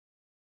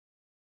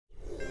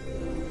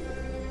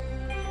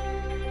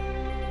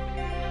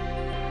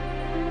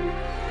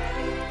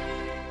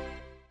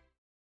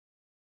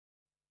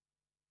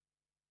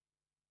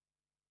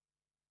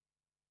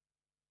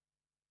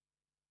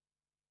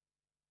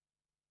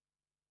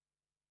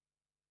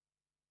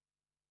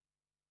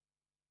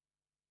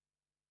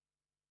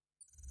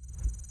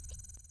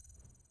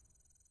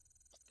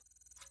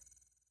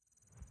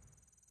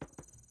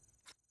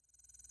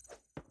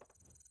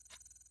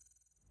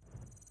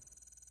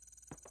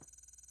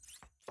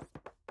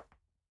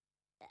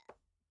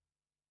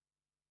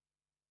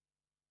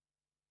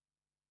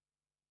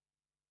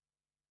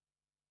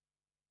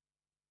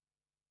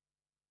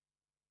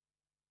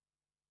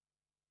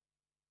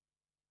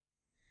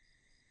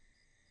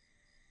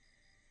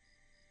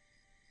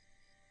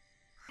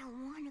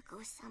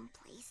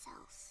someplace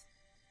else.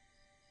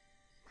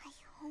 My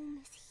home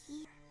is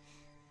here.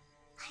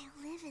 I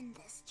live in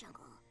this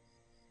jungle.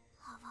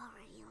 I've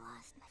already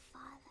lost my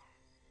father.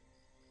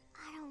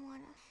 I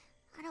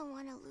don't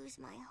wanna lose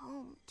my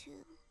home,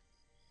 too.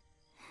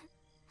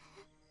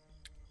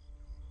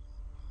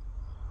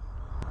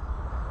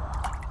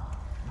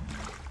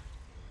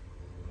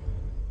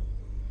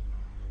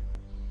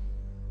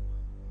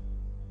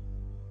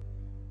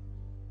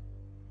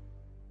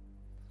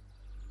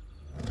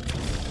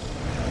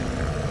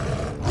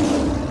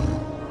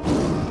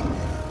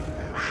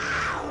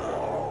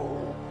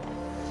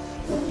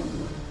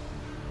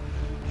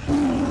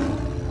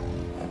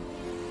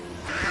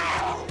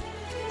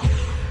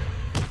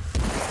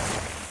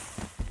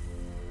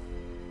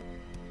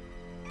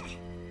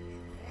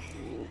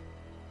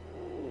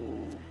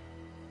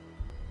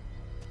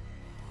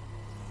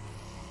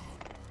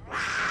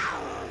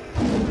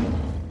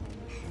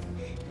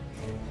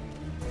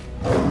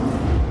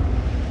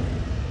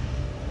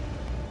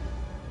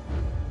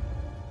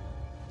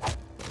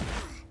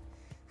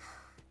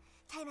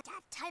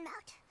 Time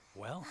out.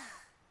 Well,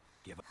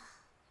 give up.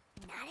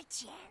 Not a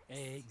chance.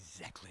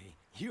 Exactly.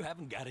 You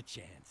haven't got a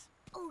chance.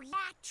 Oh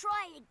yeah,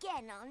 try it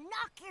again. I'll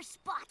knock your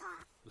spot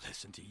off.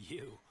 Listen to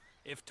you.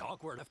 If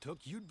talk were enough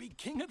took, you'd be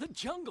king of the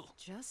jungle.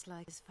 Just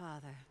like his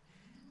father.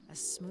 A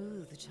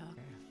smooth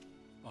talker.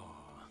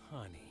 Oh,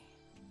 honey.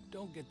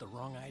 Don't get the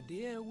wrong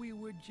idea. We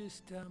were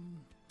just,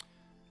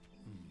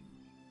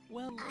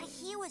 well...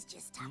 He was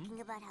just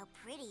talking about how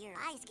pretty your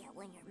eyes get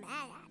when you're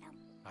mad at him.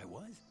 I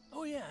was?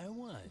 Oh, yeah, I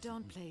was.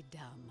 Don't play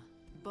dumb.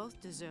 Both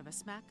deserve a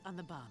smack on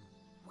the bum.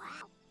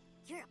 Wow,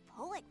 you're a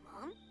poet,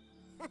 Mom.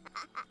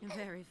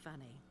 Very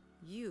funny.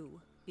 You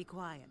be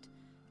quiet.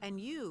 And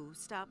you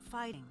stop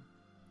fighting.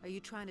 Are you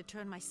trying to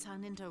turn my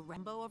son into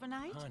Rambo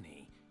overnight?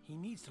 Honey, he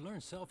needs to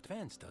learn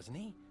self-defense, doesn't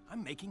he?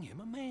 I'm making him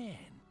a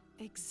man.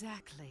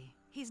 Exactly.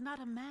 He's not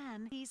a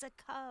man, he's a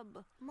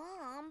cub.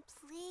 Mom,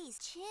 please,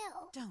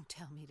 chill. Don't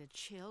tell me to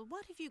chill.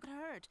 What if you get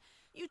hurt?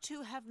 You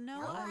two have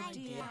no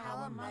idea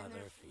how a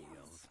mother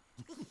feels.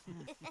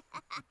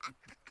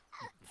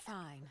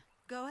 Fine.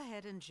 Go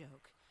ahead and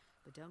joke.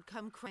 But don't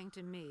come crying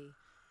to me.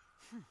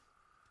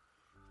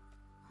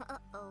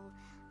 Uh-oh.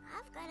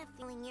 I've got a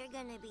feeling you're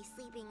gonna be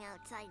sleeping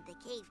outside the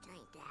cave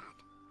tonight, Dad.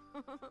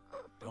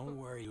 Don't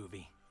worry,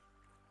 Uvie.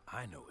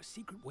 I know a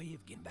secret way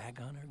of getting back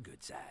on her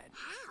good side.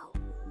 How?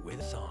 With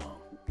a song.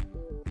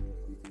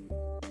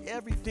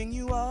 Everything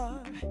you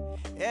are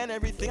and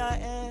everything I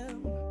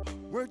am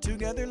work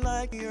together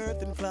like the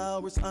earth and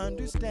flowers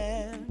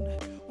understand.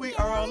 We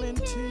are all in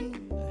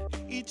tune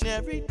each and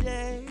every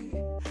day.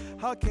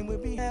 How can we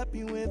be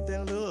happy with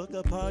the look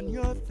upon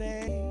your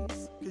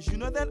face? Cause you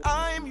know that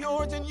I'm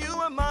yours and you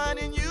are mine,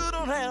 and you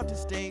don't have to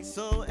stay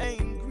so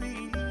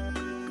angry.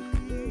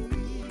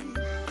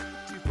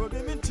 To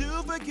forgive and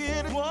to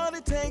forget is what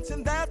it takes,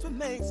 and that's what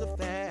makes a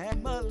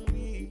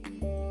family.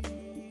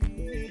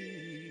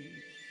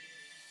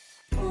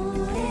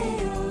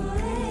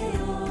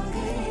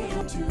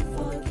 To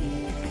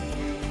forgive.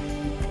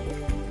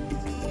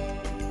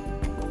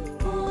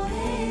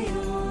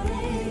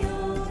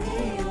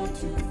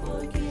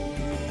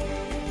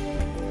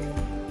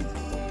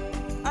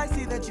 I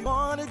see that you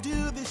wanna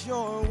do this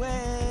your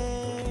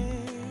way.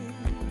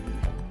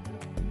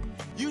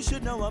 You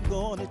should know I'm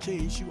gonna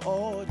chase you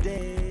all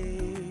day.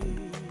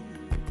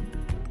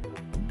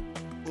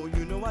 Oh,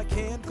 you know I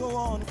can't go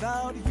on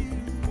without you.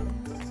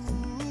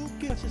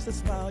 Give just a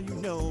smile, you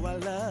know I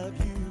love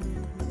you.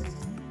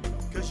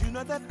 Cause you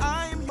know that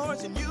I am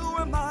yours and you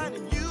are mine,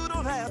 and you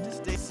don't have to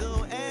stay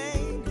so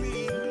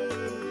angry.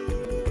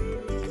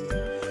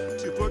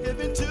 To forgive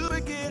and to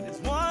forget is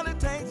what it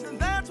takes, and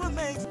that's what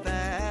makes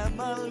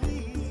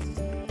family.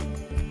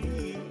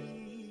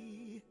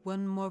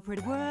 One more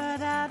pretty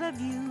word out of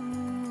you.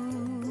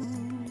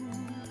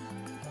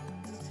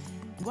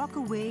 Walk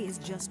away is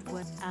just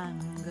what I'm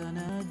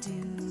gonna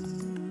do.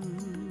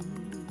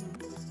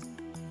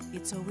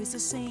 It's always the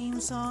same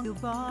song you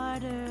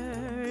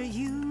barter.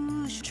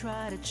 You should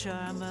try to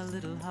charm a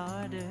little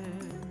harder.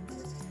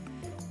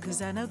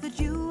 Cause I know that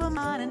you are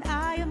mine and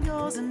I am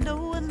yours, and no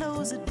one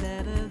knows it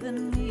better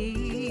than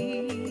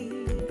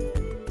me.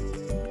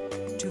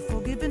 To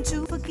forgive and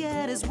to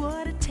forget is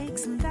what it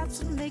takes, and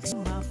that's what makes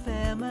my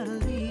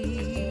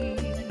family.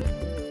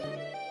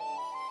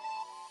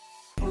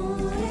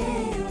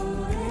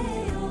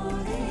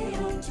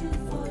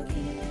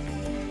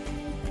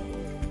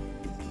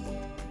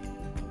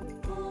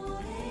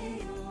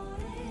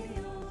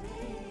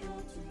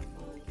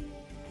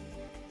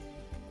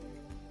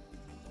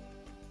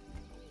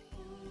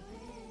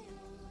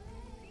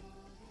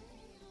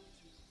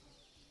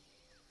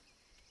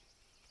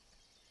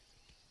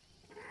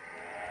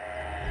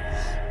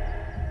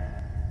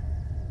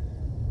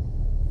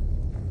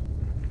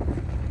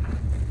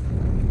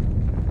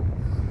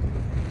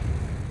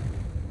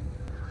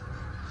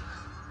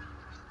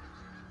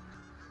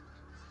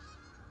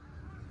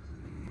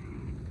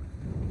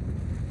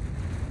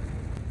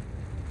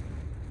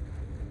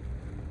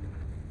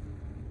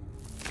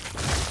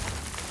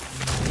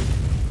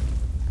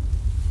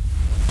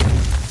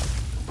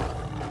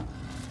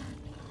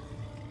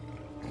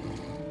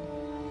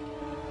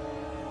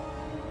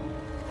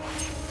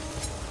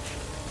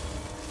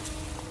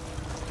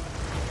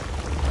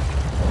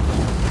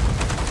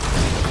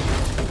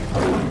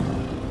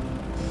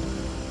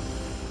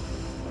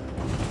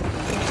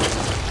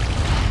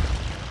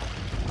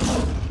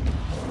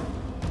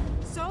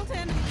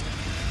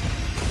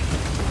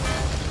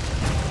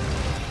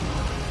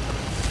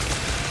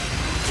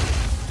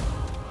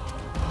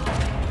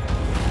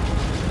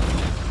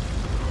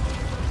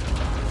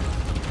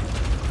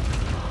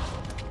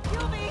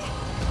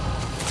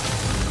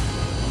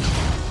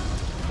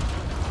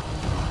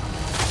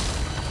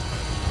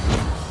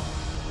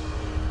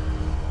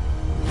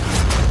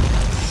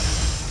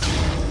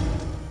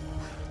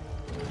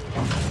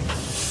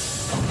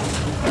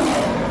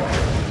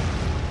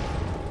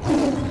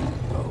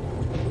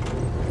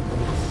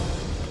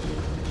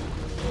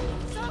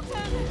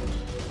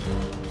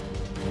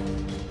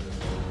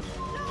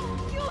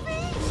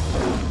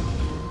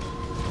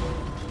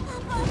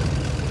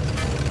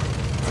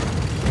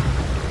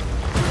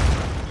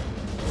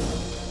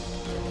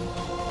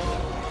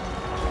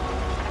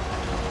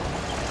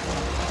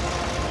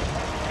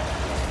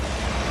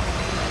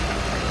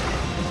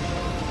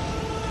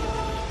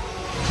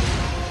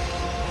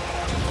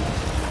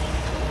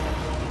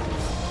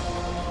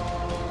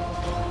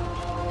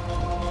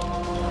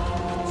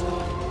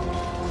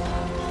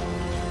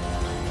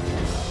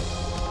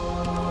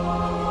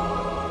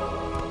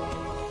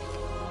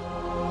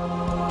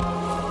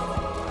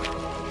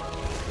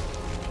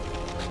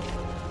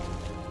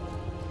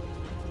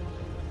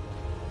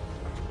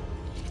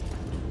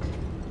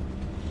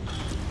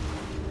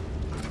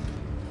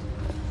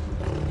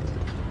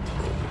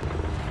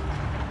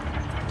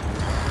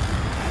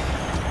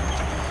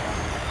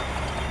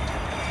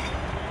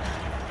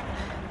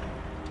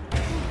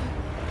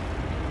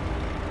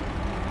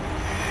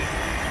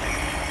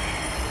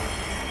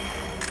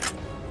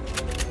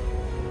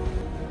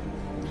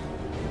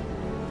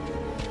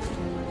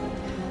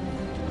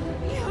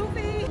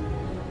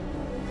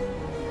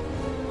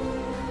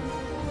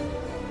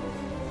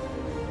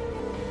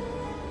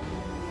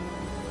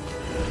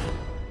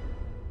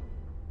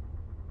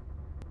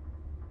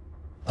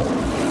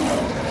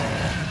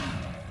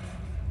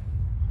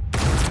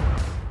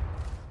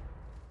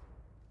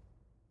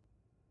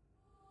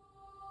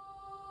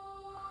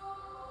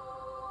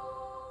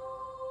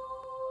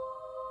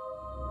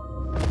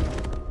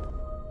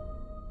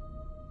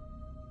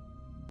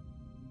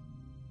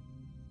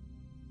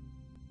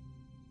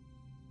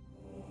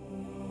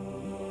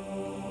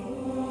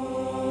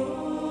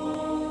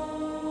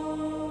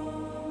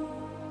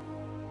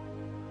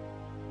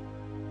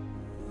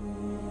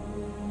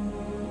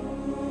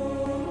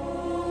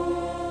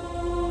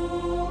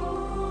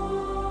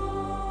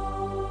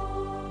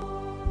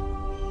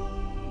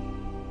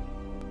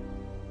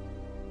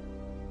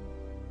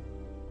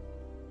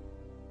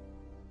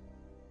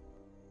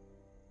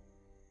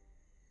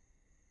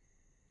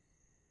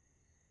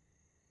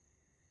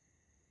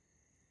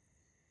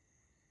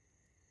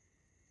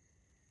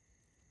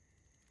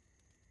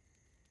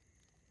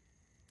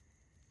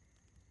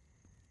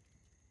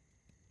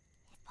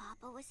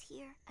 Papa was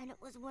here and it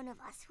was one of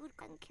us who'd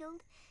gotten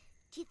killed,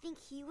 do you think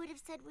he would have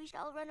said we should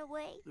all run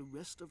away? The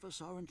rest of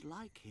us aren't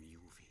like him,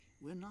 Yuvi.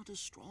 We're not as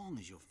strong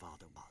as your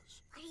father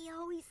was. But he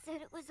always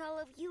said it was all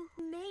of you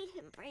who made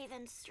him brave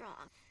and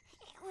strong.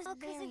 It was all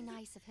 'cause Very of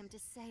nice of him to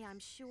say, I'm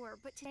sure,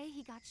 but today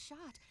he got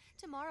shot.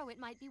 Tomorrow it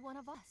might be one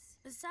of us.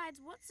 Besides,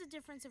 what's the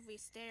difference if we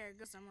stay or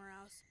go somewhere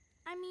else?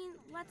 I mean,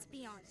 let's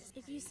be honest.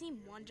 If you've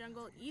seen one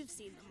jungle, you've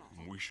seen them all.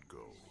 We should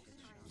go.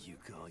 You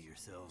call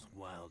yourselves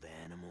wild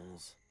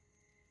animals?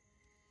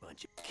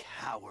 Bunch of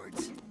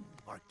cowards.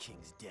 Our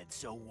king's dead,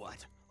 so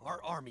what?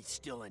 Our army's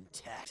still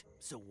intact.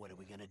 So what are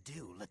we gonna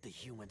do? Let the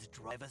humans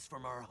drive us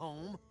from our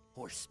home?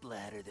 Or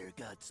splatter their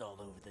guts all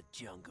over the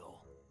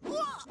jungle?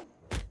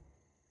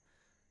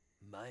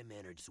 My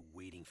men are just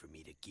waiting for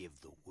me to give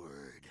the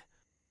word.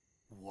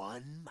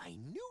 One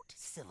minute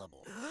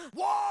syllable.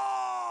 War!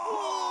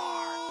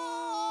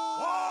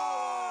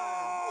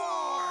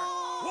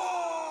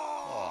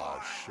 Aw,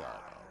 shut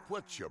up.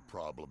 What's your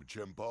problem,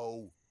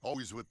 Jimbo?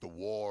 Always with the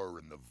war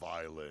and the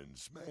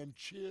violence. Man,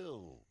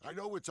 chill. I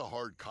know it's a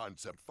hard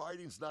concept.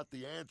 Fighting's not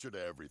the answer to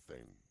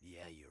everything.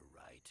 Yeah, you're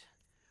right.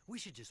 We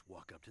should just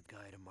walk up to the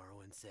guy tomorrow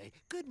and say,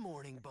 "Good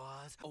morning,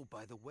 boss. Oh,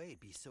 by the way,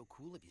 it'd be so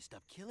cool if you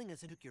stopped killing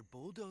us and took your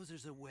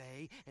bulldozers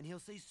away." And he'll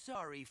say,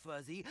 "Sorry,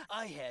 Fuzzy.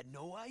 I had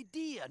no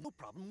idea. No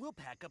problem. We'll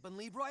pack up and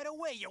leave right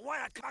away. You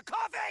want a cup of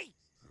coffee?"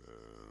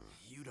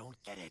 You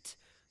don't get it.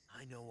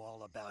 I know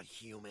all about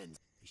humans.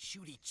 They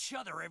shoot each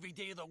other every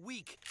day of the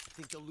week.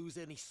 Think they'll lose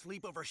any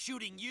sleep over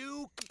shooting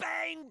you?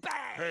 Bang,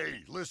 bang!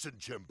 Hey, listen,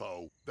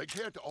 Jimbo. They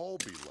can't all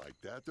be like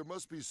that. There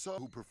must be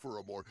some who prefer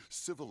a more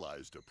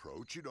civilized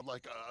approach. You know,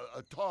 like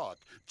a talk,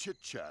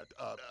 chit-chat,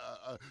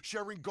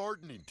 sharing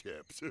gardening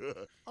tips.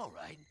 All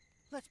right.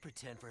 Let's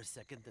pretend for a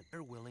second that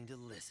they're willing to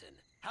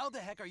listen. How the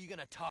heck are you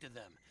gonna talk to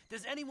them?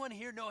 Does anyone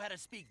here know how to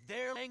speak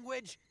their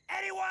language?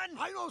 Anyone?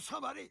 I know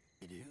somebody.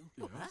 You do?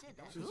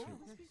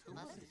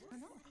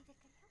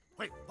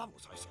 Wait, what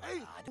was I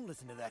saying? Don't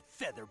listen to that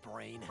feather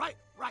brain. Right.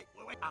 Wait.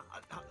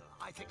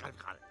 I think I've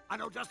got it. I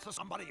know just the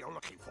somebody you're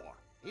looking for.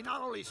 He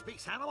not only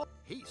speaks animal,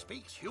 he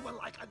speaks human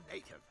like a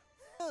native.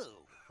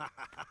 Oh.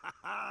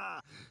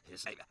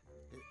 His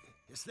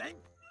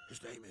name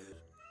is...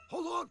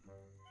 Hold on.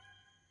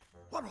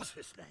 What was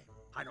his name?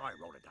 I know I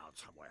wrote it down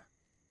somewhere.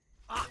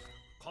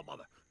 Call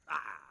Mother.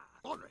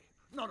 Audrey.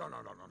 No.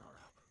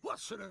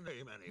 What's in her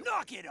name anyway?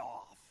 Knock it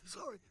off!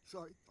 Sorry.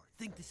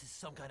 Think this is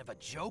some kind of a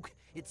joke?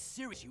 It's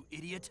serious, you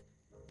idiot.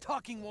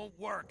 Talking won't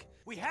work.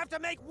 We have to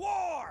make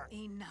war!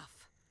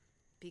 Enough.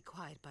 Be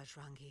quiet,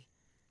 Bajrangi.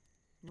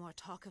 No more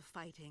talk of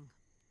fighting.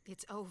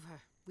 It's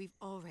over. We've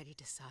already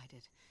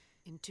decided.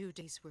 In 2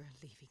 days, we're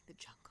leaving the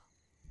jungle.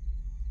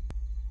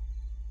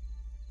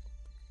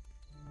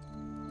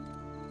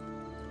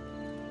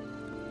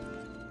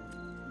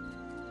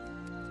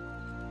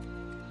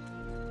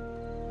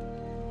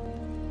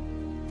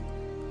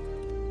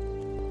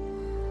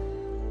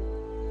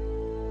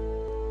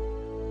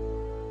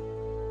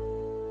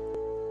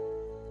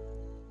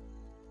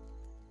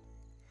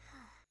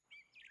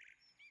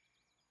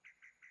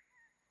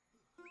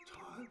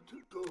 Time to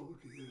go,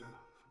 dear.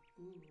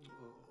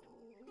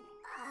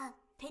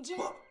 Pigeon?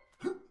 What?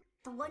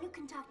 The one who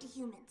can talk to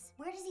humans.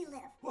 Where does he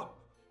live? What?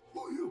 Who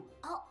are you?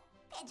 Oh,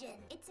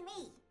 Pigeon, it's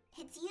me.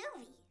 It's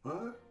Yuvi.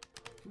 Huh?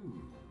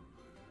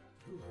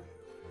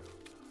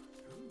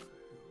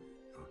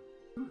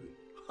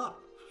 Ha,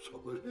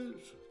 so it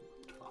is.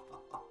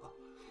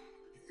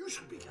 You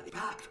should be getting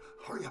back.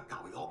 Hurry up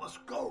now, we all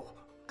must go.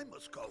 I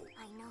must go.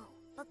 I know,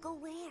 but go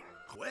where?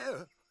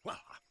 Where? Well,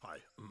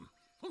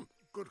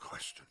 good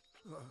question.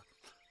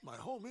 My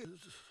home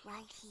is...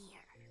 Right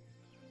here.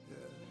 Yes.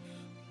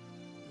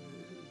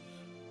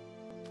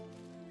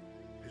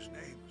 His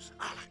name's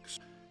Alex.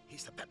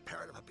 He's the pet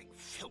parrot of a big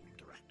film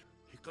director.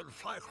 He couldn't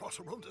fly across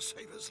the room to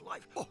save his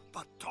life. Oh,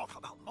 but talk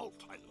about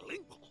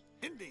multilingual.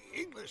 Hindi,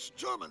 English,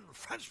 German,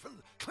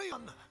 Frenchman,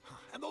 Cleon.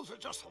 And those are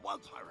just the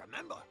ones I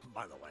remember.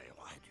 By the way,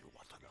 why do you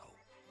want to know?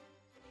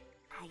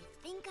 I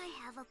think I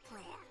have a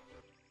plan.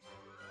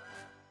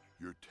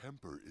 Your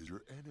temper is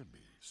your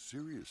enemy.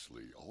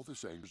 Seriously, all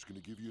this anger's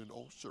gonna give you an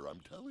ulcer, I'm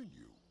telling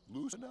you.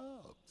 Loosen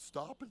up.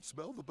 Stop and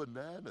smell the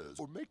bananas.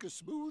 Or make a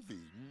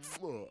smoothie.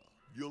 Mwah.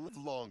 You'll live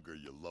longer,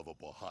 you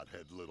lovable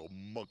hothead little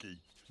monkey.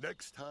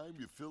 Next time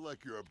you feel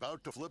like you're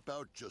about to flip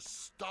out,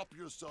 just stop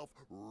yourself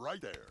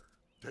right there.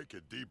 Take a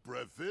deep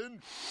breath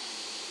in.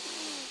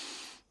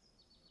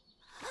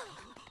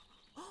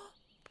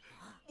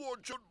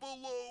 Watch it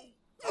below.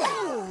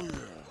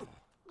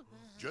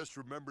 Just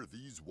remember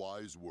these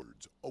wise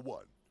words. A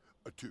 1,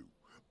 a 2,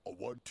 a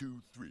 1,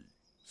 2, 3.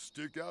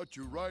 Stick out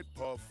your right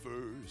paw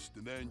first,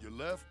 and then your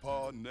left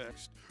paw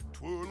next.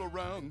 Twirl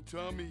around,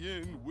 tummy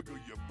in, wiggle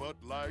your butt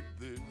like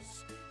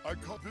this. I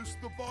call this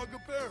the Vaga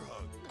bear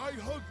hug. I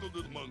hug the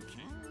little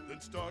monkey,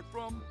 then start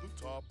from the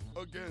top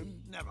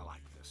again. Never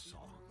liked this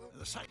song. In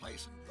the second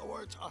place, the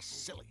words are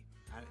silly.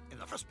 And in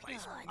the first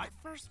place, In the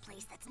first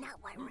place, that's not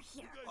why we're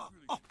here.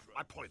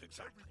 My point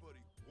exactly.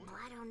 Well,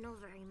 I don't know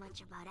very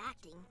much about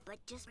acting, but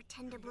just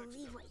pretend to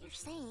believe what you're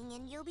saying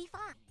and you'll be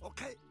fine.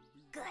 Okay.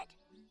 Good.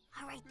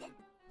 All right then.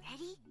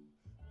 Ready?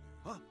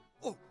 Huh?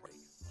 Oh, wait.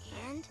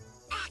 And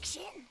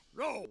action!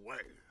 No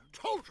way.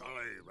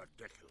 Totally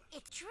ridiculous.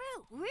 It's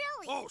true,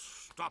 really. Oh,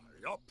 stop it.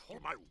 You're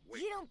pulling my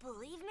weight. You don't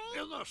believe me?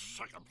 In the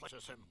second place,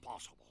 it's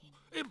impossible.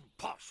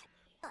 Impossible.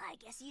 Well, I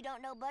guess you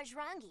don't know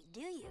Bajrangi,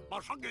 do you?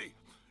 Bajrangi,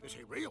 is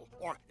he real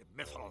or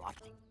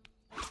mythological?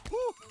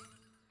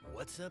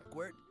 What's up,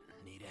 Gwert?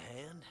 Need a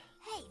hand?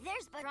 Hey,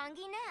 there's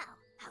Bajrangi now.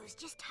 I was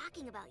just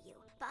talking about you,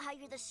 about how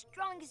you're the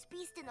strongest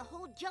beast in the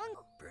whole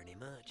jungle. Pretty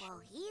much. Well,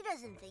 he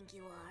doesn't think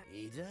you are.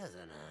 He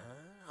doesn't,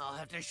 huh? I'll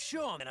have to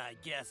show him, and I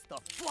guess, the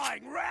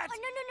flying rat! Oh,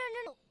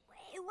 no.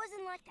 It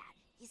wasn't like that.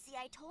 You see,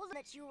 I told him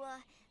that you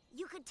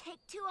could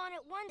take two on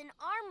at once in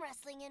arm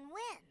wrestling and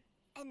win.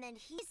 And then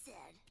he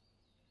said...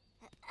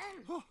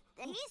 No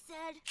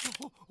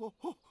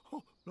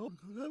one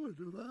could ever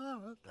do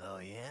that. Oh,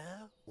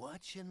 yeah?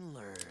 Watch and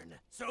learn.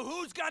 So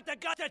who's got the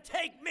guts to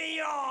take me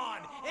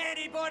on?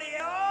 Anybody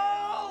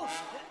else?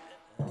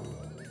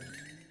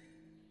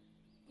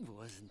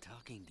 Wasn't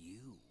talking to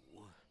you.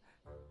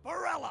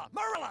 Marilla,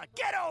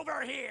 get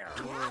over here!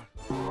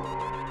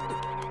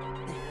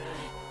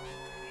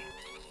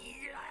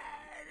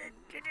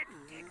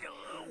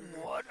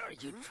 What are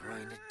you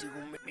trying to do?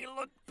 Make me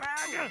look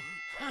bad?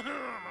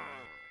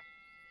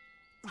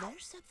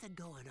 There's something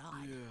going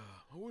on. Yeah,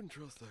 I wouldn't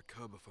trust that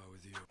cub if I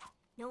was you.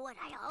 Know what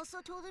I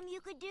also told him you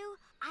could do?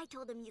 I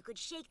told him you could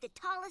shake the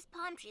tallest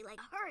palm tree like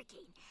a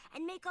hurricane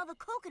and make all the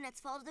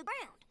coconuts fall to the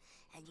ground.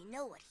 And you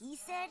know what he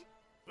said?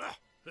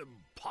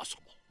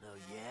 Impossible. Oh,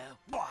 yeah?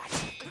 What?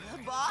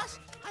 Boss,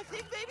 I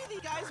think maybe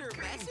these guys are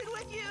messing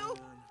with you.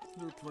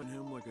 They're playing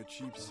him like a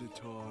cheap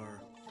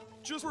sitar.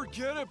 Just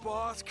forget it,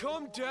 boss.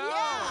 Come down.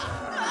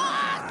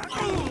 Yeah.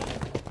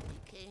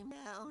 Came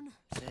down.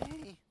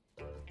 See?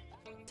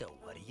 So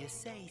what do you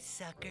say,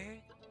 sucker?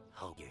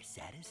 Hope you're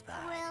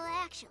satisfied. Well,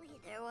 actually,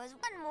 there was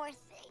one more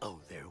thing. Oh,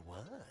 there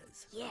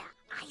was? Yeah,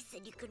 I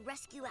said you could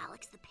rescue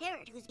Alex the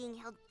parrot who's being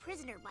held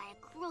prisoner by a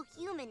cruel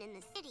human in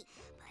the city,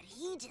 but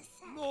he just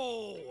said...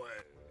 No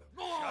way.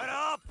 No. Shut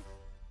up!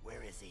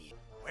 Where is he?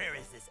 Where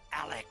is this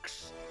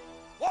Alex?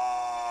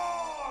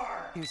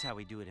 War! Here's how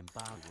we do it in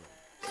Bollywood.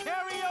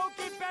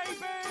 Karaoke,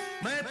 baby!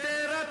 मैं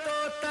तेरा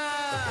तोता,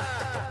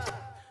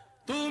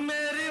 तू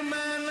मेरी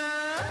मैना।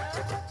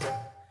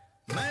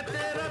 मैं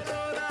तेरा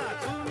तोता,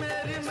 तू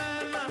मेरी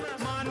मैना।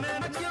 माने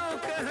न क्यों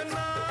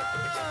कहना?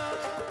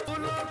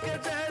 फूलों के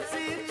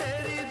जैसी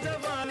तेरी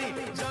जवानी,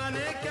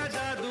 जाने क्या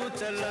जादू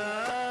चला।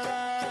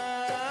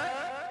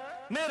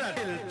 मेरा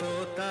दिल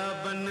तोता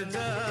बन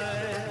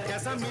जाए,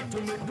 कैसा मीठू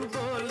मीठू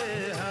बोले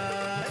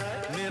हाय।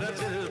 मेरा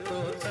दिल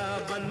तोता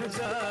बन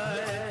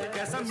जाए,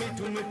 कैसा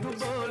मीठू मीठू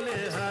बोले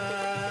हाय।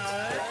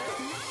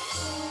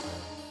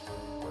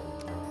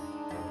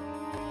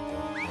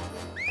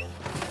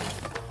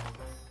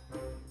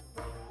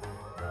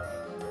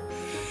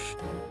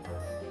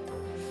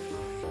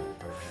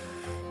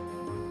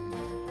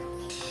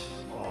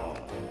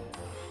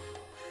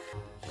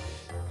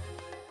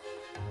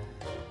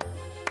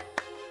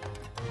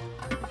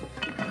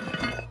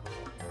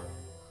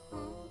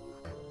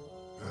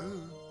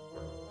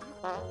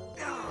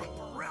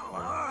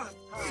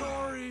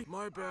 Sorry,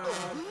 my bad.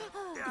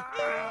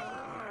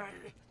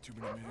 Too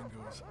many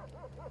mangoes.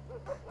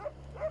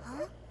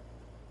 Huh?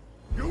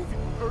 You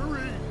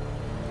hurry!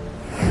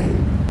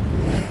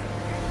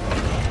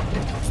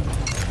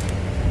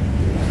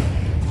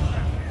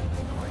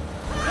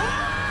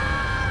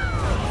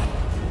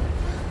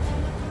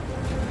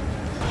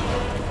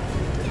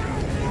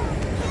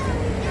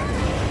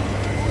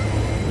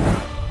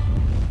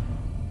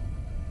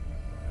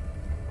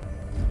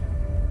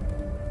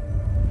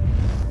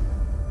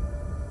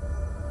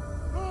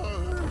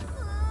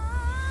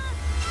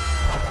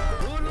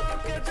 फूलों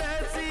के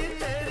जैसी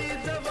तेरी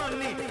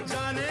जवानी,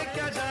 जाने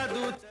क्या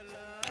जादू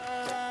चला।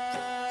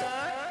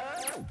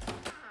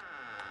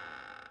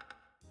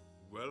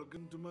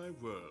 Welcome to my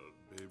world,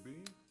 baby.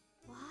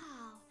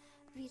 Wow,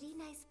 really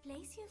nice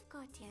place you've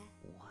got here.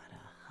 What a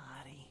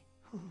hottie.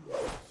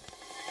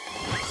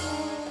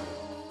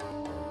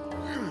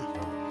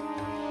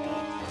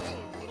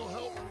 Little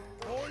help,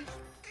 boys.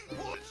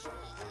 Boys,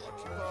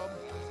 watch your bum.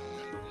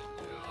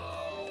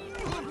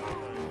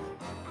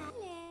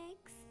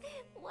 Alex,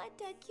 what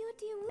a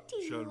cutie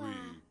wootie Shall you we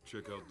are.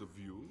 check out the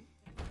view?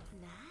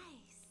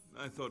 Nice.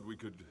 I thought we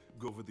could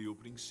go over the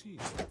opening scene.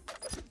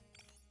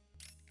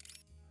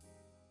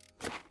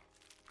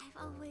 I've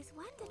always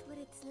wondered what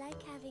it's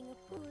like having a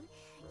pool,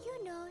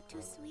 you know,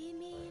 to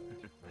swim in.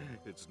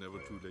 It's never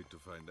too late to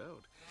find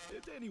out.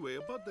 Anyway,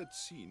 about that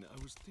scene, I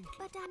was thinking...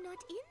 But I'm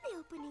not in the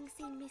opening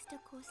scene, Mr.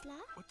 Kosla.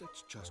 But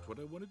that's just what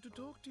I wanted to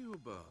talk to you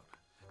about.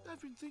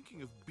 I've been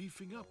thinking of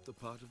beefing up the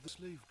part of the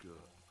slave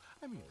girl.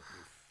 I mean, if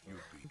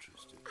you'd be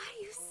interested. Are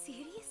you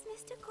serious,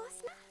 Mr.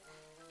 Kosla?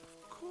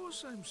 Of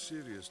course I'm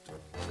serious.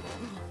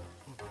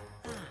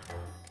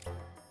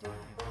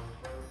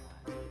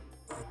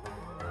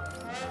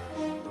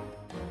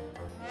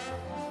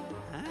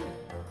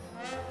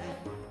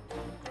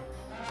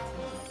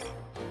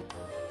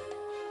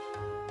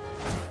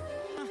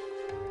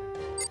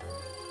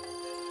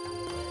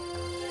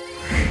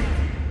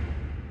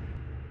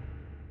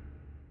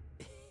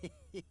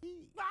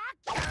 Quiet!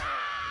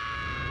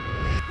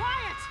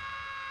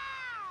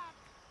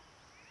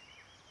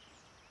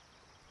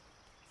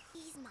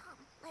 Please, Mom,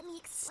 let me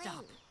explain.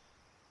 Stop.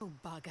 Oh,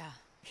 bugger.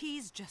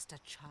 He's just a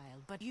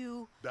child, but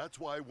you... That's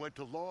why I went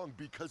along,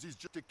 because he's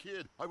just a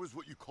kid. I was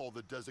what you call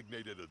the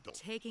designated adult.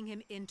 Taking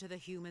him into the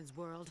humans'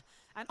 world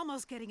and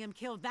almost getting him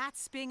killed,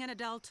 that's being an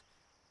adult.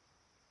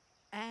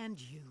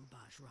 And you,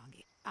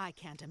 Bajrangi. I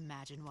can't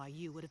imagine why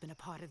you would have been a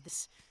part of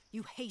this.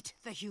 You hate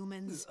the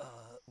humans.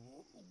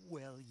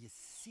 Well, you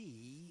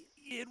see,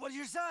 it was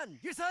your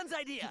son's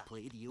idea. He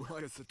played you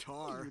Like a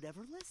sitar. You'd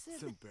ever listen.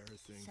 It's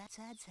embarrassing.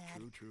 Sad.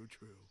 True.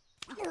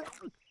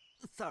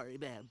 Sorry,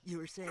 ma'am. You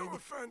were saying... No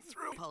offense,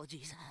 really.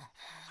 Apologies.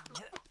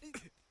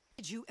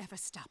 Did you ever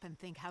stop and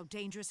think how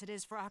dangerous it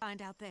is for our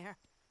kind out there?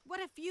 What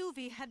if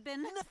Yuvi had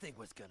been... Nothing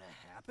was gonna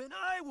happen.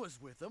 I was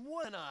with him,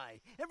 wasn't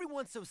I?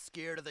 Everyone's so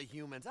scared of the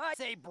humans. I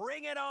say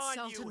bring it on,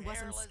 Sultan you wasn't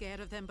hairless... scared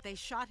of them, but they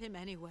shot him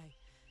anyway.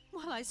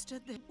 While I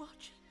stood there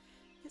watching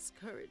his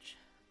courage.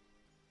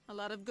 A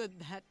lot of good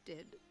that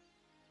did.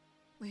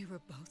 We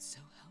were both so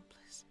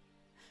helpless.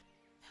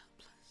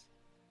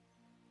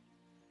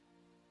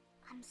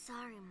 I'm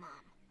sorry,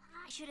 Mom.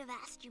 I should have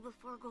asked you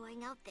before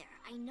going out there,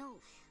 I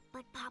know.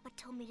 But Papa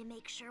told me to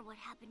make sure what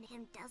happened to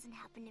him doesn't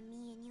happen to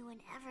me and you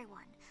and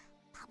everyone.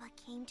 Papa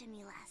came to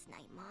me last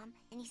night, Mom,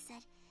 and he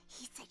said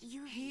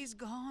you... He's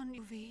gone,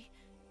 Yuvi.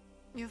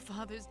 Your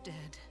father's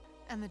dead,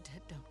 and the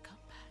dead don't come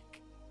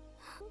back.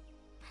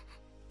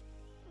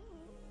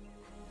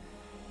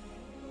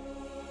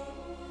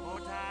 Oh,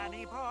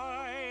 Danny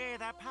boy,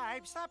 the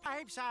pipes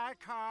are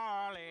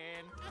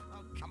calling.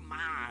 Oh, come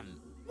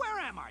on. Where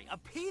am I? A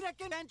PETA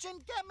convention?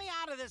 Get me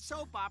out of this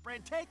soap opera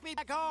and take me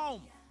back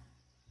home.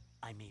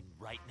 I mean,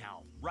 right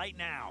now. Right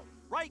now,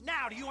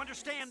 do you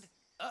understand?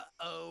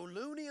 Uh-oh,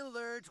 loony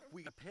alert.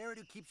 We a parrot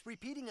who keeps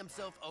repeating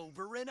himself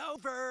over and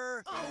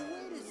over. Oh,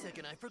 wait a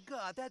second, I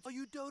forgot. That's all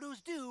you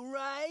dodos do,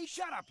 right?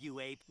 Shut up, you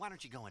ape. Why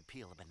don't you go and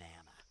peel a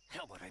banana?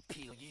 How about I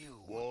peel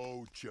you?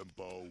 Whoa,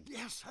 Chimbo.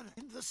 Yes, and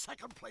in the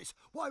second place,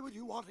 why would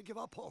you want to give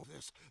up all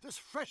this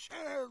fresh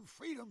air and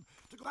freedom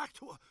to go back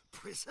to a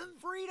prison?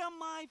 Freedom,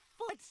 my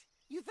foot!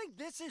 You think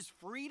this is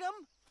freedom?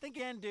 Think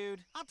again,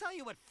 dude. I'll tell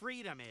you what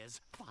freedom is.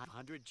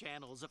 500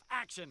 channels of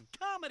action,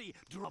 comedy,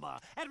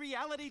 drama, and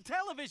reality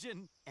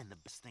television. And the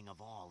best thing of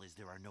all is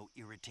there are no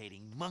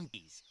irritating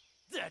monkeys.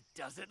 That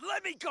doesn't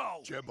let me go!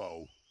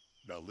 Jimbo,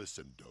 now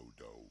listen,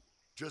 Dodo.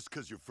 Just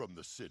because you're from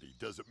the city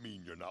doesn't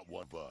mean you're not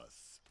one of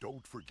us.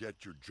 Don't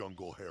forget your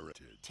jungle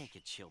heritage. Take a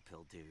chill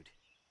pill, dude.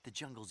 The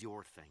jungle's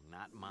your thing,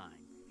 not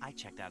mine. I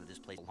checked out of this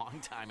place a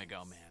long time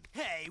ago, man.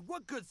 Hey,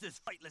 what good's this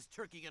fightless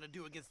turkey gonna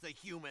do against the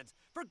humans?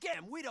 Forget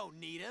him, we don't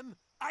need him.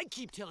 I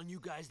keep telling you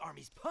guys the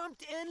army's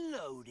pumped and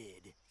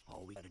loaded.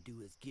 All we gotta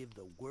do is give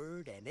the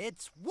word and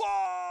it's war!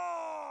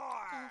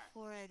 Go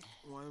for it.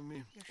 Why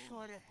me? You're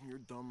shorter. You're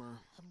dumber.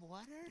 I'm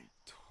water?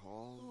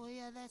 Tall. Oh,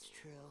 yeah, that's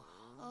true.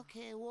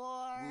 Okay,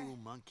 war. Ooh,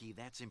 monkey,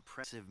 that's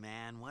impressive,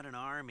 man. What an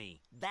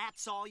army.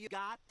 That's all you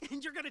got?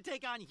 And you're gonna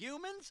take on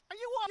humans? Are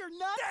you off your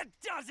nuts? That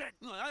does it!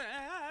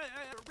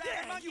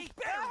 Rat monkey! You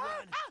better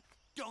run!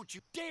 Don't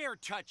you dare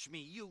touch me,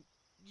 you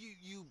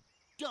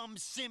dumb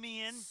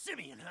simian.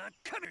 Simian, huh?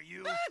 Come here,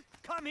 you!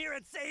 Come here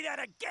and say that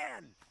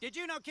again! Did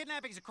you know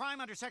kidnapping is a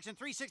crime under Section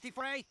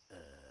 364A?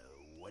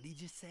 What did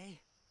you say?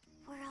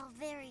 We're all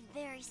very,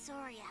 very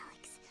sorry,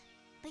 Alex.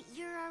 But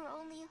you're our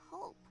only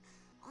hope.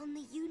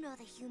 Only you know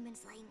the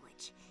humans'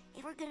 language.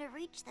 If we're gonna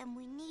reach them,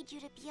 we need you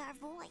to be our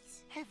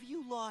voice. Have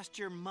you lost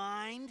your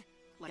mind?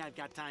 Like I've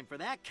got time for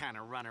that kind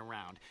of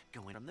runaround.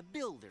 Going from the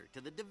builder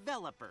to the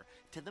developer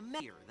to the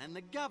mayor, then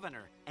the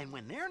governor. And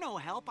when they're no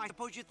help, I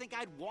suppose you think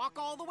I'd walk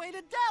all the way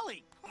to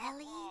Delhi.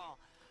 Delhi? Oh.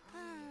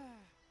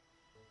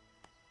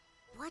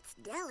 What's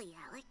Delhi,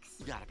 Alex?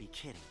 You gotta be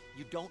kidding.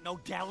 You don't know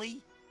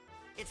Delhi?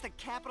 It's the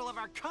capital of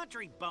our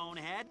country,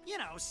 bonehead. You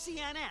know,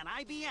 CNN,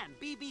 IBN,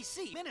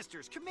 BBC,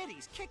 ministers,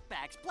 committees,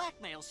 kickbacks,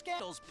 blackmail,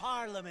 scandals,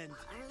 parliament.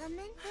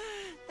 Parliament?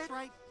 That's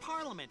right,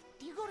 parliament.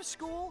 Do you go to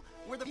school?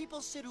 Where the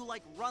people sit who,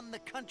 like, run the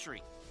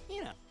country.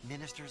 You know,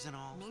 ministers and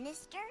all.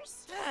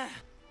 Ministers?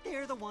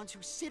 They're the ones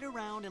who sit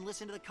around and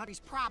listen to the country's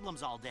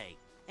problems all day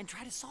and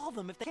try to solve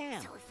them if they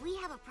can. So if we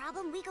have a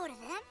problem, we go to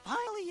them?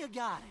 Finally, you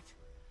got it.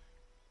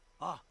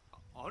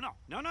 Oh, no.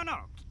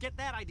 Get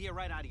that idea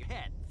right out of your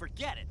head.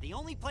 Forget it. The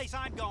only place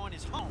I'm going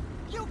is home.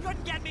 You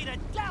couldn't get me to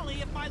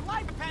Delhi if my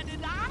life depended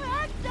on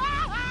it.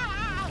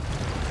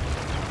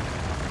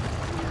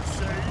 You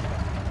say?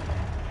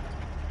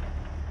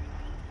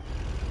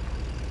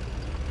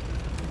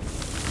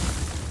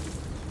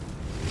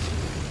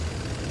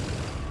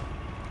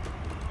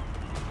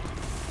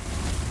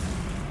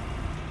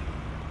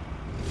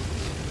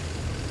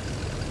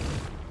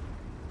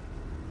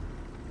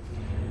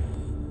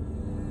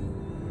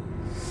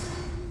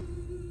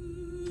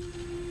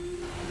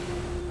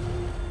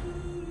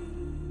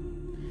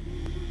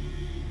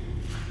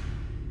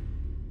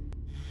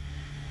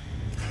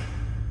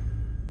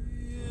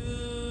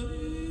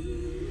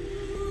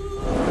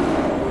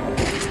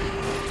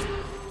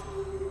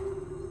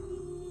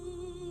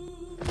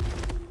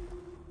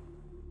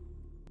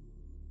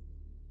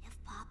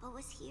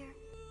 was here,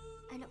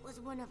 and it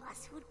was one of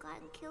us who'd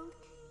gotten killed,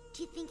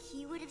 do you think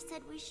he would have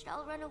said we should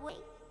all run away?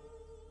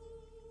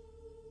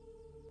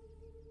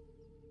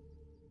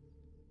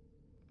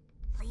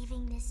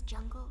 Leaving this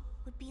jungle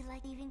would be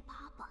like leaving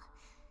Papa.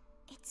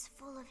 It's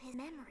full of his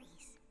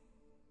memories.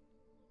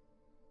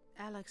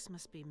 Alex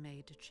must be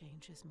made to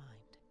change his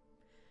mind.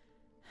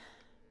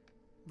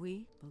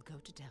 We will go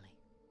to Delhi.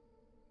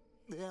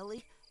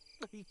 Delhi?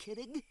 Are you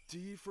kidding?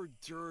 D for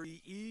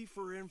dirty, E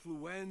for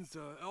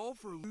influenza, L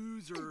for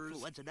losers.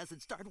 Influenza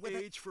doesn't start with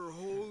H for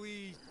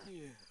holy.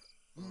 Yeah.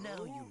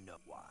 Now you know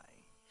why.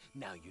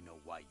 Now you know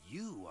why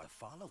you are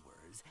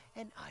followers,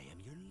 and I am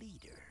your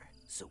leader.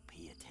 So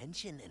pay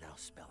attention, and I'll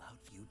spell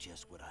out for you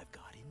just what I've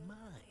got in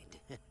mind.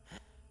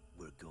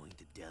 We're going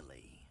to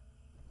Delhi.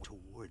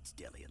 Towards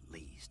Delhi, at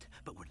least.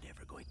 But we're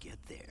never going to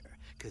get there.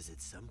 Because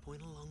at some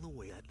point along the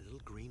way, that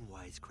little green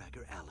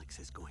wisecracker Alex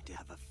is going to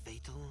have a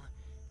fatal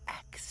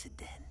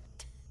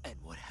accident. And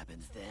what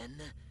happens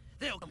then?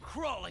 They'll come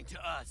crawling to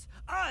us!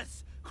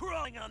 Us!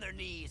 Crawling on their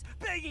knees,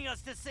 begging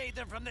us to save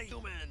them from the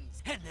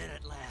humans! And then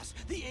at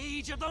last, the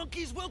age of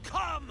donkeys will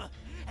come!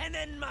 And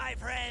then, my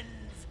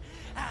friends...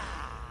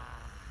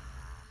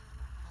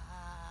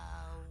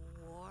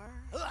 War?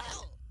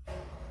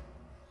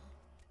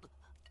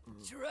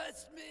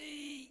 Trust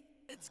me,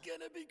 it's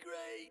gonna be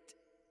great.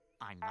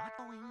 I'm not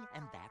going,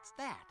 and that's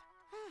that.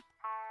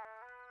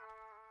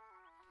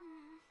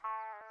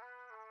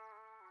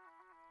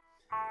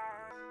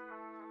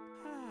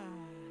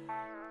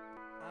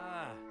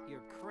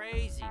 You're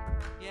crazy.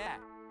 Yeah.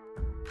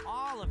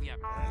 All of you.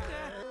 I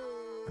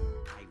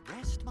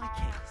rest my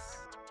case.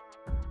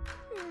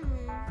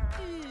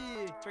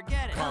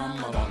 Forget it.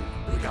 Come along,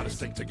 we gotta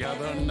stick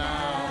together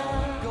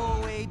now. Go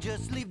away,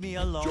 just leave me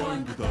alone.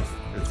 Join with us,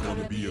 it's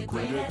gonna be a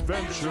great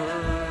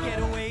adventure.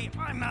 Get away,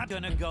 I'm not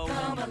gonna go.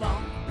 Come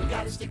along, we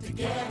gotta stick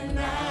together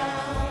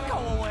now. Go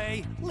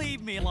away,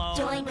 leave me alone.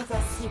 Join with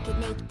us, you can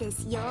make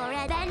this your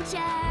adventure.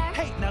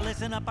 Hey, now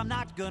listen up, I'm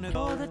not gonna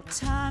go. Oh, the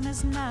time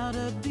is now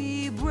to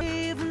be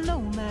brave, no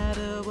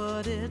matter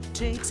what it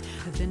takes.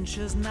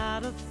 Adventure's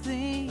not a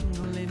thing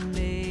only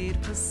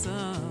made for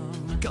some.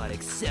 Gotta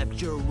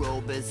accept your role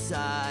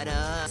beside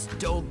us.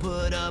 Don't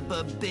put up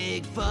a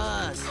big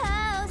fuss.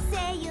 Oh,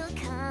 say you'll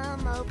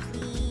come, oh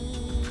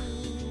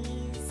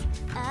please,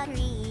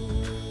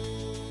 agree.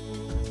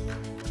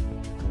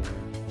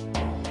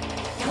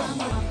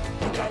 Come on,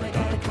 you gotta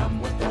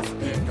come with us.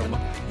 Pick 'em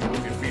up, you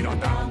move your feet on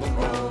down the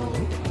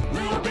road.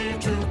 We'll be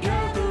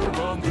together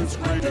on this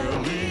great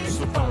Delhi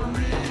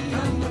safari.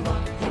 Come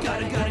along, you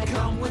gotta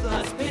come with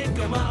us. Pick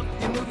 'em up,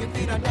 you move your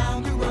feet on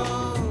down the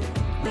road.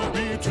 We'll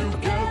be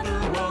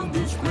together on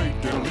this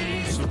great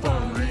Delhi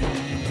safari.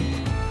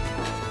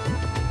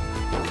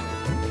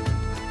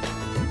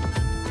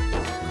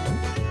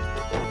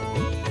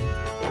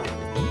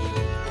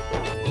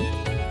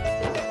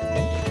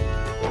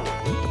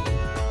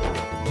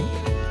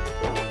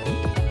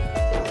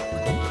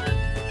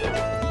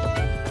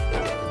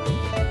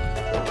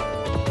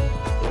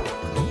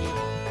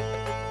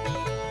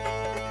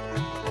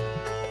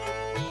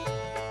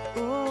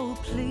 Oh,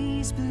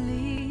 please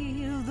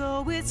believe,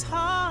 though it's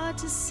hard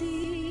to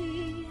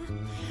see,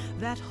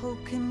 that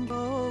hope can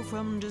go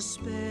from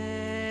despair.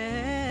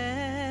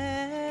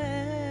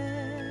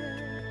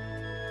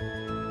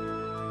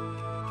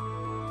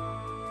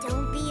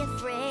 Don't be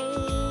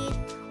afraid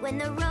when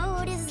the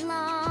road is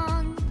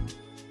long.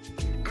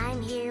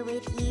 I'm here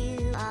with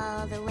you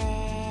all the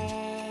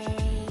way.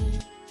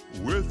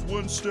 With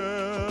one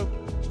step,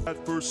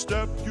 that first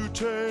step you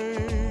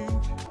take,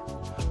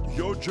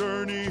 your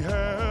journey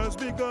has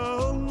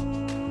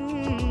begun.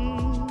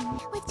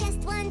 With just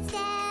one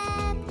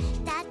step,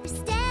 that first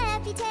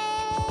step you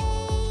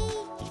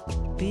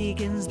take,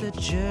 begins the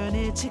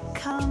journey to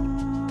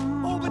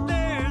come. Oh, but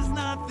there's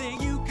nothing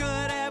you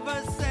could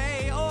ever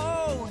say.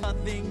 Oh,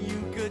 nothing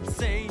you could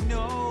say.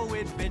 No,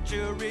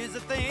 adventure is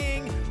a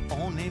thing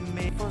only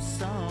made for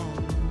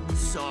some.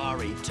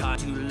 Sorry, time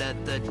to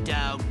let the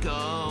doubt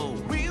go.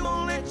 We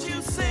won't let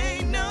you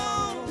say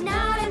no.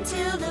 Not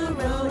until the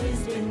road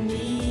is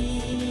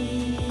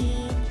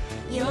beneath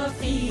your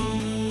feet.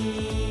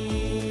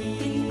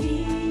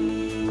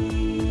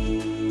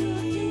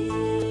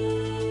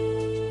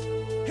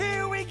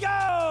 Here we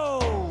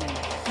go!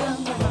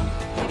 Come along,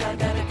 you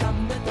gotta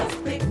come with us.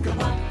 Pick 'em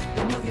up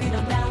and move your feet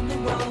on down the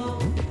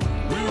road.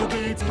 We'll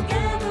be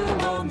together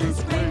on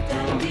this great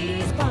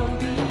Delhi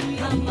safari.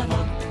 Come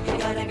along, you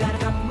gotta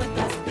come with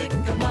us. Pick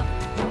 'em up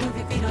and move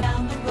your feet on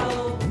down the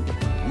road.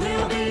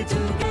 We'll be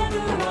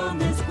together on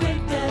this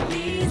great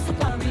Delhi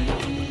safari.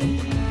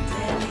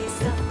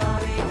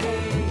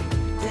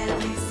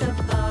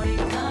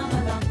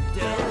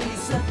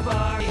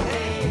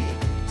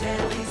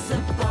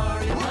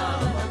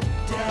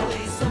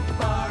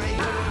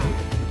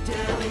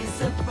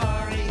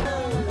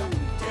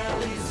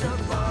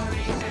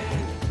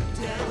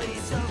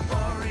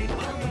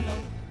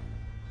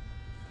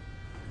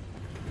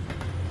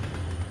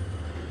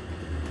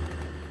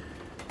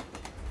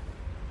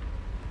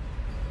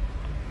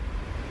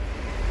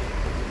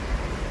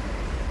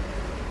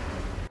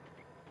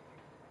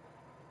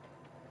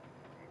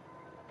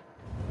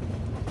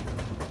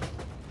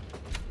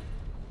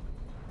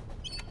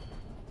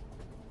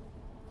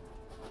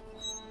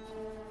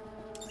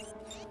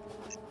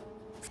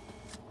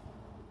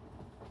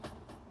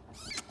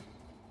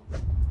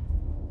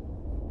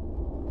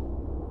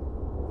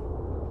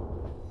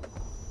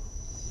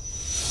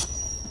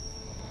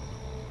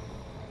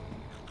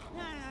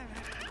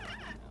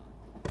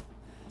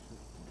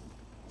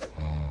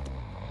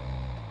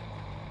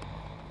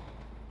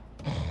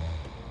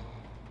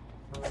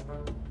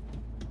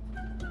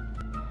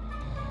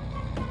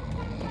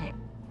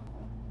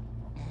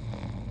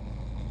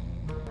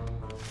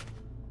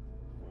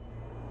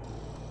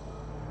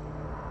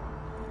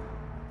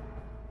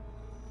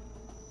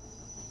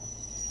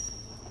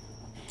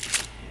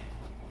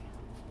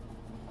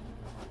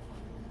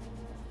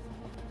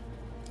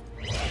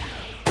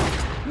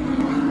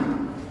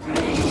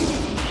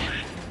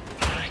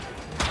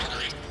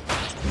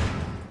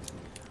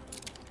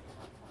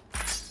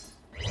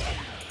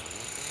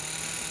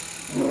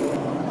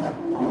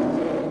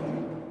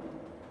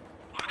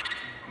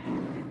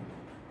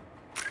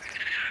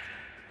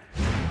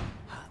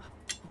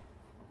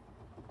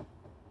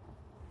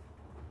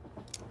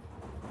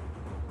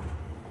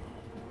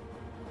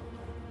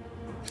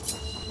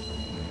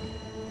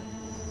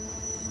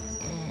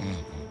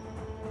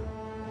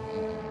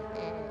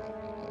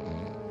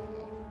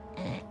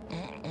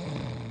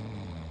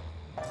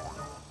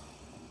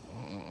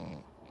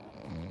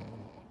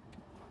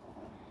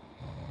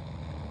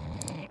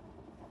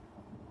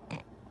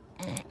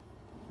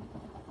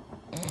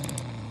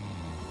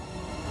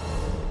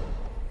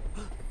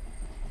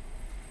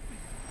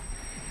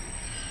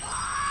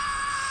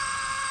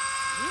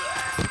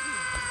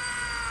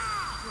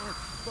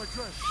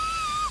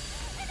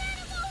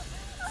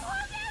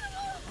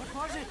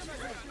 What was it?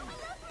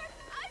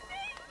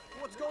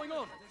 What's going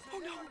on? Oh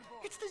no,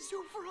 it's the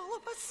zoo for all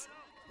of us.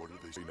 What are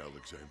they saying,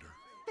 Alexander?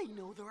 They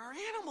know there are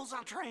animals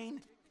on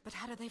train. But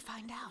how did they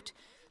find out?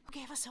 Who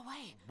gave us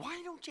away?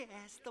 Why don't you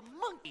ask the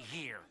monkey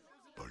here?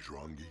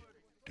 Bajrangi,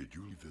 did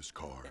you leave this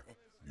car?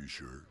 You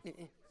sure?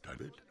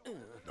 David?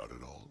 Not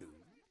at all?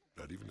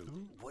 Not even a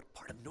little? What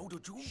part of no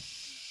did you?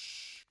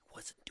 Shh.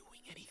 Wasn't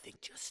doing anything,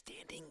 just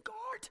standing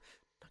guard.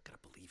 Not gonna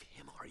believe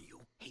him, are you?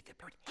 Hey, the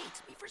bird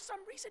hates me for some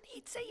reason.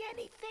 He'd say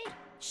anything.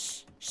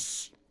 Shh,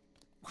 shh.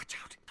 Watch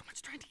out.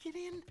 Someone's trying to get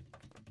in.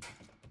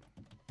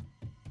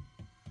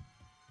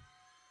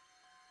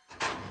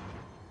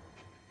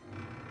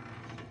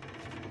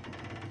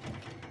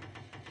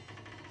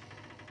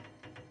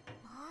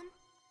 Mom?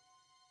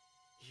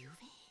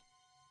 Yuvi?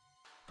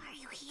 Are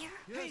you here?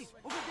 Hey,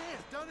 over there!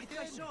 Down at the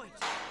end. I saw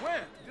it.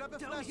 Where? Grab a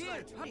down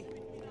here. Hurry.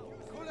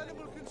 Call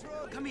animal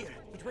control. Come here.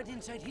 It went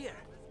inside here.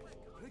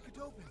 Break it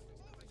open.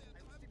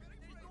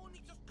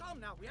 Come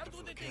now. We have to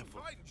do the thing.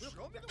 Careful.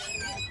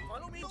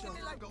 Follow me.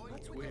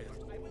 That's weird.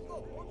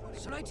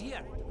 It's right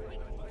here.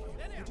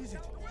 What is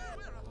it?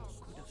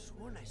 Could have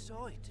sworn I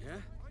saw it.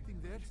 Yeah? I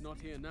think there. It's not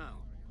here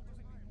now.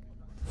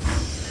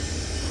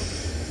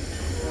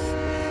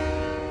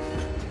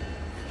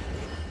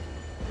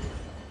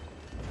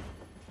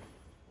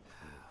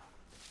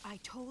 I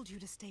told you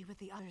to stay with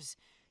the others.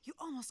 You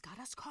almost got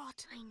us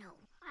caught. I know.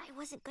 I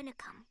wasn't gonna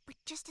come, but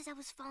just as I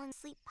was falling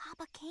asleep,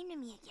 Papa came to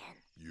me again.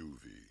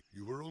 Yuvi,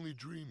 you were only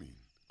dreaming.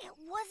 It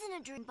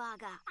wasn't a dream,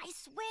 Baga. I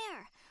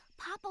swear.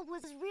 Papa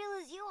was as real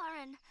as you are,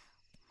 and...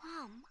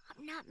 Mom,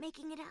 I'm not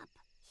making it up.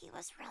 He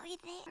was really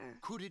there.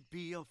 Could it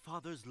be a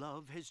father's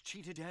love has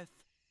cheated death?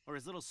 Or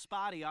is little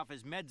Spotty off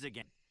his meds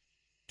again?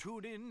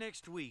 Tune in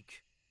next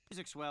week.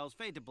 Music swells,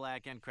 fade to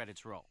black, and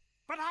credits roll.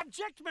 But I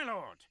object, my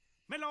lord!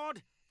 My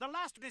lord, the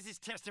last witness's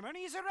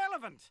testimony is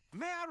irrelevant.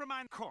 May I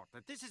remind court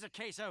that this is a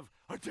case of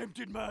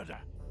attempted murder?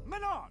 My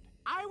lord,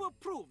 I will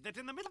prove that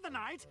in the middle of the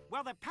night,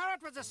 while the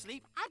parrot was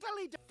asleep,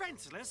 utterly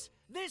defenseless,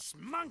 this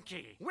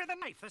monkey, with a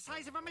knife the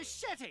size of a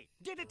machete,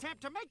 did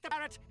attempt to make the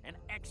parrot an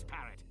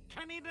ex-parrot.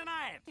 Can he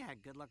deny it? Yeah,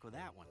 good luck with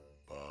that one.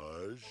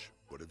 Baj,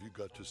 what have you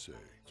got to say?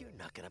 You're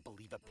not gonna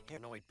believe a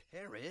paranoid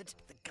parrot.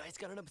 The guy's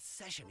got an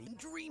obsession. He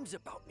dreams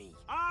about me.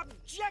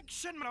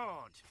 Objection, my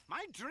lord!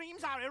 My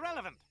dreams are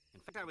irrelevant. In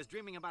fact, I was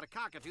dreaming about a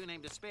cockatoo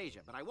named Aspasia,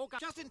 but I woke up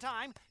just in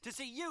time to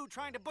see you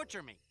trying to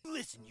butcher me.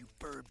 Listen, you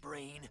bird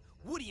brain.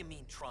 What do you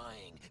mean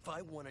trying? If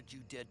I wanted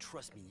you dead,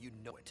 trust me, you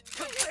know it.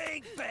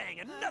 Bang,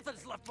 bang, and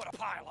nothing's left but a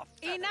pile of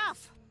feathers.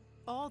 Enough!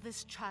 All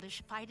this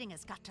childish fighting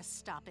has got to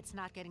stop. It's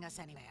not getting us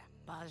anywhere.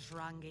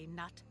 Bajrangi,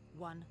 not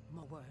one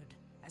more word.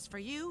 As for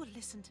you,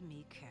 listen to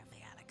me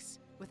carefully, Alex.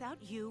 Without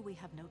you, we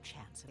have no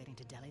chance of getting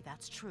to Delhi,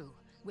 that's true.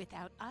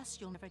 Without us,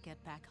 you'll never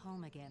get back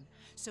home again.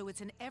 So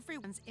it's in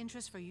everyone's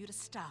interest for you to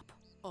stop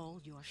all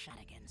your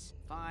shenanigans.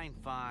 Fine,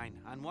 fine.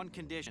 On one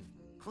condition.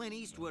 Clint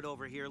Eastwood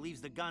over here leaves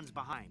the guns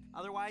behind.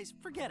 Otherwise,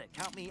 forget it.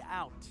 Count me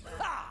out.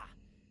 Ha!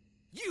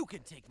 You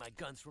can take my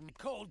guns from my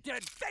cold,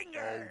 dead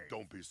fingers! Oh,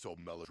 don't be so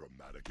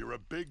melodramatic. You're a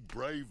big,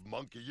 brave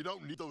monkey. You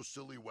don't need those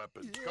silly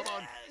weapons. Come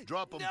on,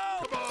 drop them.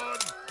 No! Come on!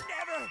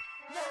 Never!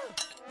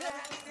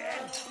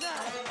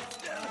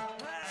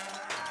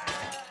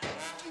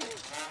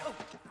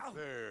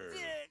 There.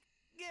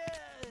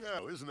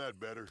 Now, isn't that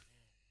better?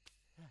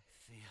 I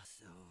feel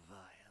so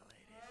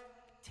violated.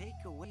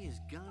 Take away his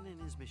gun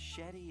and his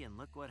machete and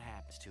look what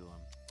happens to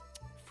him.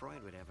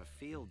 Freud would have a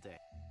field day.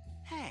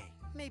 Hey,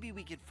 maybe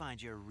we could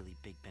find you a really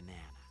big banana.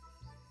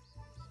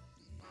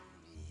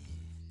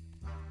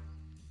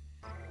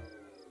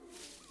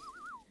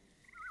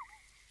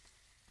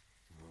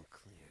 All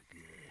clear,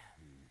 good.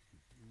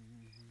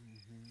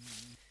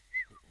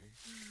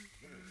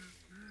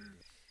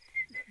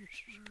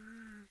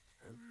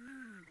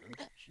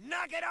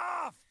 Knock it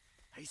off!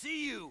 I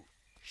see you!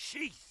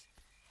 Sheath!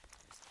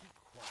 Just keep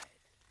quiet.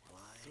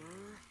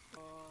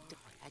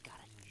 I got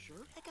it.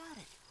 Sure? I got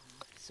it.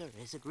 Sir,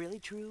 is it really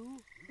true?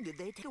 Did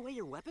they take away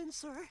your weapons,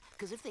 sir?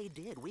 Because if they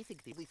did, we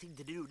think the only thing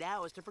to do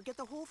now is to forget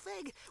the whole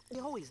thing. We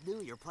always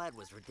knew your plan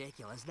was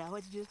ridiculous. Now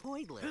it's just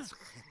pointless.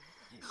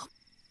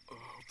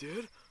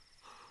 Did?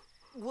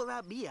 Well,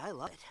 not me. I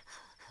love it.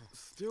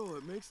 Still,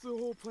 it makes the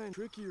whole plan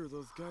trickier,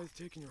 those guys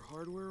taking your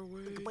hardware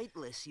away.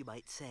 Pointless, you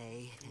might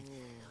say.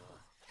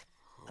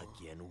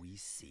 Again we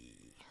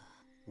see.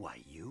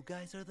 Why, you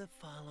guys are the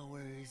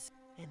followers,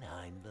 and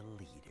I'm the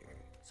leader.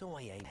 So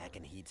I ain't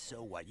packing heat,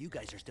 so what? You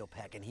guys are still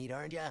packing heat,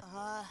 aren't ya?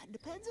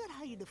 Depends on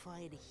how you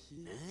define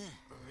heat.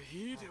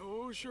 Heat?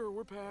 Oh, sure,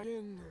 we're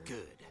packing.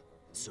 Good.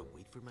 So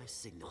wait for my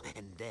signal,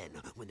 and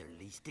then, when they're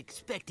least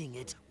expecting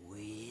it, we'll...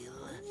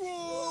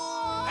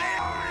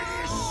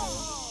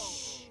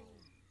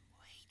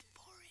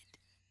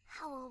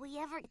 How will we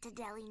ever get to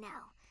Delhi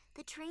now?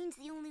 The train's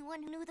the only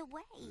one who knew the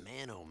way.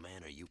 Man, oh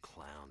man, are you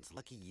clowns.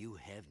 Lucky you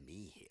have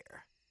me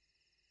here.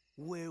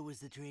 Where was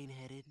the train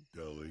headed?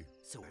 Delhi.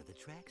 So where are the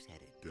tracks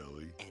headed?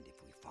 Delhi. And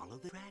if we follow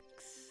the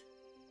tracks...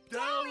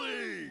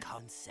 Delhi!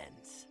 Common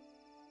sense.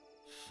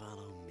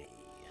 Follow me.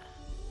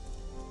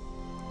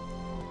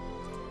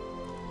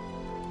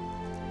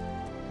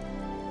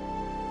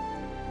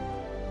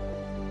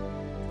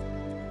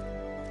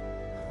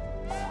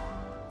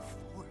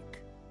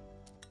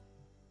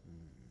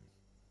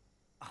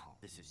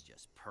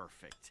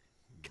 perfect.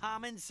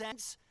 Common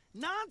sense?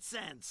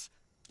 Nonsense!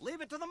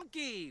 Leave it to the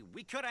monkey.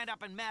 We could end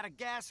up in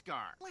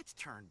Madagascar. Let's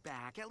turn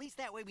back. At least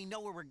that way we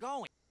know where we're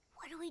going.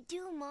 What do we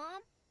do,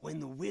 Mom? When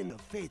the wind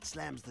of fate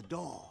slams the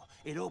door,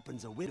 it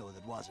opens a window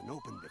that wasn't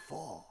open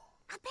before.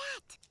 A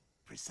bat!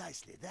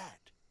 Precisely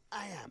that.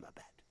 I am a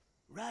bat.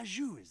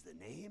 Raju is the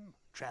name.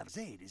 Travel's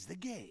Aid is the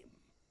game.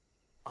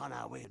 On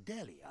our way to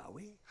Delhi, are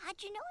we?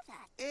 How'd you know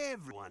that?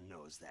 Everyone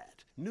knows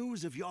that.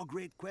 News of your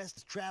great quest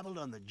has traveled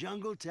on the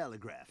Jungle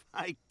Telegraph.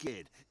 I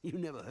kid. You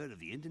never heard of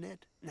the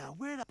internet? Now,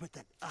 where'd I put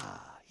that?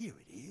 Ah, here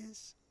it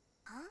is.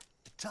 Huh?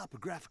 A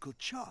topographical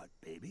chart,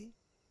 baby.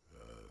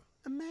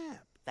 A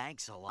map.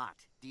 Thanks a lot.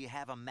 Do you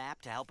have a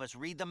map to help us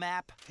read the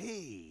map?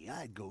 Hey,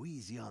 I'd go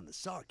easy on the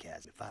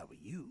sarcasm if I were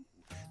you.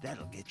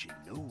 That'll get you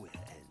nowhere,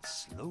 and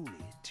slowly,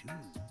 too.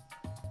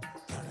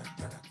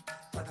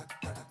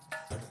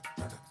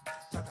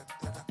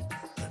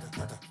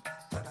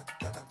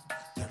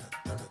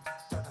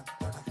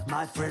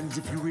 My friends,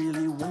 if you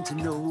really want to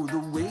know the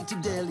way to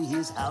Delhi,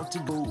 here's how to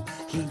go.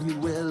 Heed me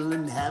well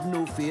and have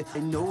no fear. I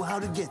know how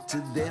to get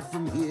to there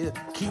from here.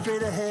 Keep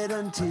straight ahead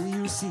until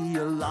you see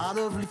a lot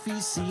of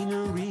leafy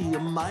scenery. A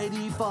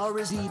mighty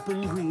forest deep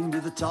and green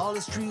with the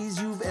tallest trees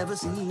you've ever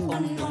seen. Oh,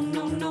 no,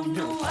 no, no,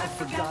 no, I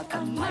forgot a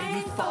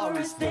mighty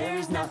forest there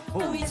is not.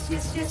 Oh, yes,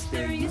 yes, yes,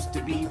 there used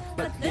to be.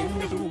 But then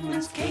the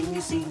humans came,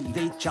 you see.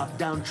 They chopped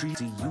down trees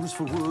to use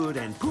for wood,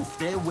 and poof,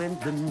 there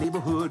went the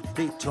neighborhood.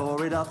 They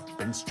tore it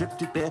up and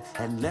stripped it bare,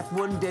 and left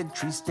one dead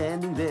tree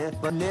standing there.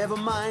 But never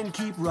mind,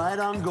 keep right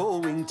on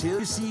going till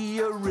you see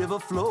a river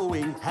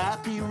flowing.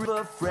 Happy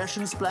river, fresh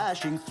and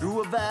splashing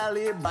through a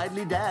valley,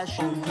 brightly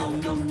dashing. Oh, no,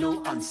 no,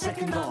 no, on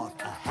second thought,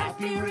 a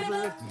happy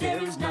river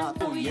there is not.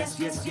 Oh, yes,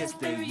 yes, yes,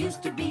 there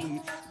used to be.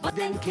 But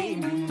then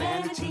came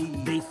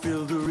humanity. They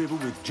filled the river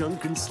with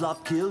junk and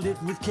slop, killed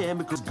it with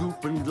chemicals,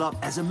 goop and glop.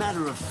 As a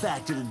matter of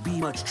fact, it'd be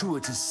much truer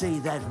to say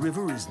that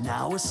river is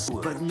now a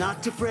sewer. But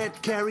not to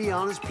fret, carry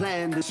on as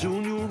planned.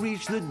 Soon you'll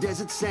reach the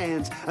desert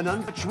sands, an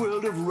untouched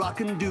world of rock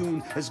and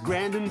dune, as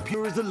grand and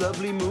pure as the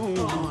lovely moon.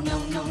 Oh, no,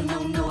 no,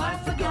 no, no, I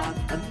forgot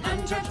an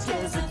untouched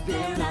desert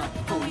there now.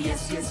 Oh,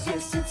 yes, yes,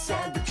 yes, it's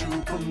sad but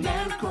true, for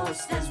man, of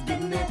course, has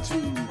been there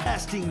too.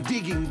 Blasting,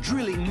 digging,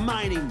 drilling,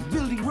 mining,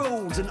 building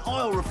roads and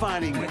oil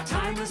refining. Where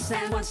timeless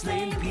sand once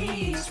lay in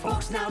peace,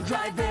 folks now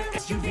drive their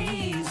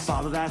SUVs.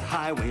 Follow that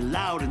highway,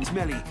 loud and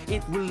smelly,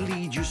 it will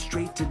lead you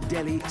straight to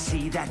Delhi.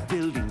 See that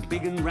building,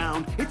 big and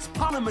round, it's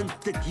Parliament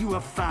that you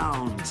have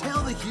found.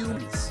 Tell the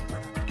humans,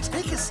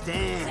 take a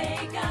stand.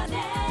 Take a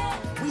stand.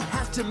 We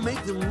have to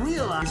make them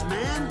realize,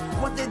 man,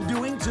 what they're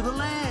doing to the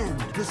land.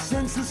 The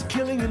senseless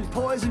killing and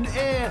poisoned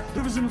air,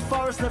 rivers and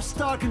forests left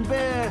stark and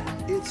bare.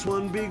 It's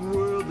one big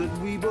world that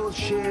we both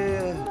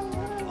share.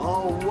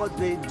 All what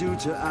they do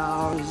to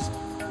ours,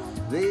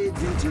 they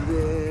do to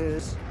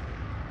theirs.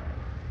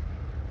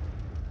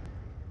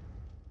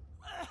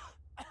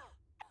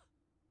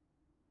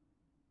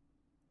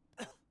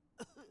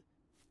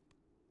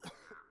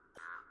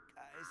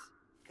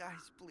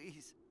 Guys,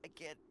 please. I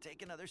can't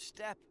take another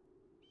step.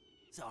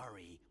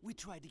 Sorry, we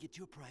tried to get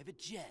you a private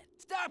jet.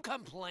 Stop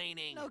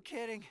complaining! No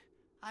kidding.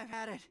 I've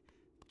had it.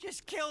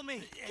 Just kill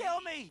me! Kill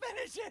me!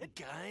 Finish it!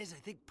 Guys, I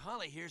think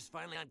Polly here's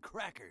finally on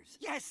crackers.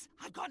 Yes!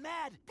 I've gone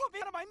mad! Put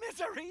me out of my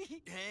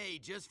misery! Hey,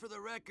 just for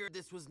the record,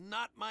 this was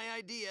not my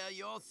idea.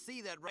 You all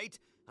see that, right?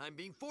 I'm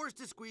being forced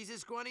to squeeze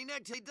his scrawny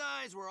neck till he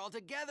dies. We're all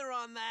together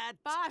on that.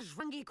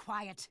 Bajrangi,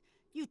 quiet.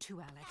 You too,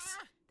 Alex.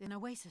 An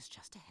oasis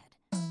just ahead.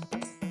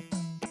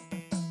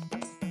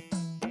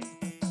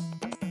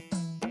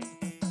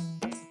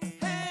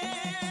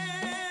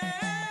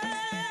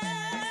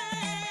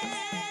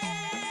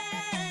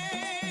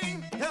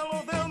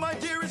 Hello there, my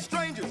dearest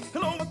strangers.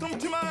 Hello, welcome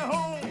to my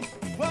home.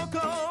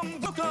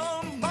 Welcome,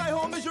 welcome. My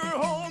home is your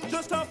home.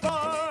 Just how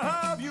far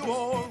have you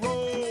all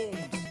roamed?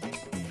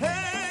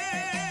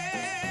 Hey,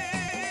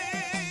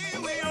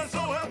 we are so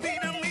happy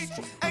to meet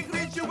you and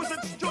greet you with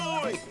such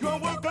joy. You're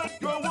welcome,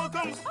 you're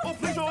welcome. Oh,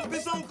 please don't be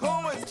so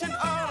coy. Such an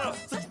honor,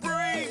 such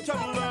brave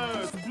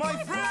travelers. My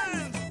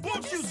friends,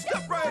 won't you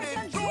step right in,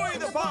 enjoy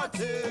the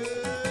party?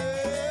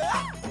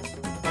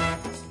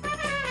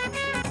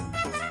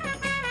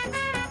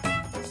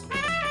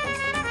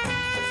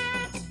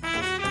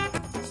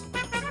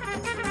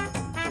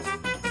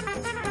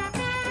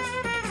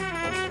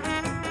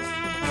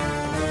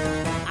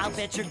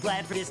 Bet you're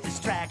glad for this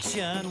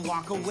distraction.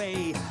 Walk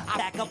away. I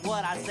back up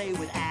what I say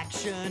with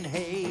action.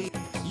 Hey,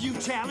 you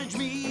challenge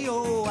me.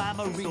 Oh, I'm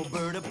a real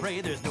bird of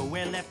prey. There's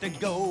nowhere left to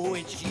go.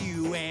 It's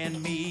you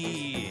and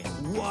me.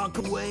 Walk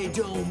away,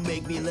 don't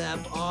make me laugh.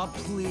 Oh,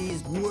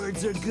 please.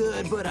 Words are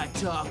good, but I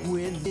talk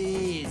with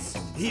these.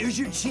 Here's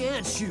your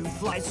chance, you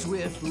fly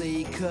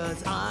swiftly,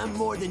 'cause I'm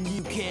more than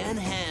you can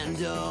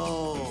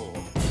handle.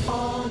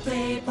 All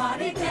day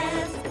party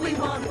dance, we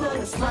want to put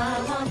a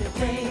smile on your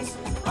face.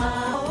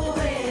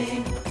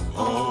 Away.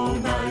 All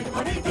night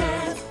party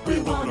dance, we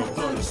want to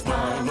put a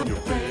smile on your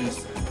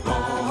face.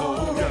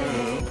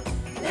 Away.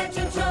 Let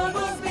your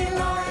troubles be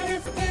light,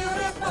 it's a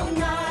beautiful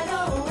night.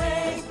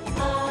 Away.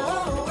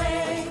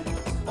 Away.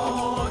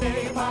 All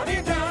day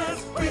party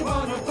dance, we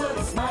want to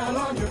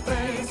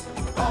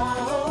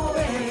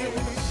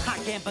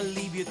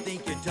you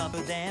think you're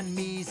tougher than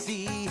me.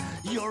 See,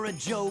 you're a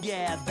joke,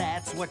 yeah,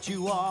 that's what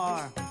you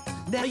are.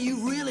 Now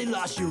you really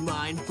lost your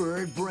mind,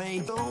 bird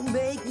brain. Don't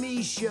make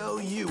me show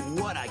you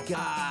what I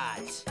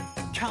got.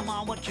 Come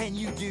on, what can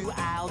you do?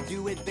 I'll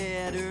do it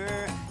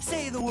better.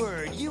 Say the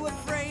word. You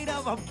afraid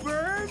of a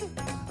bird?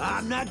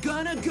 I'm not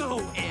gonna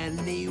go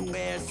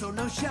anywhere, so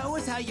now show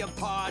us how you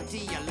party,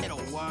 you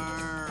little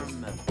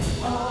worm.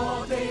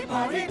 All day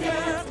party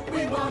dance,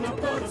 we wanna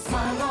put a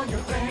smile on your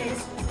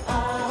face.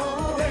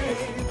 All day,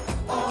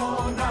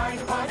 all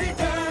night party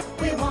dance,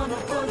 we wanna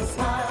put a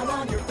smile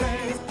on your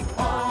face.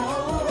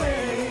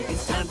 Always.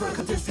 It's time for a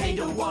contest, hey,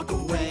 don't walk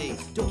away.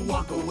 Don't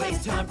walk away,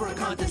 it's time for a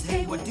contest,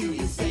 hey, what do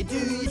you say, do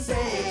you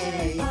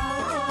say?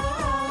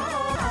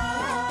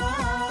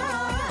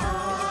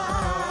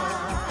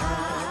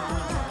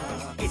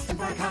 It's time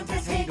for a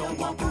contest, hey, don't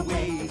walk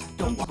away.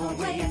 Don't walk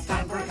away, it's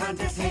time for a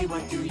contest, hey,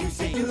 what do you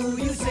say, do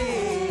you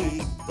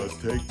say? But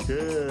take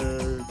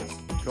care.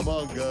 Come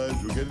on, guys,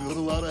 we're getting a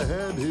little out of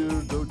hand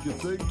here, don't you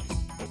think?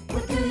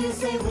 What do you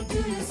say, what do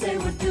you say,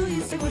 what do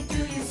you say, what do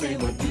you say,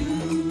 what do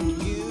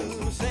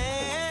you say?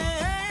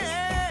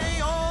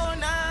 All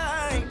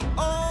night,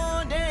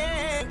 all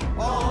day,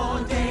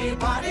 all day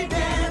party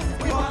dance.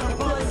 We wanna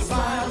put a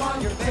smile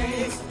on your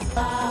face.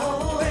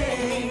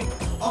 Always,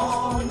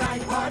 all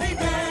night party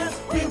dance.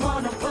 We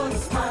wanna put a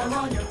smile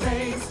on your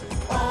face.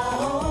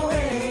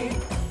 Always,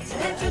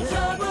 let your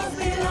troubles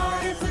be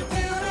light. It's a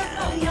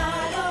beautiful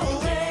night.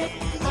 Always,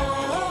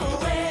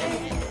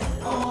 always,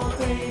 all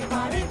day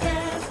party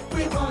dance.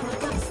 We wanna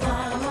put a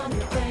smile on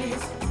your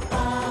face.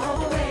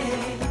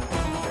 Always.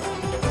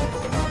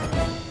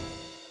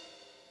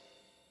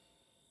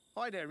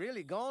 Why, they're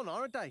really gone,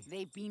 aren't they?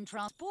 They've been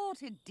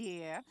transported,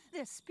 dear.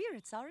 Their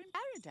spirits are in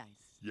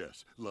paradise.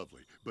 Yes,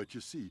 lovely. But you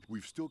see,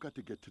 we've still got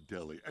to get to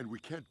Delhi, and we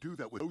can't do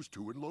that with those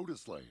two in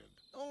Lotus Land.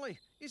 Only,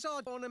 it's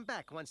hard on them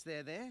back once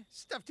they're there.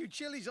 Stuff too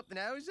chillies up the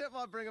nose. That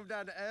might bring them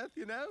down to earth,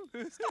 you know?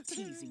 Stop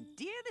teasing,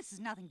 dear. This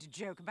is nothing to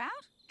joke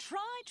about.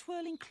 Try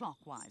twirling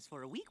clockwise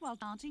for a week while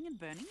chanting and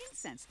burning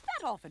incense.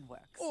 That often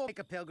works. Or make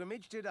a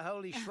pilgrimage to the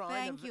holy shrine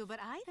Thank you,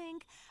 but I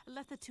think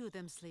let the two of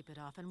them sleep it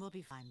off and we'll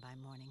be fine by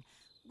morning.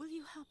 Will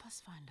you help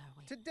us find our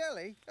way? To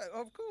Delhi?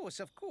 Of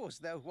course.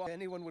 Though why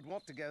anyone would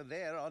want to go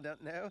there, I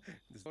don't know.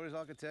 The stories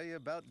I could tell you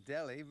about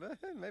Delhi, but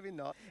maybe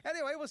not.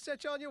 Anyway, we'll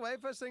set you on your way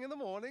first thing in the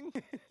morning.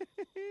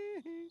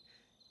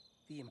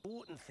 The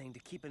important thing to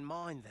keep in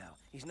mind, though,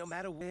 is no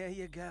matter where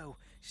you go,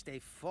 stay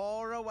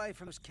far away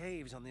from those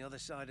caves on the other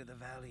side of the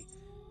valley.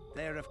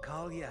 They're of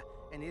Kalya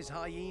and his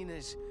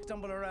hyenas.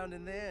 Stumble around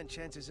in there and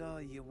chances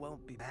are you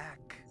won't be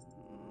back.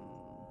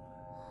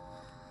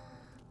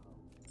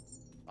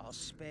 I'll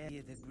spare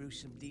you the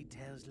gruesome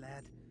details,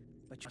 lad.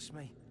 But trust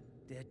me,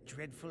 they're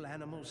dreadful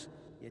animals.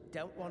 You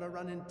don't want to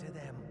run into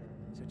them.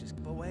 So just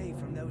keep away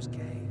from those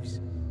caves.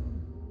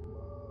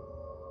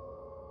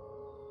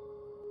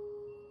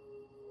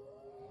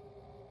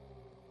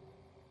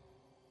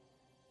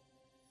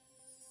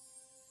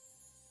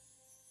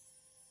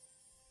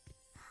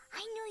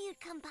 I knew you'd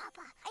come,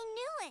 Papa. I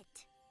knew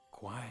it.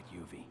 Quiet,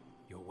 Yuvi.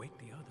 You'll wake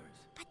the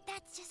others. But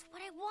that's just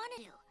what I want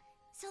to do.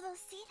 So they'll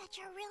see that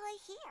you're really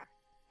here.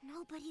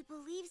 Nobody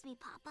believes me,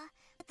 Papa.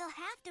 But they'll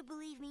have to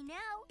believe me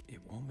now.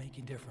 It won't make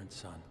a difference,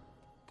 son.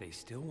 They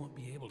still won't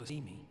be able to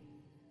see me.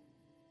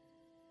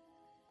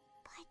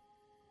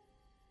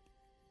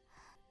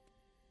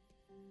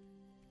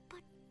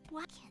 But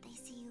why can't they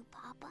see you,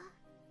 Papa?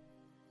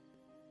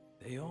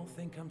 They all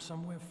think I'm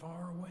somewhere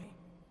far away.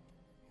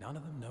 None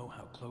of them know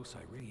how close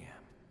I really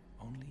am.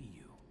 Only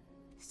you.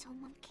 So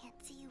Mom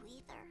can't see you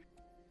either?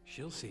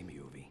 She'll see me,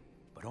 Yuvi,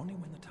 but only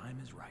when the time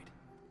is right.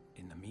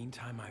 In the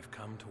meantime, I've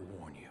come to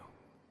warn you.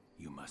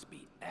 You must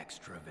be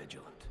extra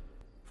vigilant,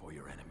 for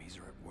your enemies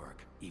are at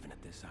work, even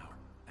at this hour.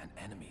 And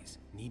enemies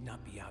need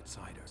not be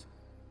outsiders.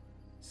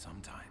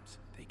 Sometimes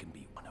they can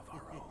be one of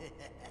our own.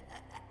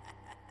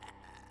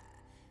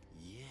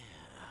 Yeah,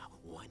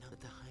 why not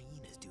let the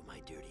hyenas do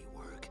my dirty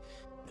work?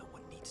 No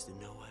one needs to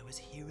know I was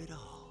here at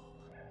all.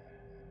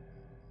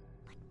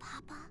 But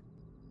Papa...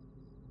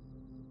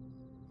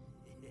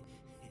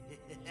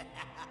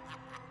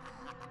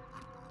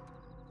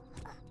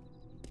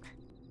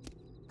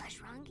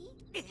 Bajrangi?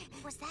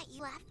 Was that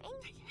you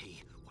laughing?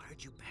 Hey, why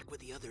aren't you back with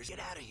the others? Get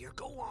out of here,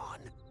 go on!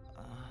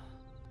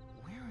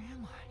 Where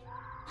am I?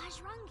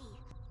 Bajrangi,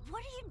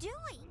 what are you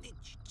doing?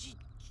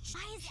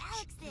 Why is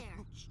Alex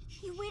there?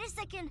 Hey, wait a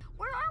second,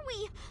 where are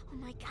we? Oh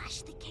my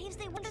gosh, the caves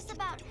they warned us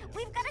about.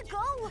 We've gotta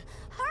go!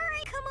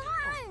 Hurry, come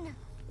on!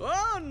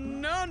 Oh,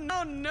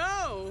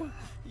 no!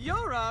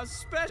 You're our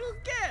special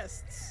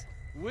guests!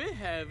 We're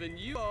having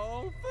you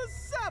all for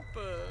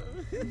supper!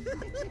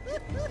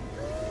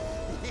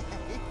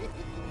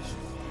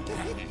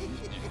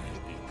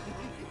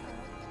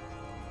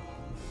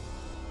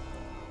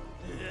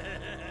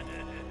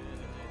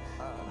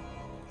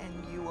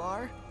 And you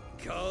are?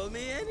 Call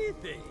me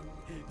anything.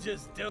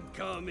 Just don't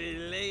call me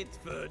late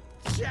for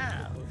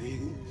chow.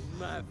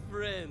 My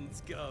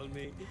friends call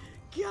me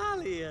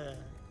Kalya.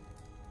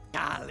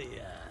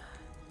 Kalya.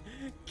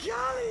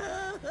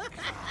 Kalya!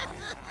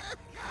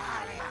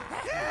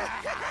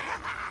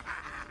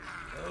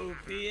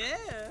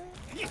 Pierre.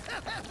 Oui,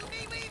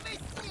 oui,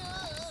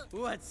 monsieur.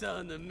 What's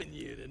on the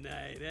menu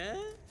tonight, huh?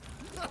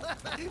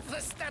 For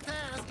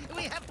starters,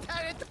 we have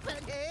parrot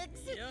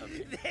pancakes,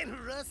 then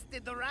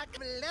roasted rock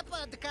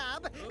leopard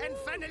cub, and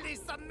finally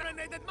some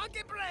marinated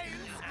monkey brains.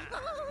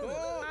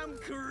 Oh, I'm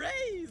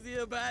crazy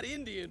about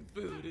Indian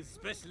food,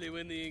 especially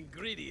when the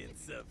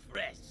ingredients are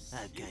fresh.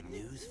 I've got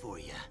news for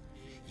you.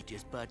 You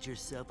just bought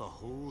yourself a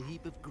whole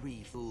heap of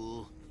grief,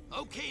 fool.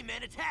 Okay,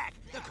 men, attack!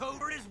 The code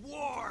word is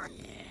war!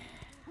 Yeah.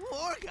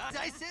 War, guys!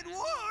 I said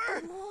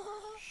war!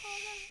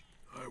 Shh,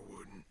 I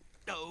wouldn't.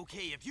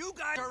 Okay, if you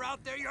guys are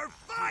out there, you're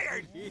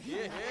fired! Hit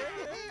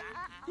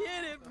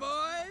it,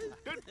 boys!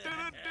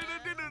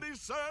 We're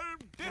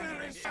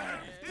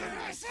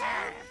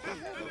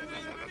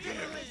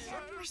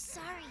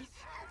sorry.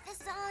 This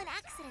is all an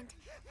accident.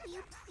 Will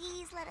you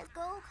please let us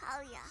go,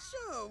 Kalia?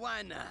 Sure,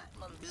 why not?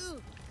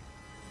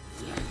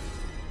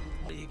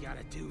 All you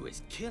gotta do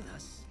is kill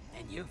us,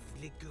 and you'll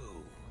let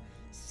go.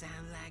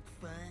 Sound like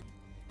fun?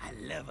 I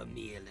love a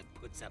meal that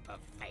puts up a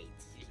fight.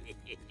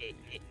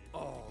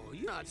 Oh,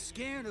 you're not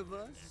scared of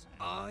us,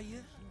 are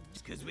you?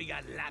 Just 'cause we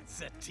got lots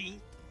of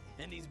teeth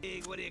and these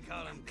big, what do you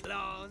call them,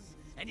 claws?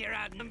 And you're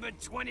outnumbered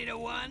 20 to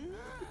 1?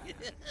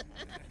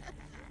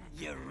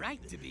 You're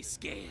right to be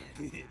scared.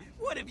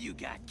 What have you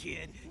got,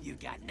 kid? You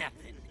got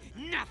nothing.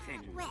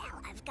 Nothing. Well,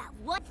 I've got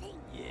one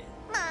thing. Yeah.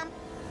 Mom.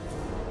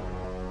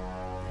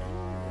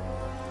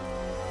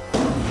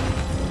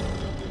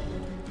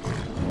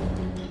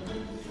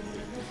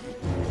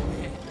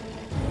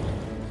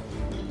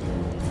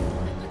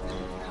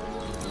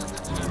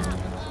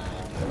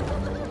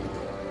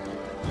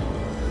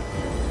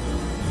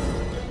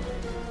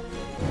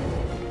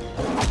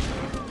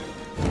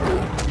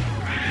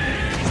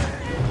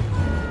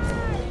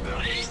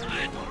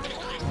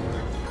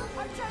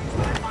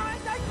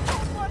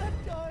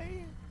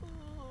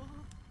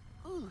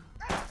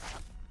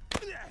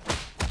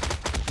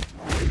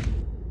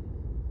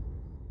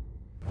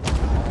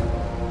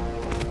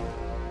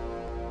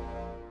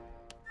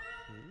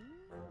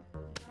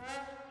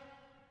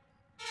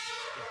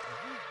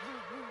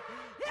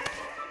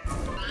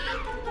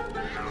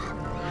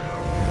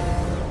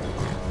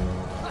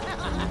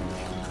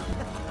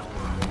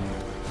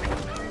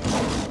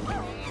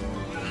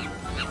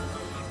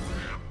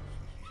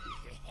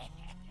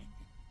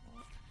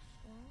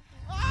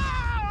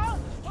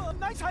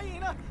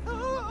 Hyena!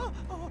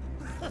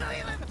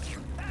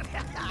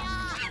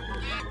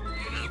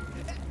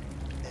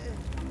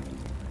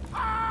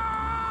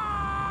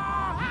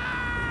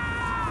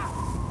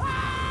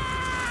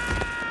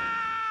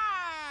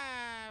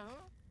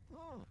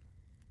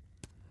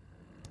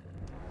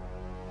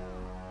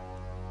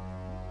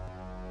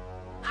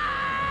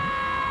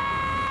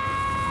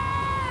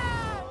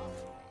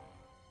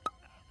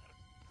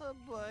 Oh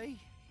boy.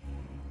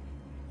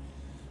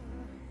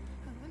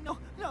 No,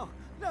 no,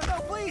 no, no,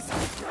 please!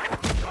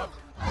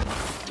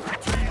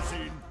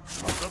 Teasing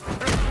the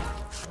parrot.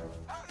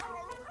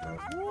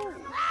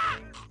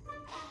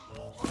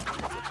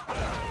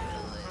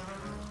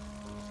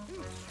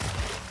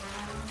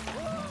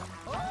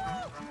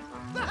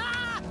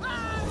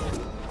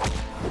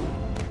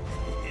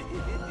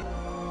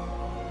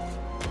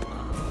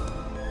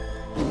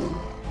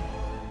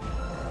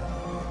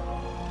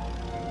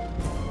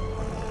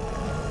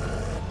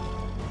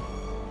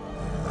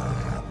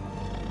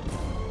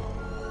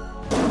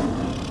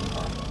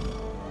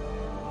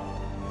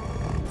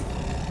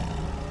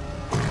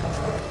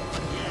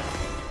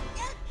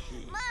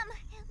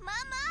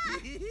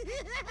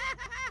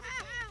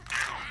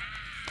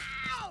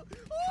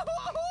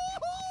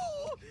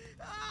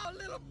 Oh,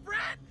 little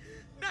brat!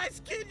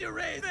 Nice kid you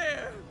raised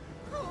there!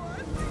 Oh, I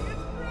think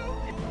it's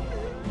broken.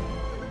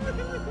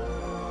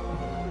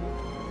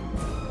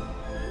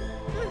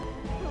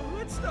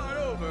 Let's start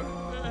over.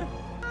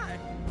 Hi.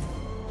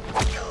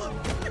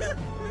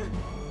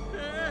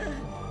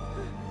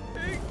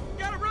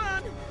 Gotta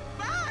run!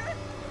 Bye!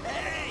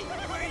 Hey,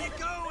 where are you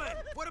going?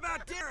 What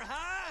about dinner,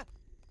 huh?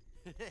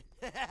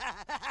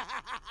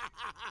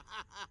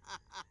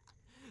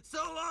 So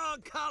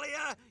long,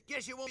 Kalia!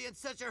 Guess you won't be in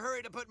such a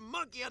hurry to put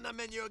monkey on the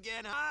menu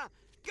again, huh?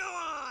 Go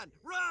on!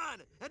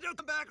 Run! And don't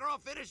come back or I'll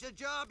finish the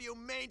job, you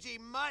mangy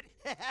mutt!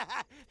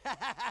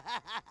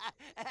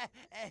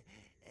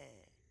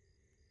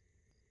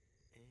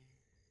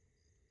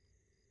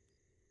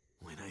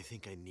 When I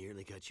think I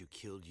nearly got you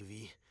killed,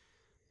 Yuvi,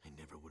 I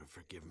never would have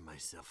forgiven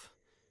myself.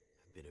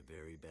 I've been a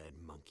very bad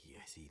monkey,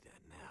 I see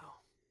that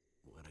now.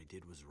 What I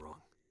did was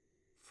wrong.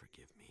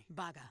 Forgive me.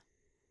 Baga,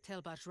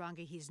 tell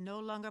Bajrangi he's no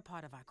longer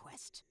part of our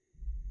quest.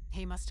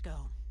 He must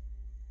go.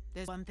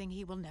 There's one thing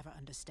he will never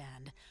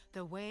understand.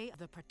 The way of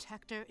the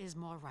Protector is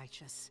more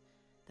righteous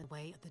than the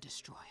way of the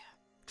Destroyer.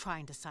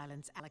 Trying to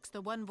silence Alex,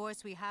 the one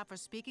voice we have for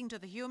speaking to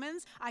the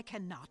humans, I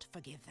cannot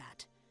forgive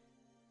that.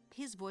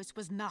 His voice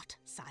was not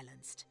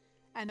silenced,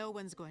 and no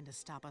one's going to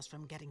stop us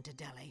from getting to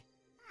Delhi.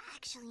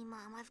 Actually,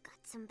 Mom, I've got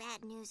some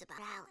bad news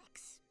about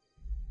Alex.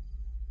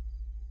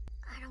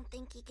 I don't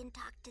think he can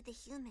talk to the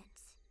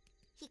humans.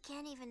 He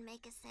can't even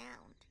make a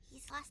sound.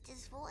 He's lost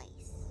his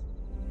voice.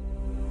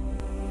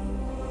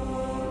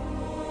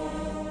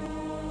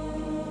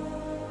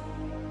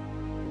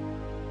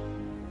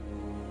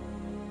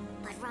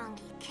 But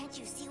Rangi, can't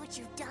you see what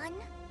you've done?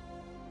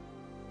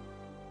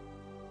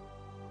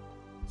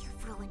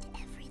 You've ruined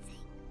everything.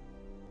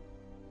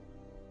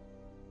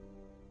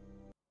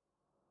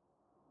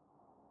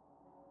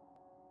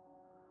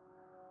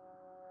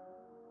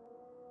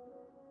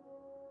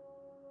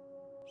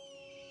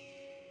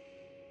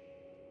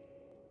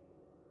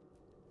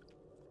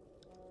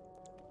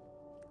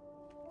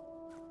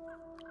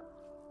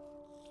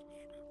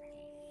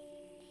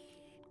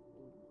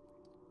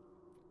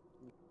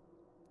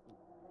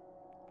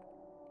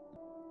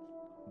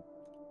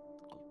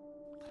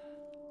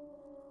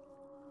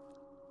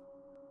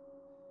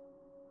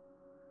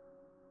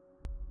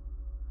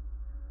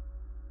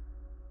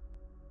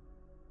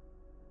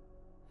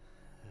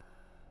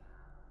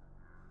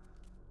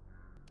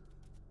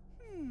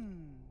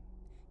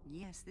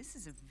 Yes, this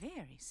is a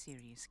very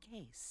serious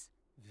case.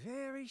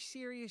 Very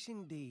serious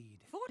indeed.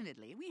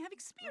 Fortunately, we have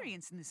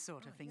experience in this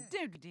sort of thing,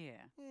 don't we, dear?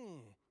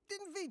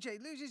 Didn't VJ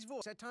lose his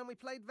voice that time we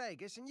played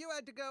Vegas and you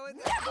had to go and...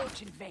 Never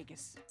mentioned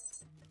Vegas.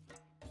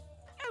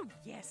 Oh,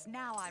 yes,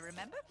 now I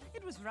remember.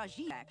 It was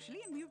Rajiv,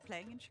 actually, and we were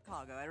playing in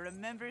Chicago. I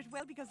remember it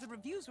well because the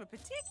reviews were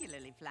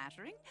particularly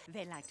flattering.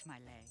 They liked my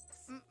legs.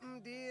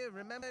 Dear,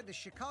 remember the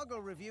Chicago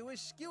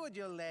reviewers skewered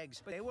your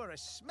legs, but they were a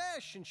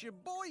smash in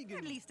Sheboygan.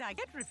 At least I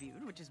get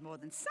reviewed, which is more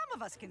than some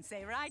of us can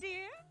say, right,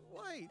 dear?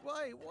 Wait,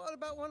 what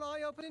about when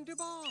I opened in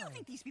Dubai? You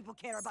think these people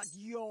care about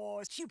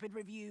your stupid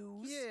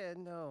reviews? Yeah,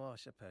 no, I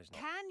suppose not.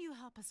 Can you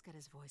help us get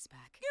his voice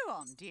back? Go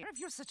on, dear. If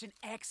you're such an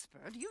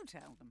expert, you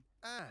tell them.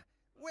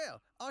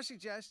 Well, I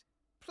suggest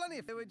plenty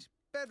of fluids,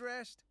 bed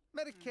rest,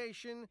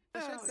 medication.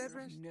 Bed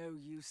rest? No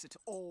use at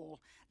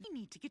all. They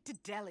need to get to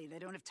Delhi. They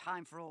don't have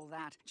time for all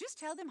that. Just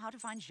tell them how to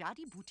find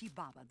Jadi Bhuti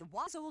Baba, the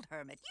wise old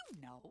hermit.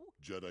 You know.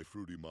 Jedi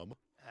Fruity Mama?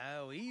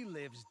 Oh, he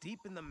lives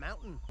deep in the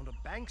mountain on the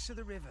banks of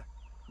the river.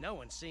 No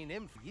one's seen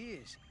him for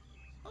years.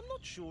 I'm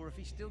not sure if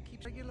he still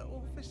keeps regular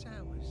office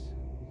hours.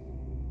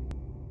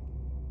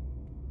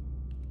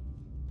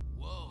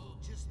 Whoa,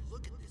 just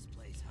look at this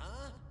place,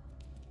 huh?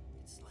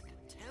 It's like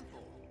a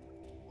temple.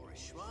 Or a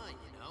shrine,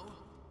 you know?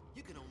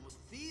 You can almost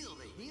feel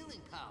the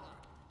healing power.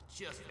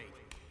 Just wait.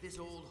 This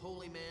old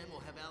holy man will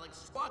have Alex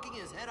squawking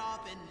his head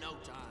off in no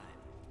time.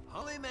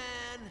 Holy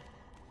man!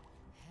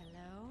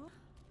 Hello?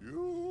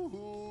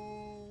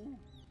 Yoo-hoo!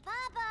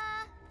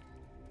 Baba!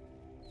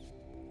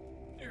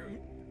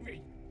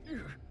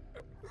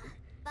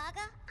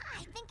 Baga,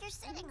 I think you're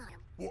sitting on him.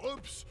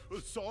 Whoops!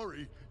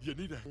 Sorry. You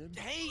need a hand?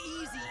 Hey,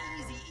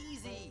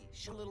 easy.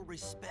 Show a little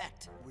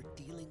respect. We're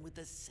dealing with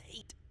a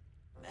saint.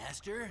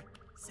 Master,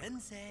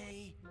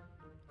 Sensei.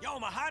 Yo,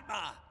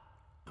 Mahatma!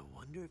 I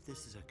wonder if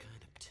this is a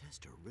kind of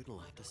test or riddle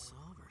I have to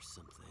solve or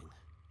something.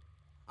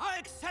 I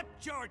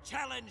accept your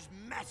challenge,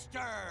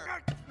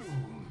 Master!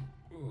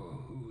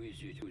 Oh, who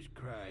is it whose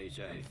cries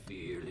I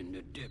feel in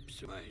the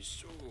depths of my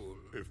soul?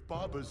 If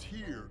Baba's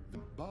here,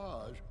 then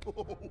Baj.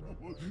 Oh,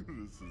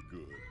 this is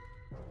good.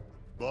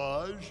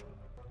 Baj,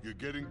 you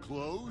getting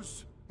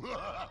close?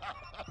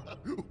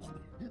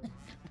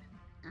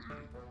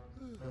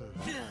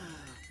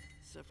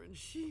 Suffering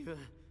Shiva.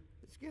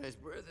 This guy's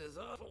breath is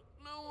awful.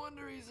 No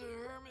wonder he's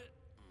a hermit.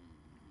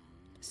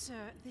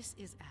 Sir, this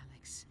is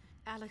Alex.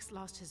 Alex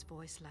lost his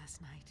voice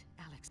last night.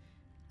 Alex,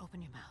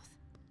 open your mouth.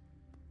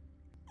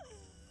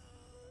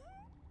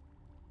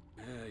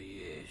 Ah,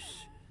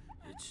 yes.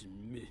 It's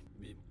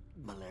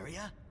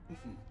Malaria?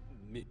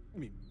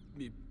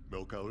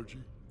 Milk allergy?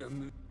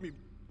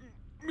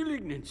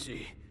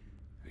 Malignancy.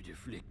 It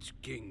afflicts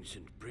kings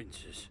and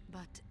princes.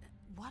 But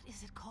what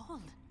is it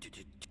called?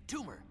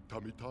 Tumor.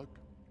 Tummy tuck?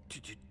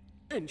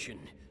 Tension.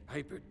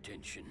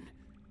 Hypertension.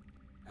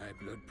 High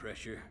blood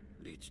pressure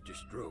leads to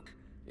stroke,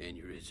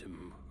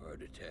 aneurysm,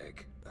 heart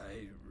attack.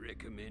 I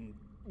recommend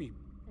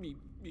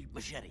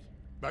machete.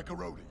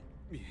 Macaroni.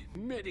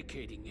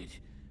 Medicating it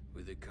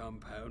with a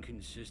compound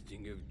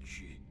consisting of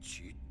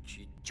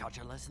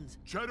cha-cha lessons?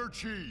 Cheddar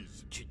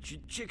cheese.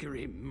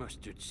 Chicory,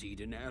 mustard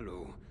seed, and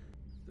aloe.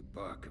 The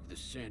bark of the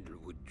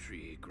sandalwood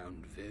tree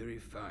ground very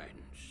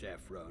fine.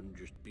 Saffron,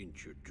 just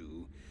pinch or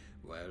two.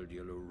 Wild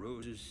yellow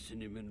roses,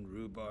 cinnamon,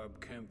 rhubarb,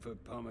 camphor,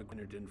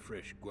 pomegranate, and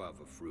fresh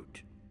guava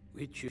fruit.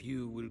 Which of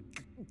you will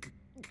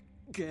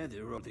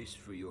gather all this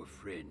for your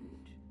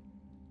friend?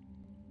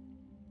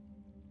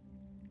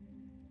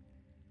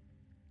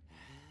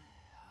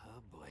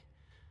 Oh boy.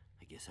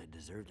 I guess I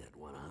deserve that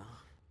one,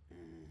 huh?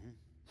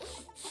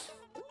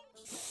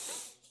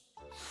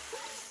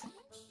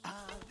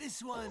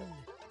 This one!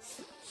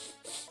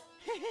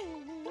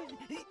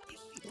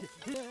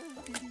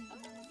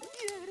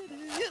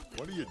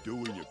 What are you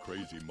doing, you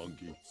crazy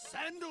monkey?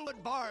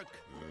 Sandalwood bark!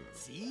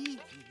 See?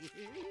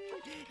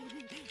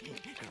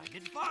 Grind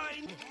it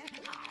fine!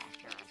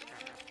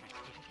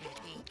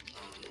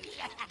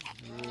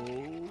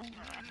 No.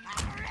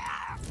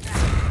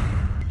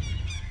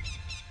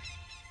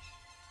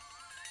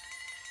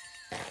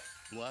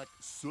 Black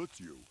suits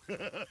you.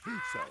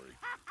 Sorry.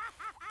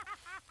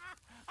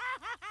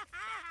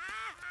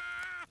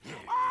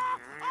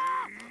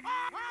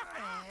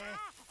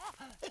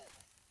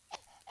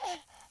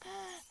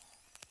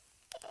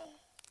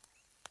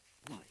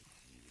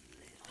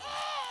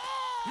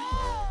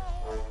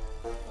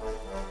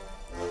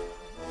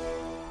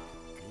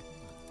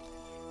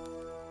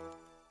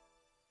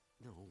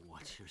 No,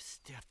 watch your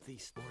step.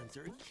 These thorns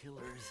are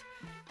killers.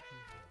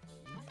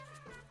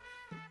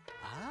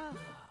 Ah.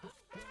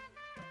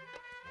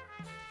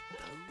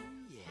 Oh,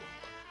 yeah.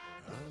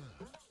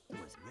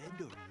 Was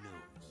red or no?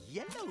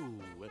 Yellow.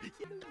 Yellow.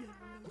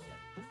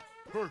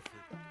 Perfect.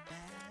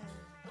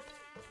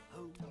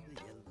 Oh, the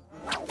yellow.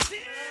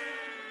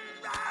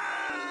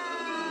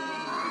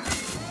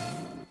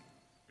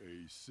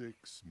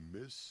 A6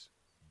 miss.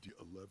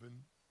 D11.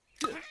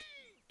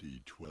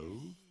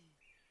 D12.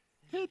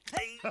 Hit.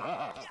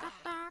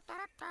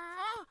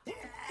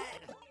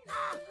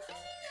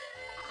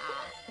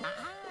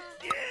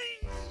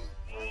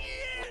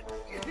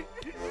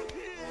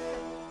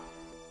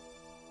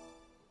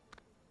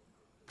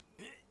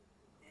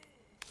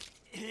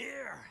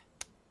 Here.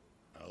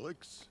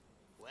 Alex?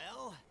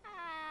 Well?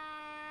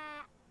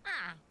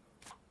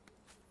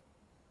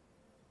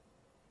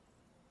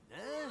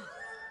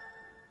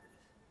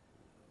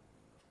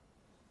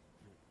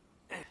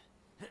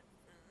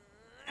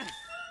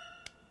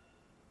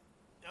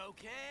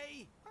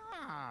 Okay.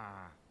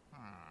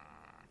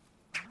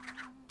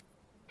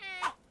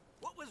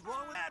 What was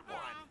wrong with that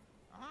one?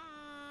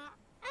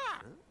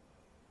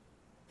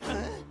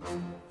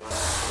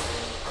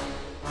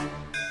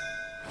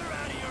 You're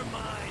out of your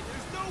mind.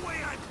 There's no way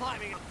I'm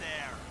climbing up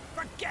there.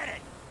 Forget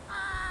it.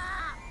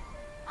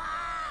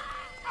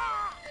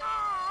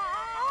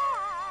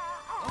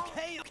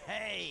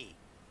 Okay.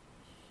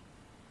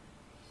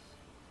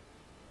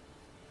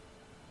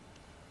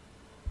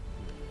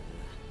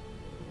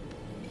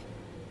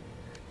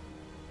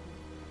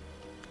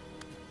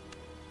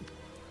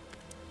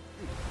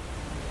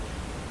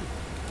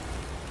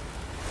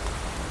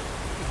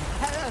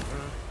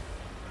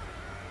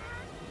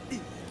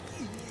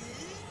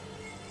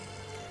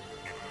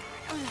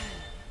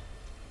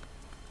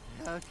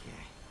 Okay.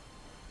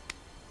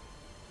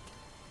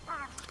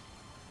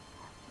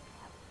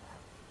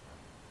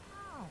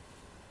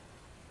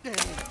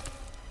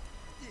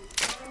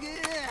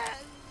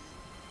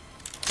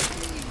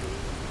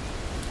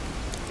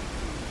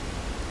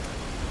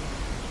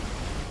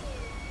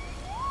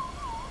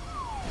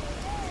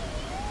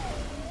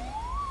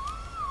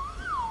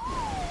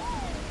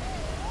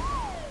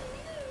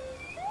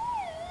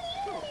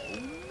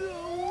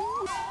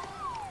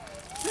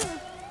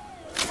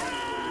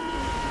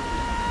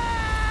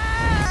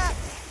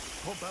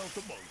 Pump out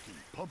the monkey.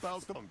 Pump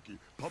out the monkey.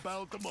 Pump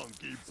out the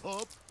monkey.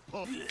 Pump,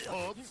 pump,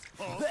 pump,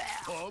 pump,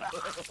 pump.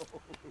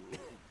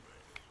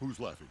 Who's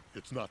laughing?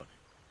 It's not funny.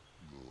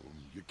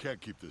 You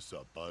can't keep this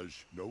up,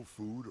 Buzz. No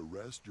food or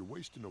rest. You're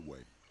wasting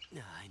away.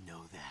 I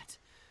know that,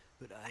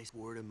 but I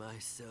swore to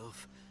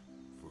myself,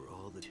 for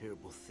all the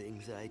terrible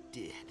things I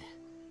did,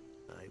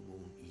 I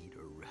won't eat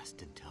or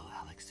rest until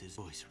Alex's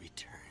voice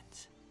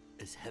returns.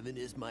 As heaven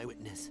is my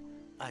witness,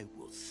 I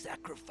will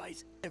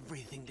sacrifice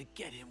everything to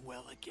get him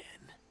well again.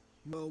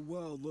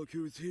 Well, look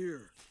who's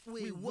here.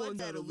 We once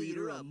had a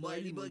leader, a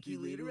mighty monkey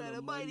leader, and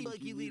a mighty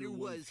monkey leader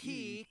was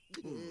he.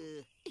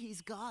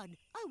 He's gone.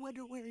 I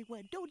wonder where he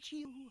went, don't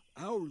you?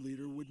 Our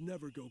leader would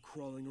never go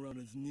crawling around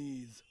his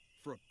knees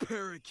for a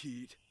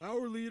parakeet.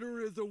 Our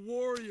leader is a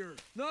warrior,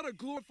 not a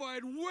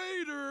glorified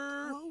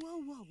waiter.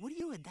 Whoa. What are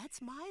you doing?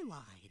 That's my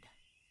line.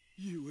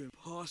 You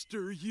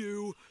imposter,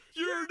 you.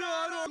 You're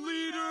not our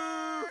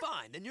leader!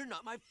 Fine, then you're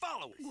not my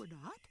followers. We're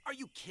not? Are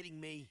you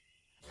kidding me?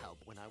 How,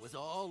 when I was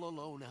all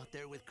alone out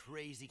there with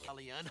crazy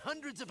Kalia and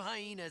hundreds of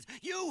hyenas,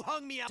 you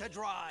hung me out to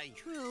dry.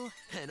 True.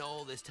 And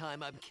all this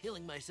time I'm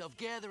killing myself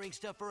gathering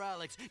stuff for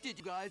Alex. Did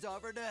you guys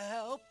offer to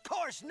help?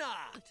 Course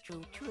not.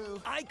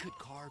 True. I could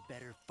carve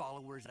better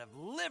followers out of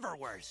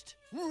liverwurst.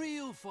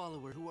 Real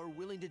followers who are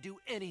willing to do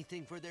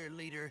anything for their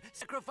leader,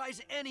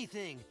 sacrifice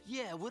anything.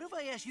 Yeah, what if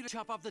I asked you to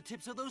chop off the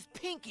tips of those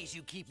pinkies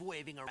you keep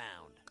waving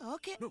around?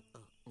 Okay. No.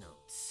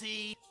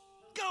 See?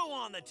 Go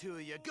on, the two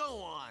of you.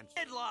 Go on.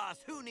 Get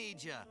lost. Who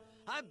needs you?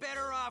 I'm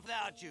better off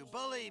without you.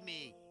 Believe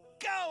me.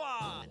 Go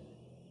on!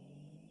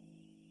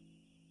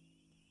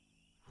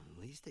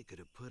 At least they could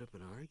have put up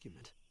an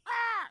argument.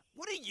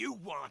 What do you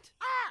want?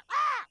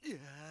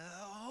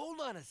 Hold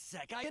on a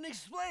sec. I can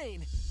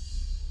explain.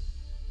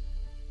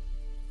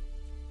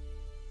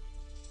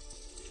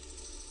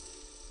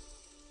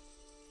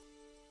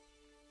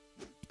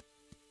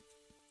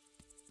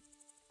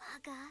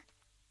 Aga,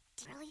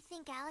 do you really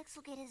think Alex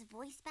will get his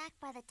voice back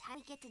by the time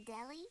we get to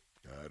Delhi?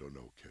 I don't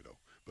know, kiddo.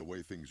 The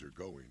way things are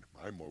going,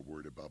 I'm more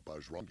worried about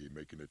Bajrangi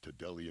making it to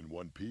Delhi in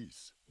one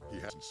piece. He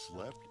hasn't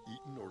slept,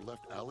 eaten, or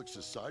left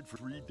Alex's side for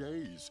 3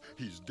 days.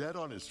 He's dead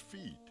on his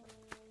feet.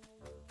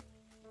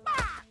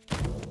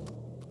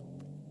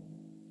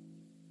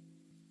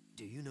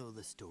 Do you know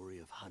the story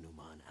of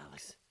Hanuman,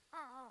 Alex?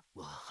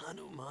 Well,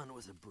 Hanuman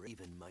was a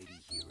brave and mighty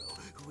hero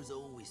who was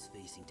always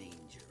facing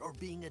danger or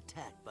being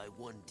attacked by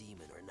one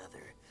demon or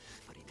another.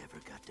 But he never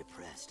got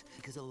depressed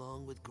because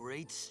along with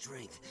great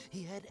strength,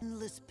 he had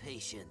endless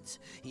patience.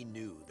 He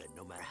knew that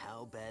no matter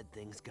how bad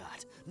things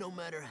got, no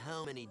matter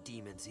how many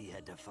demons he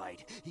had to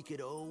fight, he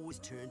could always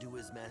turn to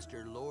his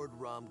master, Lord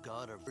Ram,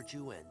 God of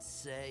Virtue, and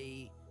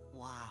say,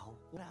 "Wow,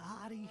 what a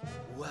hottie."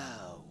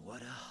 Wow,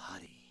 what a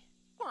hottie.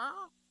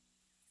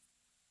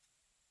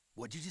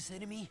 What'd you just say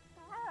to me?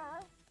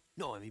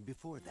 No, I mean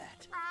before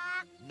that.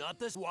 Not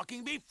this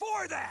walking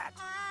before that!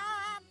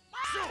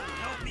 So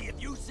help me,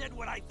 if you said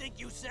what I think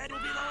you said, it'll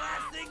be the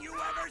last thing you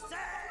ever say!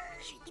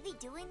 Should you be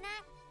doing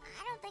that?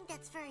 I don't think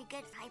that's very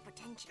good for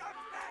hypertension.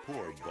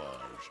 Poor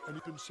Baj, and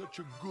he's been such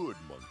a good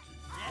monkey.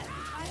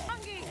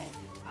 Bajrangi!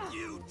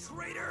 You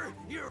traitor!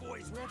 Your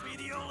voice won't be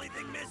the only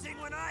thing missing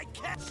when I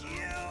catch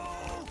you!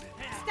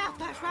 Stop,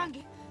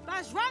 Bajrangi!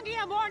 Bajrangi,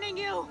 I'm warning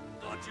you!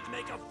 Thought you'd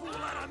make a fool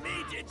out of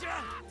me, did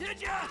ya? Did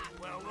ya?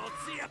 Well, we'll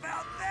see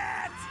about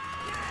that!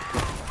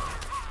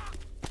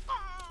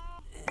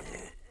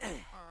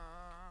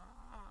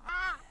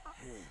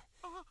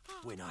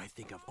 When I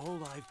think of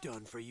all I've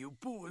done for you,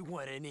 boy,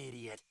 what an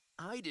idiot.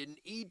 I didn't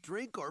eat,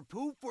 drink, or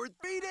poop for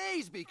 3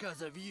 days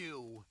because of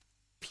you.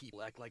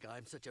 People act like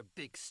I'm such a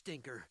big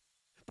stinker.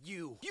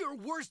 You're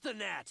worse than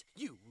that,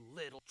 you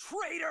little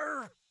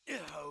traitor!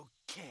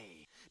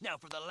 Okay, now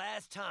for the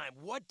last time,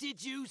 what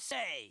did you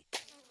say?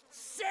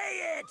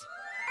 Say it!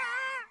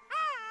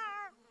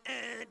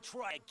 And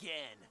try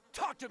again.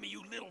 Talk to me,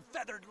 you little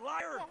feathered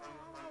liar!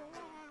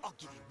 I'll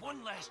give you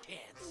one last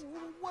chance.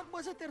 What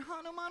was it that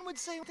Hanuman would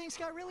say when things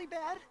got really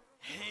bad?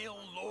 Hail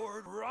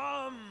Lord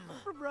Ram!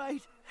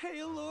 Right.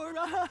 Hail Lord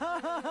Ram!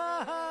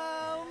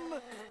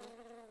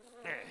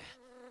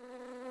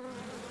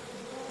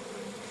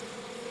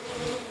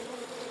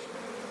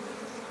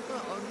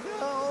 Oh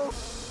no!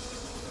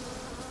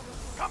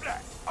 Come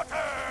there!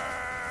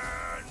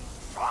 Attention!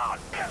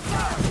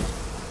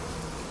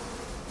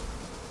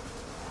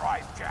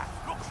 Right, Jack.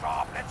 Look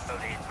sharp. Let's do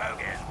these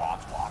bogies.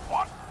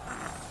 What?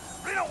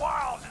 Been a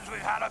while since we've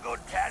had a good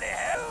tally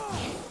here.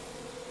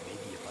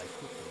 Maybe if I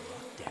put the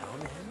rock down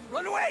and...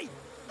 Run away!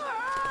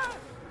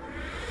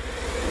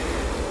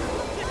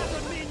 It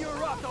doesn't mean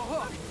you're off the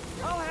hook.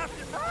 I'll have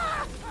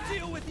to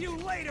deal with you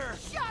later.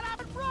 Shut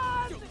up and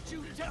run! Don't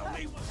you tell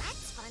me what...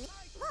 That's funny.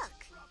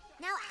 Look,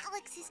 now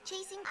Alex is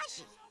chasing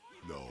Baji.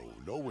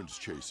 No one's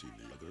chasing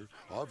the other.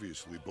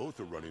 Obviously, both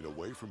are running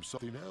away from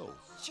something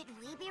else. Should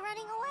we be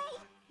running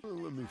away? Well,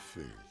 let me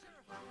think.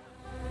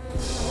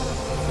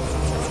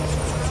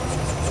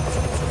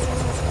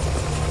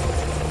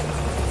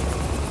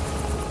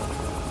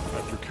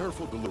 After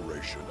careful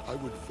deliberation, I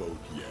would vote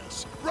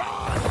yes.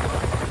 Run!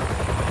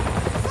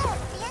 Look,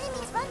 the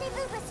enemy's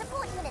rendezvous with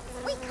support units.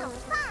 We count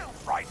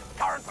 5. Right,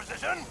 current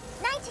position.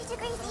 90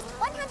 degrees east,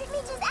 100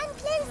 meters and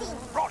closing.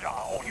 Roger,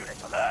 all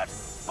units alert.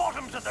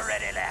 Bottoms at the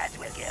ready, lads.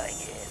 We're going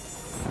in.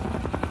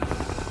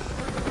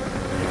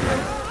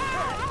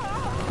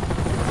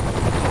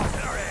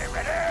 Artillery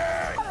ready.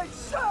 Aye,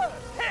 sir!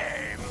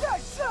 Aim.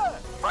 Yes, sir!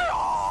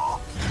 Fire!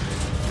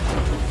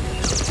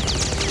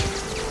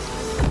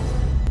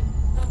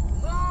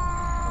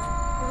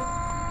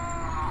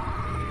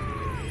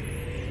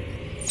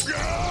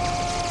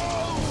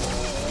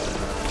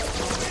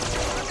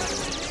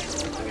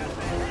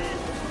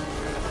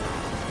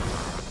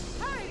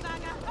 Hurry,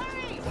 Baga,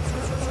 hurry!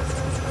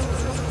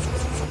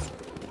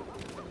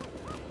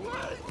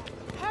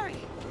 Hurry!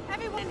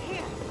 Everyone in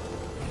here!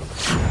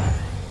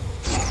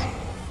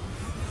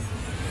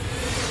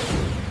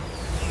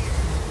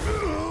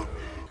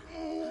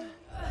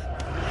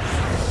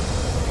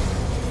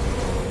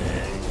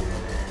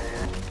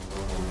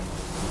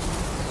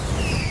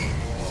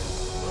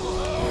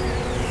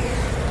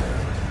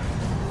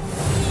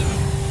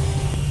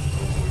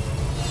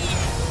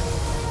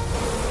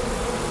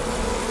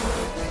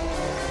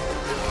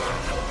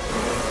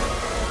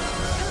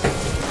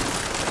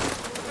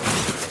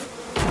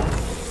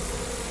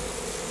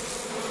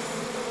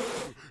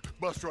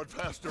 Must run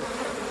faster.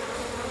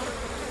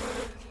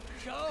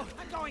 Go!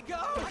 I'm going, go!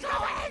 I'm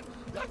going!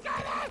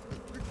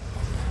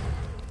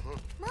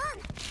 Mom,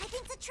 I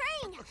think the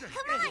train.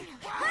 Come on,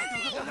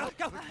 hurry!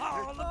 Go!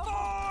 All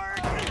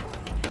aboard!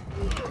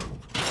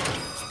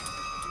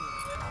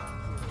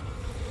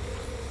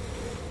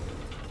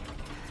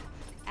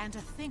 And to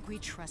think we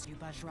trust you,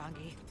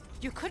 Bajrangi.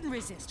 You couldn't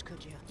resist,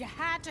 could you? You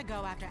had to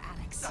go after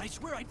Alex. I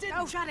swear I didn't!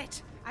 Oh, shut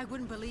it! I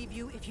wouldn't believe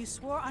you if you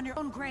swore on your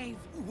own grave.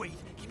 Wait,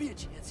 give me a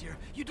chance here.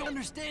 You don't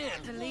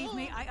understand. Believe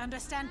me, I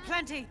understand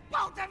plenty.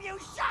 Both of you,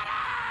 shut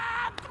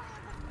up!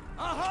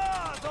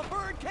 Aha! The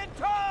bird can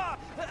talk!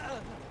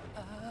 The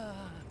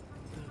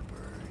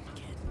bird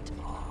can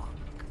talk.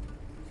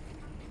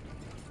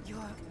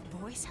 Your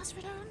voice has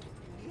returned?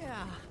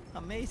 Yeah,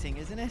 amazing,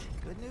 isn't it?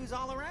 Good news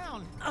all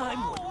around. I'm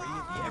wondering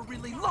if you ever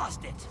really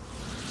lost it.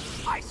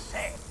 I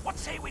say, what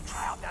say we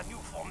try out our new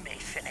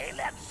formation, eh,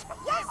 lads?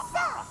 Yes,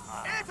 sir!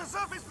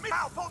 Anti-surface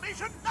missile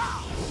formation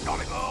now!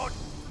 Jolly good!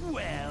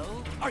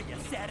 Well, are you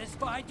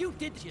satisfied? You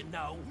did, you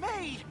know.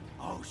 Made!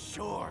 Oh,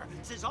 sure.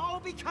 This is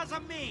all because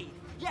of me.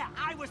 Yeah,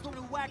 I was the one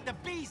who whacked the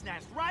bee's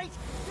nest, right?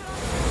 Did I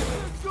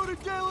let's go to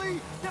Delhi?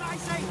 Did I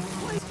say,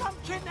 please come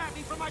kidnap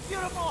me from my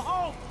beautiful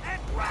home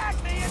and drag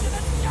me into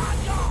the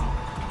jungle?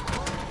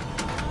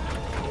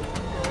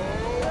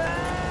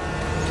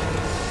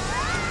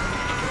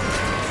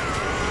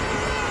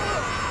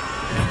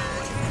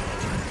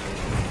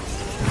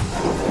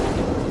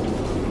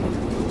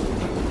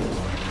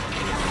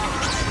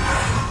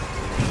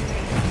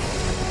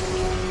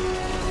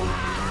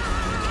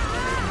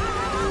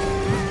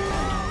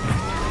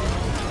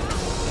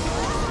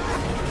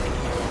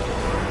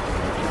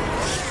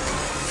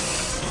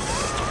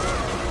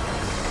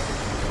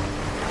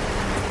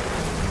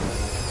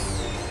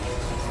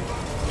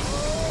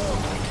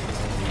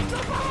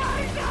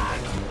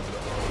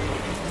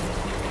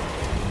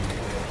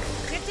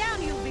 Get down,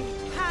 Yuvi.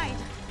 Hide.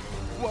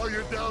 While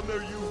you're down there,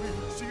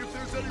 Yuvi, see if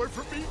there's anywhere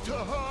for me to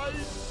hide.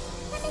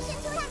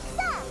 Permission to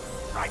access.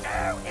 Right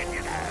now, if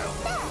you know.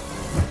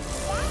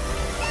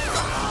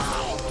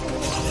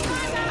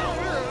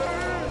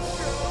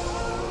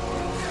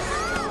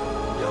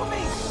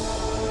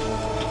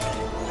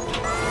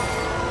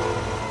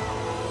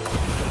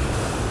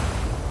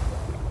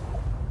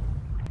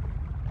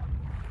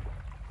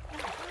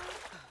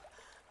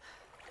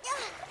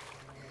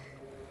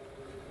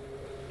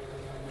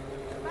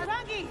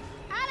 Rangi!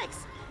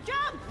 Alex!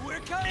 Jump! We're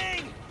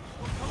coming!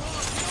 Come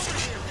on, get over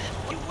here!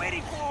 What are you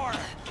waiting for?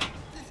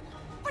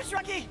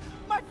 Bashrangi,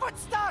 my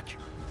foot's stuck!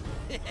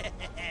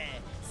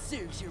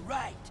 Serves you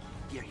right.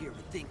 You ever hear of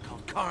a thing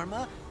called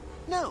karma?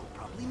 No,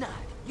 probably not.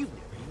 You've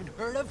never even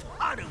heard of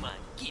Hanuman.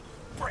 Give me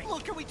a break.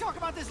 Look, can we talk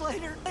about this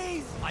later?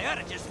 Please! I ought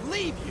to just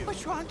leave you.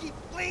 Bashrangi,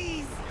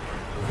 please!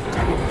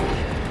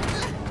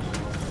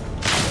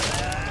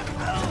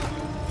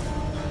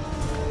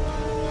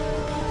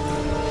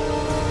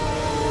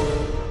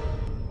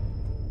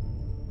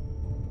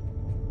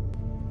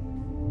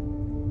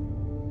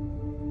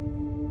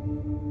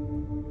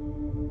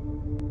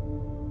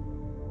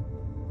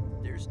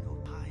 There's no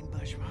time,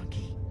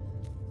 Bashrangi.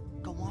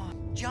 Go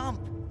on, jump!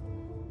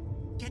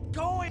 Get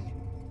going!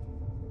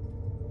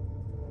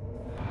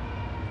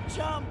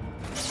 Jump!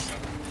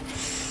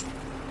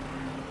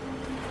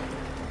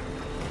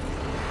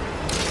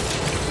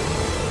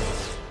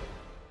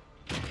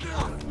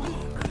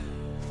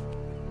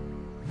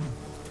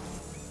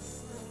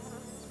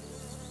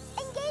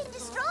 Engage,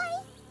 destroy.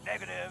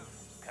 Negative.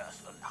 Curse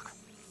the luck.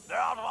 They're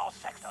out of our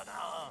sector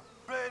now.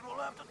 Afraid we'll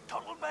have to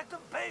tunnel back to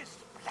base.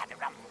 Bloody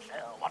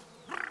ramshell, what?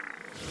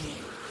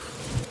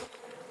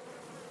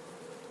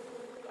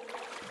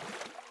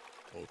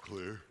 All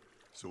clear?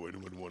 So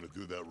anyone want to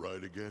do that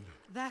ride again?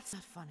 That's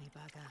not funny,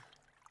 Bugger.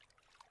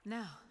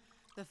 Now,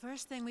 the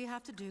first thing we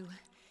have to do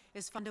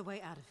is find a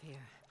way out of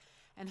here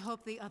and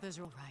hope the others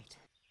are all right.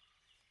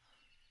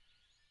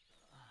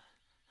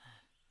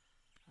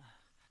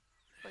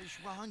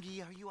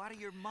 Bashrangi, are you out of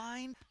your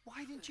mind?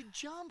 Why didn't you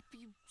jump,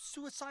 you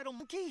suicidal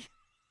monkey?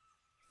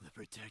 The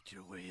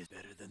protector way is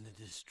better than the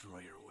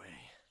destroyer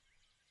way.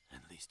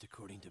 At least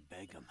according to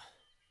Begum.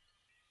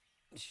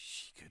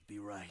 She could be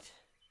right.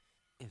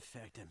 In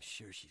fact, I'm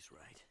sure she's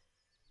right.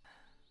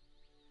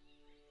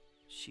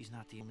 She's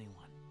not the only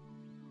one.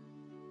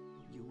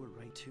 You were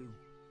right too.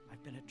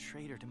 I've been a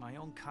traitor to my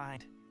own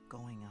kind,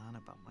 going on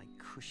about my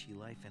cushy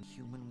life in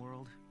human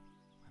world,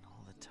 when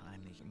all the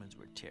time the humans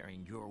were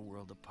tearing your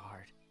world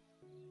apart.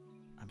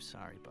 I'm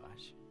sorry,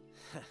 Bosh.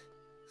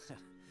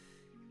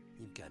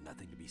 You've got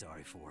nothing to be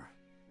sorry for.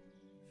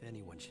 If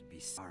anyone should be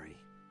sorry,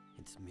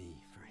 it's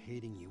me for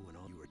hating you when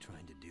all you were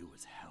trying to do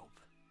was help.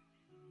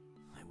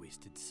 I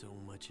wasted so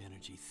much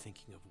energy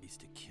thinking of ways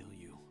to kill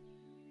you.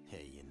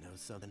 Hey, you know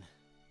something?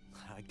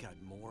 I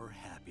got more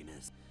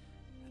happiness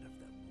out of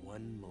that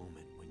one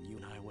moment when you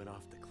and I went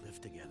off the cliff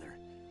together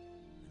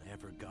than I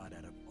ever got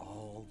out of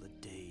all the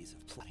days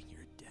of plotting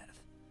your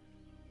death.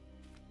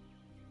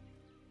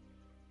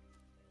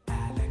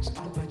 Alex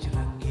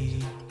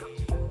Arbajalangi.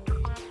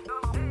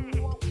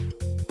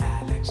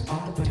 Alex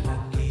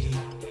Arbajalangi.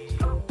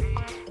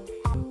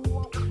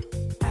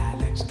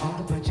 Alex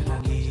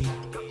Arbajalangi.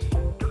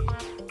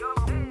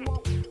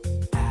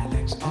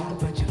 Alex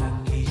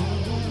Arbajalangi.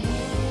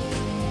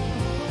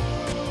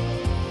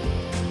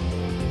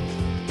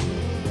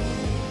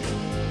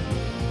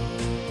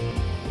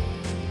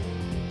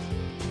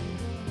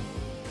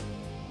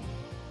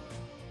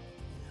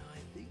 I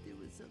think there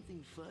was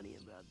something funny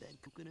about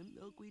that coconut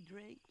milk we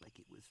drank, like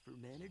it was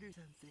fermented or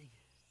something.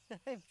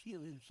 I'm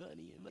feeling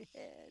funny in my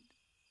head.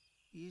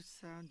 You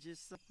sound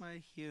just like my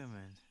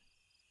human.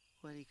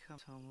 When he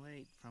comes home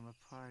late from a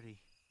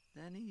party,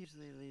 then he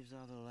usually leaves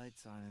all the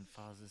lights on and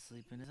falls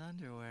asleep in his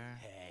underwear.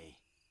 Hey,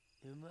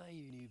 am I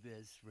your new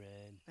best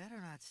friend? Better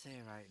not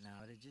say right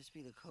now. It'd just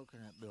be the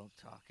coconut milk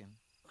talking.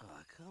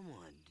 Aw, come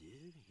on,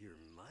 dude. You're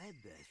my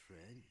best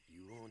friend.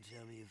 You won't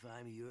tell me if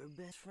I'm your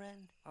best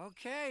friend?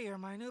 Okay, you're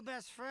my new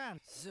best friend.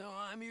 So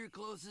I'm your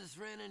closest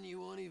friend and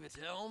you won't even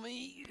tell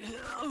me?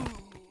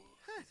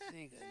 I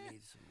think I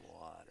need some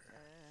water.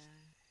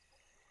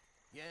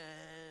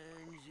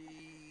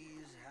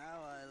 Ganges, how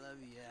I love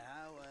you,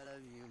 how I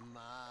love you,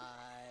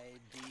 my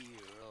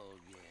dear old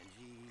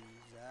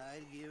Ganges.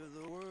 I'd give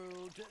the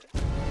world to...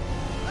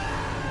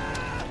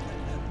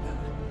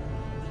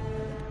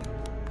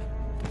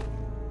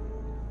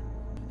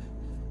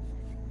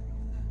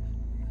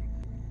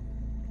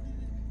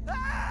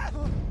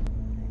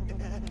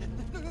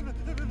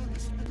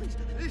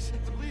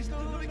 Please,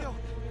 don't let me go.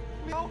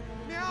 Meow,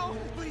 meow.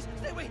 Please,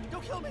 stay away.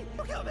 Don't kill me.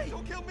 Don't kill me.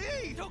 Don't kill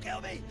me. Don't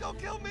kill me. Don't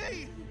kill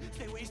me.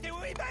 Stay away, stay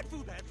away. Bad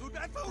food, bad food,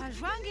 bad food.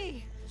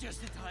 Bajrangi!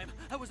 Just in time.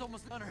 I was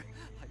almost on her.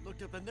 I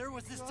looked up and there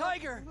was this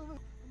tiger. No. I'm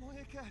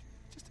only a cat.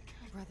 Just a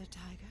cat. Brother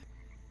Tiger?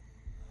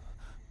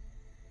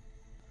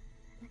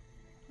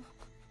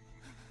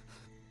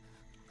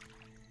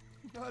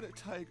 Not a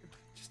tiger.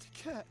 Just a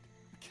cat.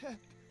 A cat.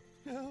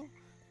 Meow.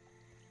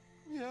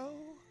 Meow.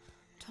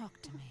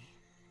 Talk to me.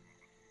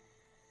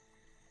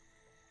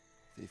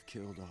 They've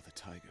killed all the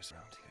tigers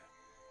around here.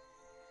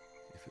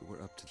 If it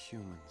were up to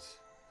humans,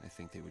 I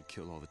think they would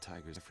kill all the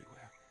tigers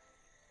everywhere.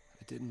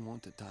 I didn't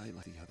want to die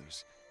like the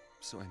others,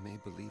 so I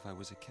made believe I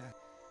was a cat.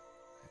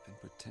 I've been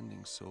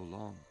pretending so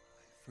long,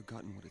 I've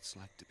forgotten what it's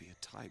like to be a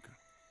tiger.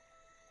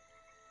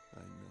 I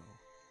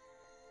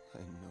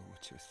know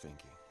what you're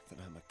thinking, that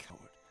I'm a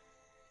coward.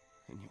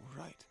 And you're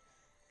right,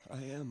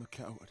 I am a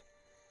coward.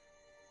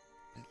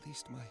 At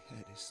least my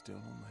head is still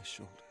on my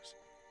shoulders,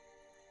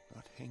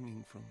 not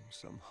hanging from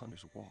some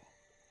hunter's wall.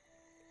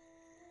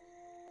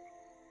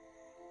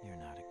 You're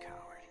not a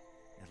coward.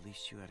 At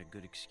least you had a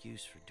good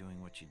excuse for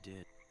doing what you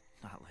did.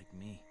 Not like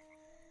me.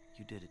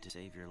 You did it to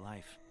save your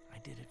life. I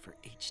did it for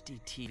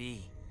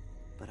HDTV.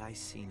 But I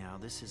see now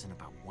this isn't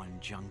about one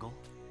jungle.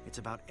 It's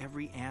about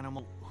every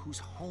animal whose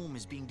home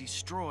is being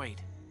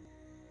destroyed.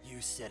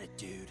 You said it,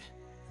 dude.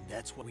 And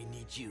that's why we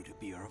need you to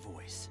be our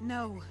voice.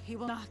 No, he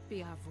will not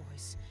be our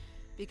voice.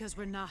 Because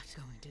we're not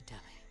going to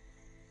Delhi.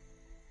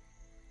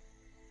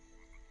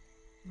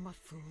 What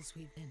fools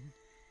we've been.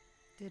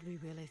 Did we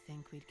really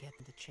think we'd get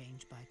them to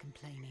change by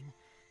complaining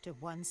to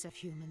one set of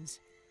humans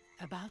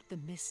about the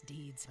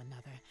misdeeds of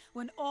another,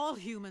 when all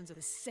humans are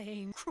the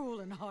same, cruel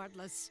and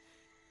heartless?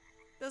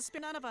 They'll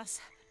spare none of us.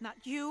 Not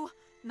you,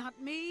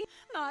 not me,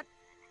 not...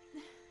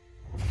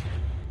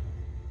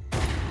 I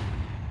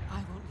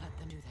won't let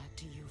them do that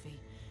to you, V.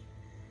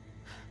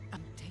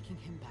 I'm taking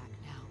him back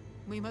now.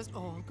 We must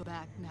all go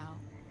back now,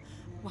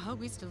 while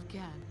we still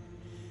can.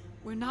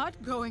 We're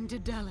not going to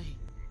Delhi.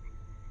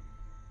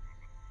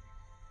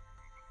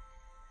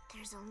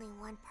 There's only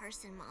one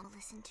person Mom will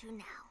listen to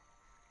now.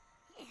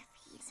 If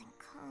he doesn't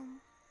come.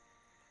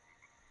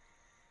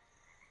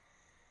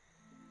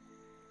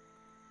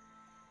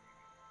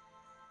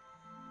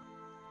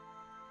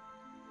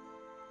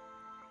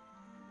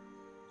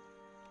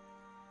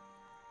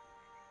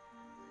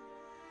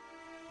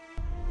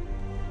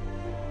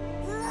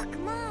 Look,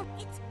 Mom!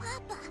 It's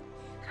Papa!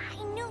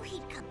 I knew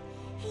he'd come.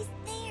 He's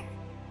there.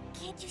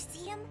 Can't you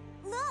see him?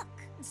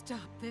 Look!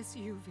 Stop this,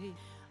 UV.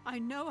 I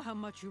know how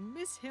much you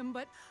miss him,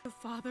 but your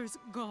father's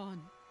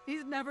gone.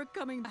 He's never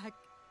coming back.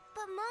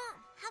 But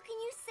Mom, how can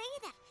you say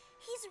that?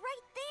 He's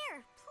right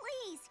there.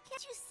 Please,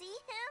 can't you see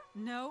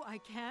him? No, I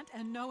can't,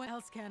 and no one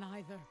else can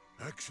either.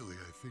 Actually,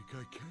 I think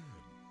I can.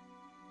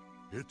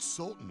 It's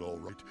Sultan, all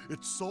right.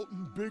 It's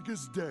Sultan Big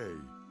as Day.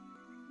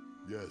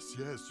 Yes,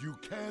 you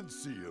can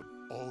see him.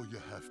 All you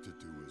have to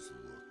do is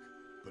look.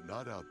 But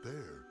not out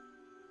there.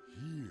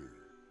 Here.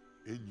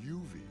 In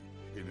UV.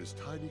 In his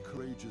tiny,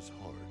 courageous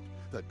heart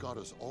that got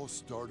us all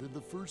started in the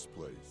first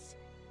place.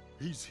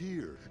 He's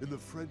here in the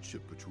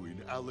friendship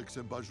between Alex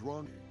and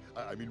Bajrangi.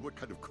 I mean, what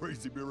kind of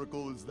crazy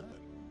miracle is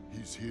that?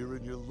 He's here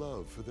in your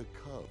love for the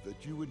cub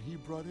that you and he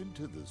brought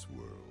into this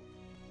world.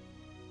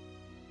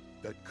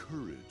 That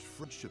courage,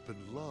 friendship,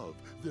 and love,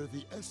 they're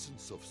the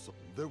essence of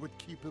Sultan. They're what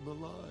keep him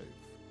alive.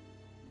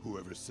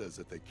 Whoever says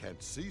that they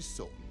can't see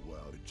Sultan,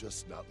 well, they're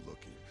just not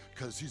looking,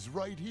 'cause he's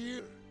right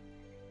here.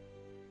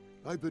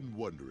 I've been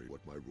wondering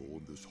what my role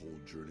in this whole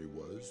journey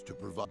was, to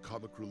provide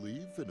comic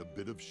relief and a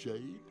bit of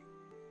shade.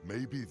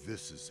 Maybe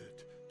this is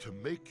it, to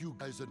make you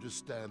guys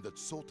understand that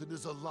Sultan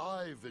is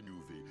alive in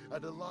UV,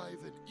 and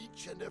alive in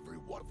each and every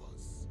one of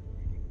us.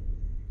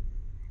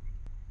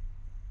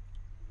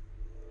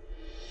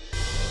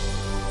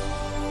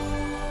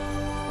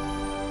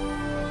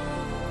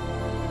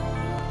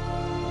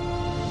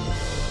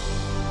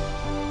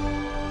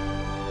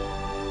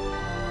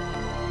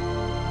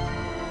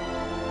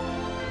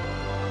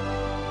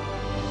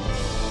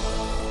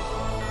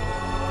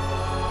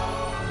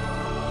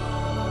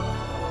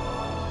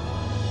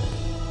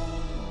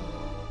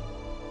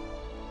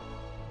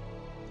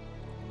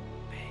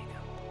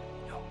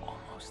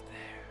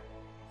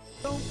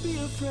 Don't be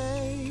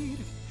afraid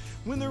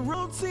when the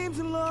road seems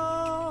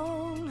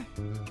long.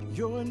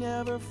 You're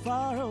never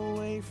far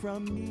away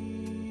from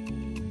me.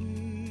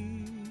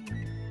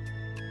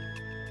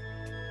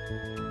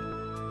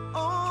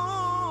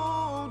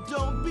 Oh,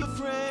 don't be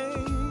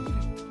afraid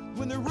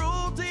when the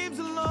road seems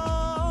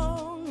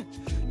long.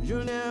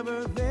 You're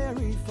never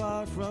very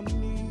far from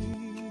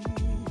me.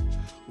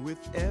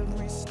 With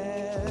every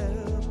step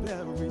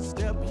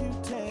you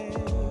take,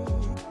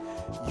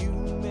 You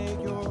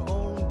make your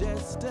own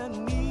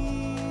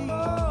destiny.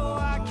 Oh,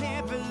 I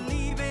can't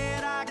believe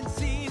it, I can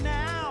see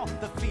now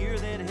the fear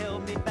that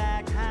held me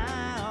back.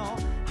 How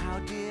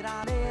did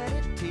I let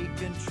it take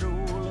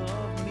control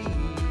of me?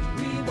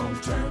 We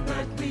won't turn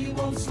back, we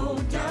won't slow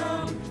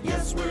down.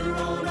 Yes, we're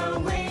on our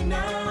way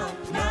now.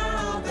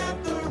 Now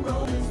that the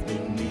road is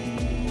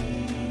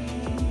beneath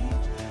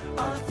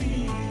our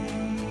feet.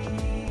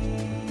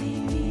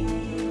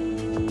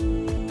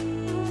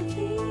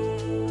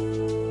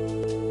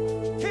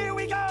 Here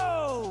we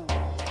go!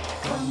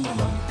 Come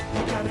along,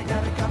 you gotta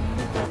come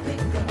with us, pick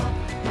 'em up.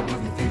 You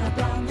move your feet up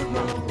down the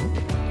road.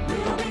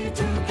 We'll be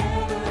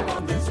together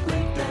on this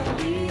great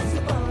deadly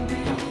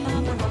safari.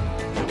 Come along,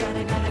 you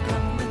gotta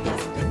come with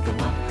us, pick 'em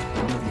up.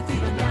 You move your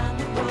feet up down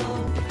the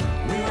road.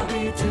 We'll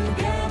be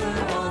together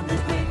on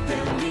this great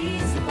deadly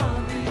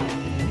safari.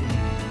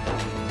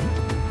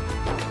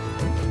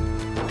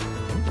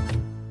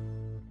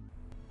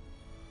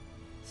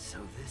 So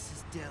this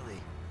is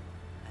Delhi.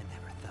 I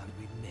never thought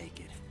we'd make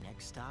it.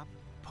 Next stop,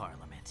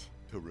 Parliament.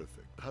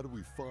 Terrific. How do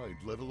we find,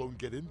 let alone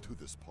get into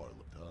this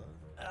parliament, huh?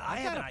 I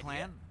have got an a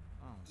plan.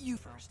 You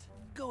first.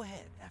 Go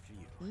ahead, after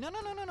you. No.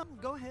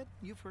 Go ahead.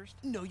 You first.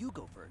 No, you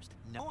go first.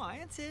 No, I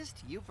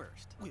insist. You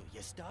first. Will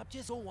you stop?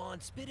 Just go on,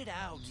 spit it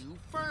out. You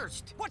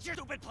first. What's your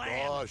stupid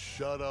plan? Oh,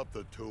 shut up,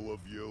 the two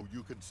of you.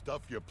 You can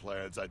stuff your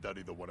plans. I doubt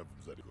either one of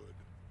them's any good.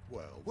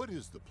 Well, what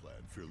is the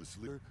plan, fearless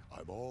leader?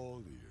 I'm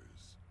all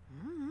ears.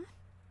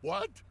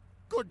 What?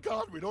 Good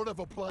God, we don't have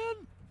a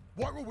plan?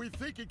 What were we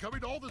thinking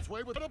coming all this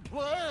way without a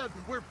plan?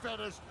 We're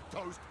finished.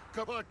 Toast.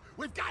 Come on.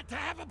 We've got to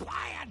have a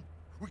plan.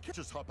 We can't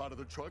just hop out of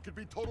the truck and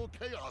be total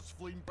chaos.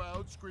 Fleeing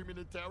crowds, screaming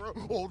in terror,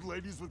 old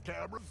ladies with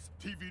cameras,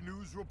 TV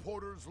news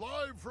reporters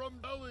live from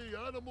Delhi,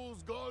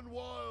 animals gone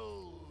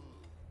wild.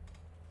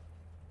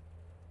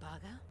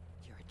 Baga,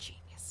 you're a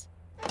genius.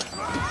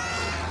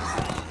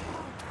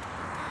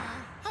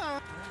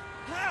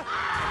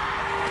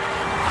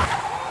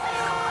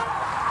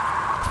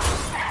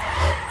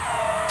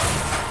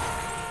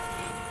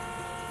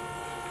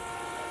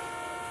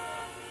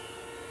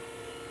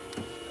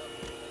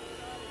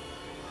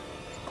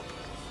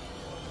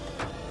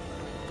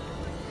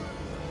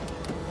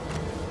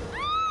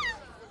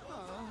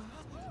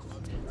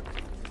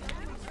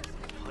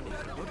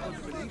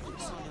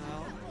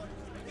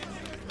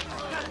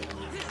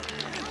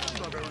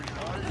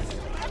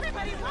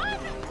 Everybody run!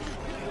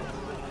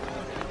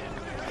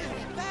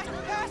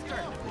 Faster,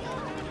 faster!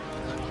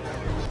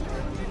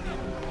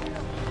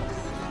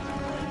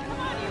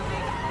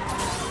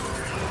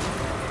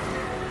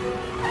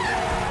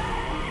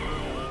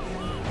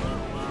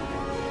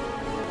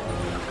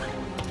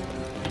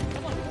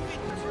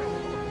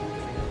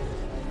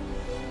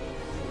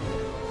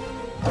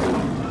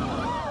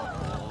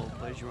 Oh,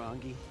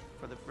 Bajrangi.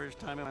 For the first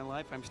time in my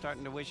life, I'm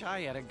starting to wish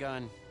I had a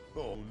gun.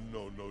 Oh,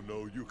 no.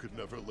 You could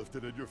never lift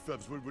it, and your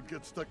Febswood would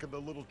get stuck in the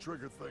little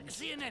trigger thing.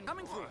 CNN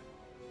coming through.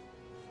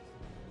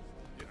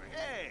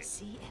 Hey!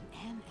 CNN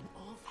and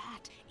all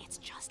that. It's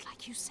just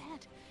like you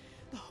said.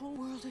 The whole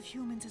world of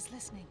humans is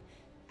listening.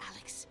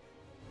 Alex,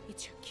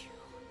 it's your cue.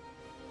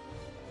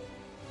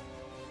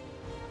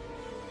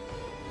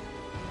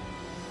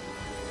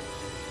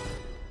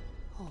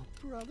 Oh,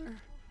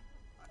 brother.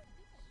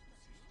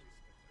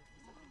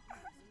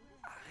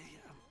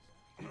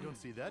 You don't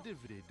see that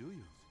DVD, do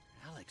you?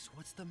 Alex,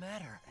 what's the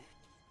matter?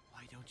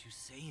 Why don't you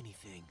say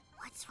anything?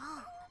 What's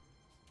wrong?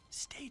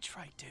 Stage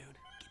fright, dude.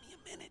 Give me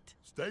a minute.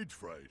 Stage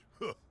fright?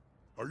 Huh.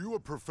 Are you a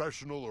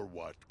professional or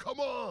what? Come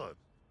on!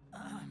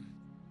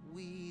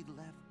 We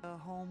left the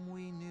home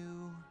we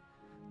knew,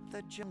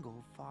 the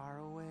jungle far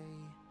away.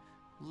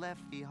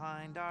 Left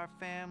behind our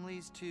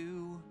families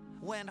too,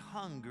 went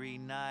hungry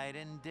night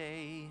and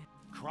day.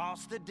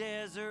 Crossed the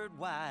desert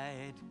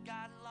wide,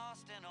 got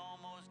lost and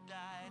almost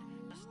died.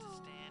 Just to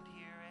stand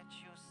here at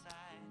your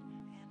side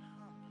and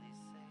humbly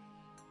say,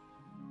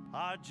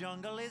 our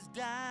jungle is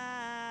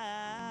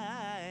dying.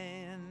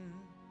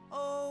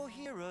 Oh,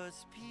 hear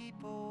us,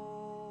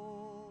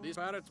 people. These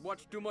parrots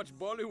watch too much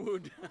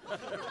Bollywood.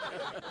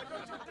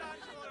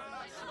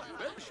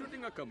 Well,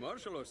 shooting a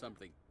commercial or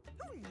something.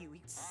 Who knew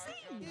he'd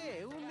sing?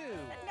 Yeah, who knew?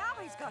 And now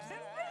he's got a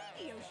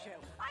radio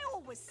show. I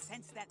always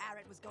sensed that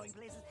parrot was going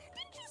places.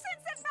 Didn't you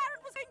sense that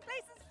parrot was going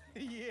places?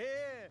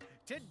 Yeah,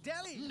 to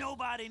Delhi.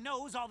 Nobody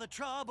knows all the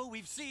trouble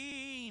we've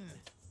seen.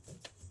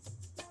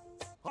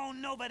 Oh,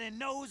 nobody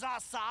knows our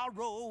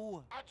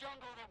sorrow. A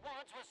jungle that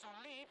once was so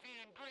leafy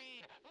and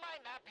green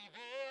might not be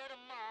there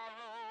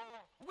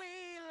tomorrow.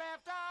 We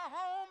left our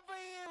home for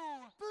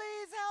you.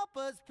 Please help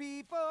us,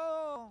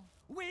 people.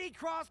 We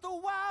crossed the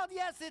wild,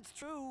 yes, it's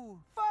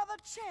true. For the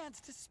chance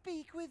to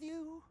speak with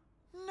you.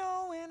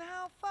 Knowing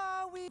how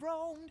far we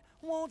roamed,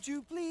 won't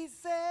you please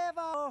save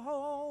our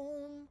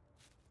home?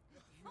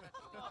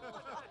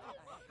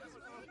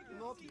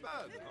 Not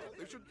bad.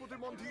 They should put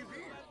him on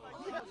TV.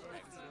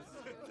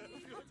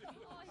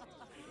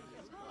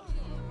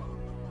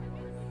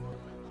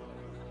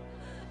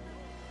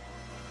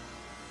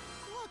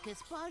 Look,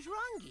 it's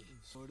Bajrangi.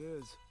 So it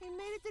is. He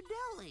made it to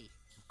Delhi.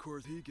 Of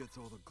course he gets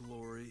all the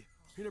glory.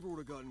 He never would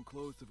have gotten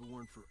close if it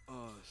weren't for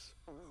us.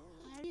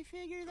 How do you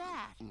figure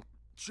that?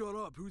 Shut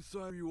up, whose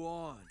side are you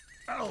on?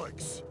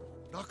 Alex!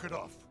 Knock it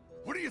off.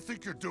 What do you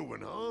think you're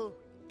doing, huh?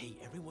 Hey,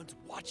 everyone's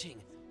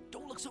watching.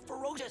 Don't look so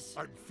ferocious.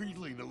 I'm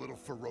feeling a little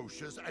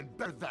ferocious, and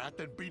better that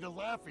than being a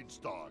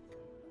laughingstock.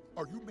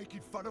 Are you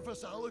making fun of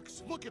us,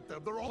 Alex? Look at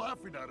them, they're all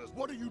laughing at us.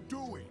 What are you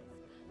doing?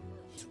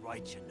 He's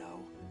right, you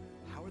know.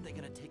 How are they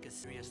gonna take us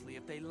seriously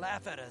if they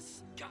laugh at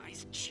us?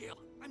 Guys, chill.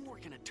 I'm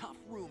working a tough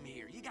room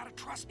here. You gotta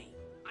trust me.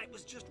 I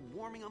was just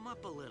warming them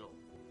up a little.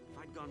 If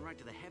I'd gone right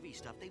to the heavy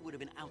stuff, they would have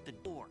been out the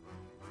door.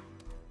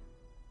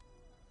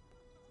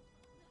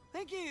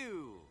 Thank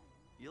you.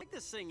 You like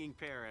the singing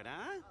parrot,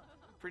 huh?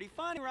 Pretty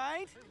funny,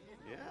 right?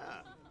 Yeah.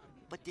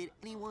 But did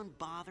anyone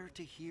bother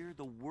to hear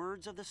the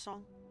words of the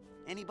song?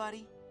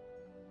 Anybody?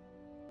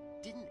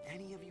 Didn't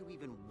any of you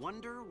even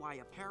wonder why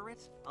a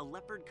parrot, a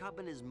leopard cub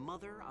and his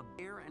mother, a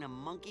bear and a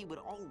monkey would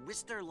all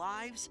risk their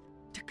lives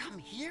to come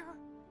here?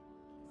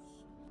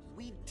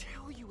 We'd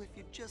tell you if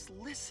you'd just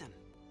listen.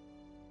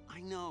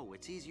 I know,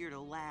 it's easier to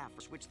laugh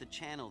or switch the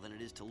channel than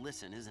it is to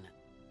listen, isn't it?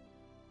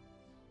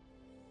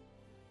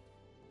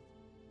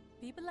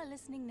 People are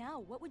listening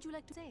now. What would you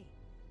like to say?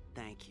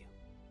 Thank you,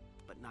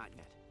 but not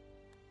yet.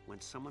 When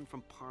someone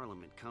from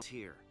Parliament comes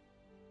here,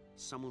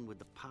 someone with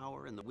the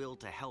power and the will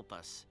to help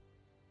us,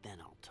 then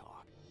I'll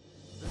talk.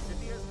 The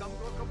city has come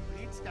to a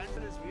complete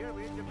standstill as we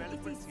await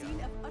developments It's a here.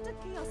 scene of utter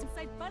chaos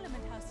inside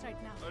Parliament House right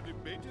now. A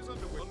debate is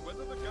underway on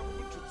whether the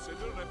government should send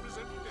a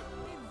representative.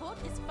 A vote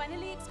is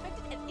finally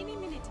expected at any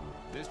minute.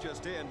 This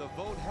just in, the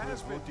vote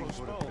has been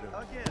postponed.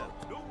 Again.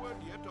 No word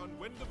yet on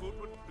when the vote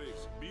would take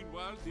place.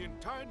 Meanwhile, the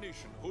entire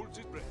nation holds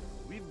its breath.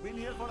 We've been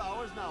here for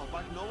hours now,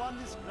 but no one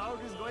in this crowd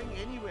is going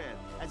anywhere,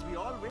 as we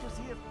all wait to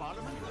see if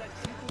Parliament will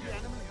accede to the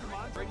animals'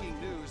 demands. Breaking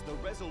news, the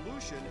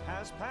resolution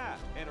has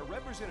passed, and a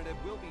representative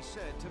will be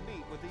sent to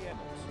meet with the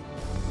animals.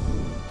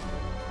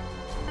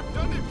 We've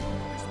done it!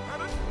 This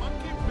parrot,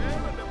 monkey, bear,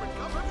 and leopard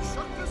cub have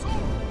shut us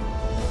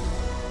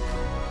off!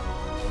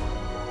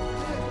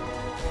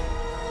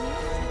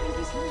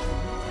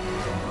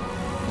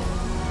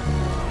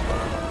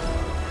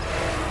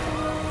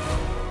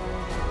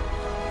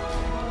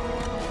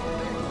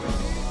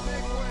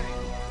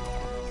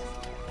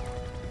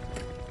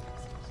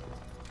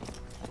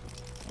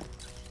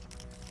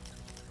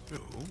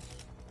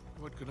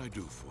 What can I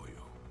do for you?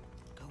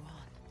 Go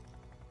on.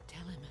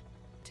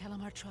 Tell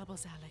him our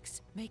troubles,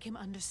 Alex. Make him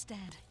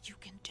understand. You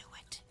can do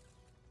it.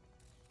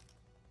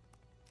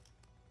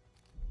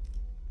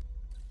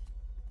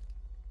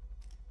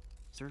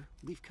 Sir,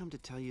 we've come to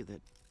tell you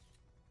that...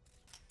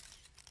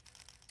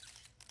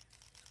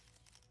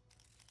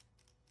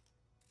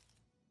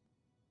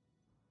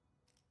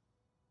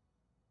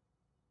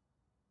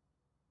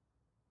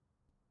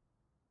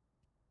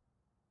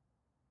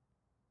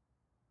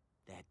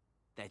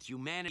 that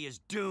humanity is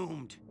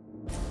doomed.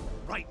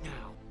 Right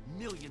now,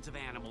 millions of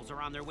animals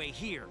are on their way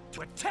here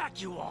to attack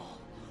you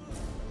all.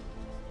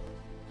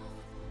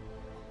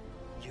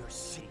 Your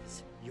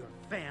cities, your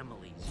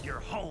families,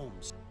 your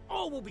homes,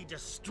 all will be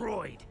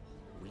destroyed.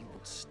 We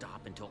won't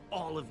stop until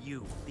all of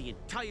you, the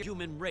entire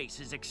human race,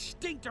 is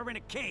extinct or in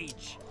a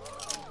cage.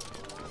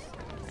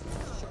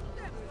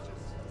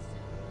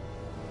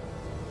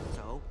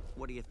 So,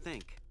 what do you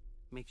think?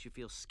 Makes you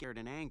feel scared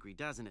and angry,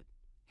 doesn't it?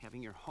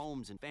 Having your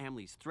homes and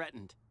families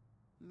threatened.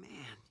 Man,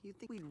 you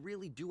think we'd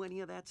really do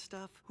any of that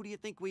stuff? Who do you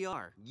think we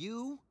are?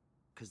 You?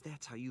 'Cause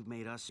that's how you've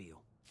made us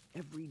feel.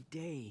 Every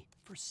day,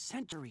 for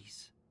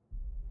centuries.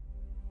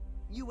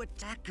 You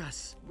attack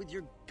us with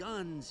your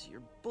guns,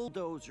 your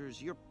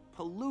bulldozers, your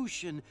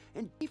pollution,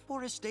 and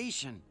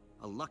deforestation.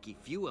 A lucky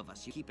few of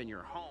us you keep in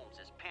your homes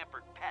as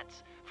pampered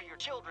pets for your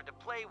children to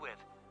play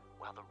with,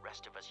 while the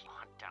rest of us you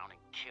hunt down and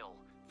kill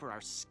for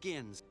our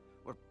skins,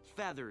 or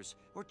feathers,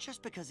 or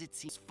just because it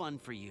seems fun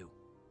for you.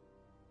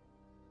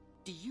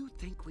 Do you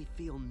think we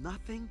feel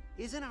nothing?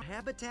 Isn't our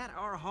habitat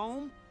our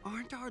home?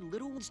 Aren't our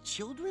little ones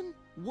children?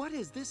 What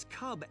has this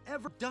cub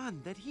ever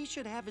done that he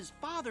should have his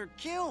father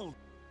killed?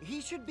 He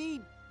should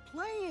be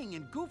playing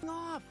and goofing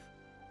off.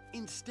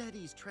 Instead,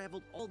 he's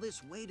traveled all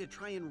this way to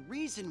try and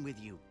reason with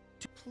you,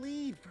 to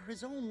plead for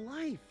his own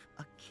life.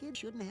 A kid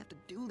shouldn't have to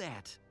do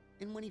that.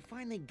 And when he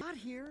finally got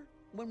here,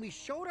 when we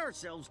showed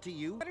ourselves to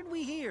you, what did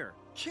we hear?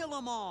 Kill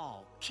them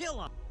all! Kill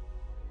them!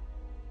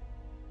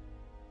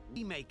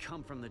 We may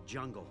come from the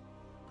jungle,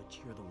 but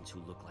you're the ones who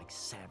look like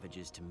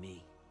savages to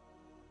me.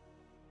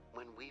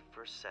 When we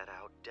first set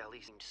out,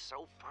 Delhi seemed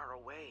so far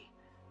away.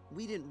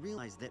 We didn't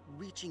realize that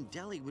reaching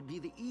Delhi would be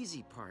the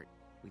easy part.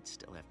 We'd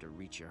still have to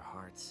reach your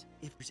hearts.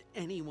 If there's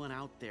anyone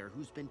out there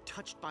who's been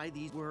touched by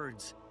these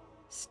words,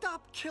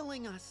 stop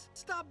killing us!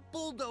 Stop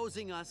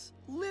bulldozing us!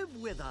 Live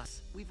with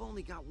us! We've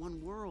only got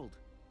one world.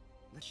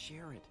 Let's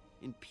share it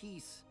in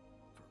peace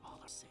for all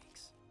our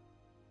sakes.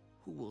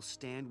 Who will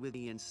stand with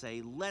me and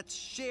say, let's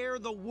share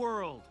the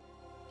world?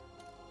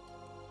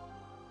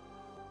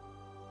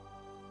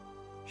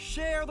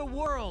 Share the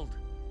world!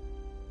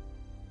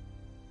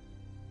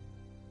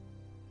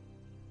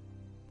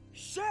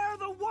 Share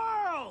the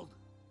world!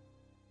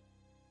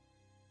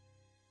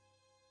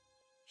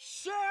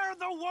 Share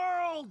the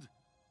world!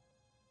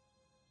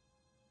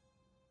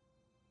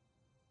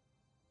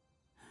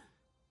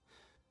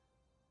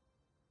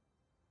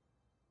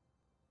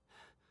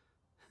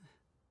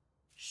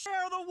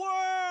 Share the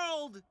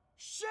world!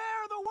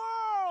 Share the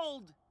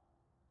world!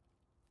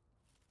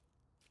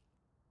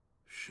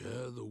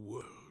 Share the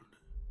world.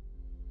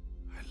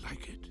 I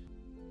like it.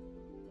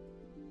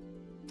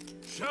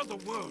 Share the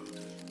world.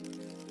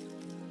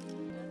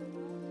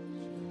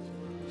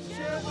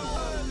 Share the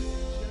world.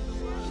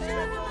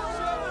 Share the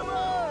world. Share the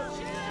world.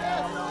 Share the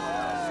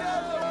world.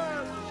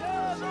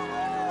 Share the world.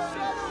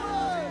 Share the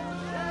world.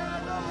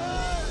 Share the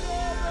world.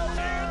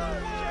 Share the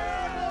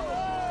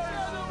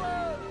world.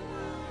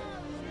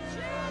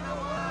 Share the world. Share the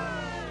world.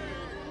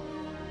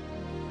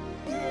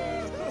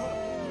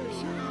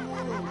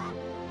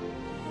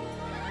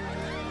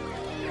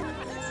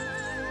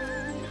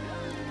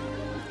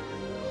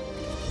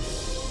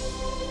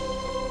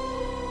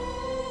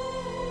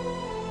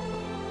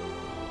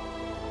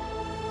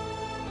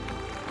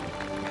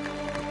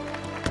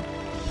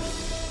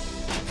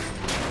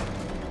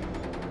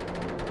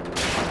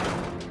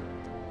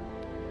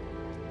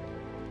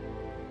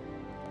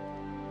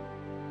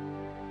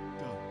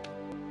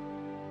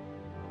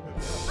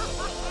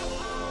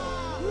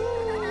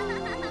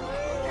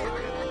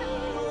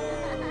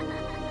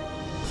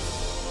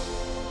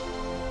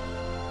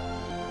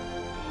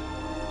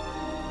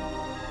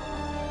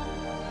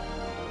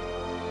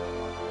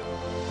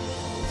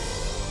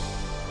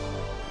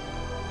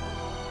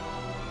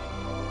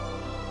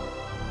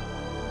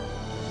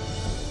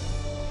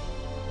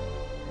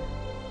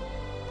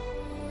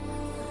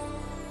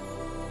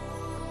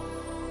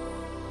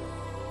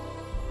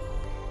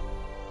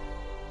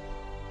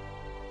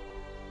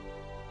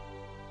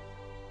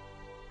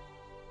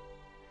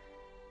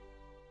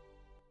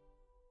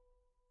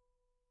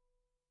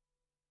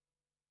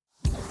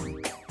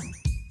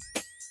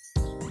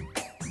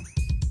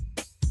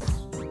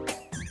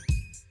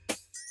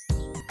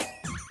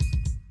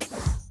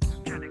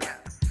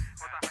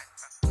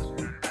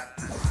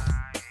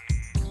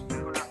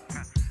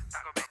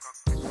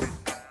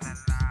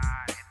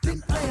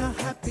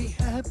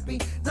 Happy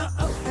ना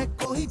अब है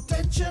कोई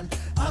tension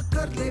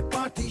आकर ले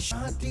party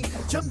शादी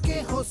जमके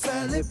हो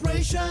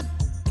celebration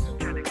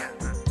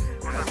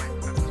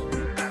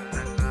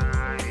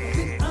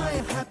I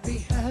am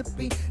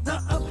happy ना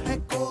अब है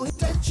कोई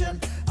टेंशन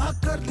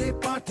आकर ले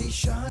पार्टी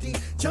शादी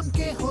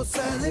जमके हो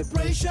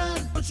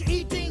सेलिब्रेशन कुछ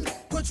ईटिंग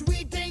कुछ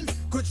वीटिंग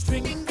कुछ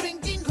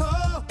ड्रिंकिंग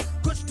हो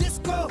कुछ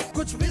डिस्को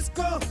कुछ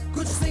विस्को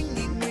कुछ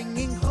सिंगिंग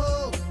विंगिंग हो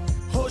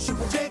होश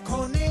मुझे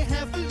खोने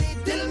हैं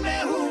दिल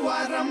में हुआ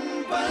rumble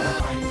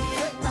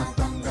Fitna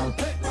dangal,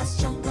 fitness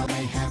jungle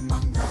mayhem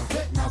mangal.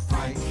 Fitna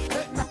fight,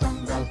 fitna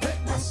dangal,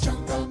 fitness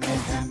jungle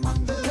mayhem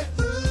mangal.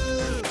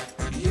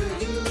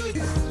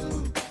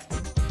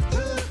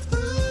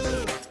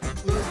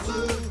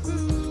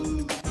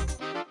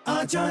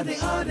 Aja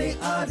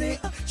re,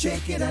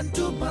 shake it and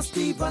do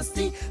masti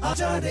basti.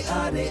 Aja re,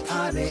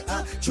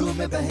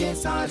 chume behe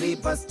sari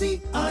basti.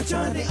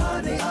 Aja re,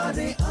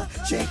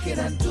 shake it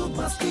and do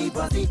masti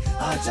basti.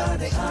 Aja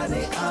re,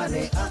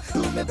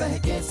 chume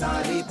behe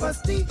sari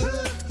basti.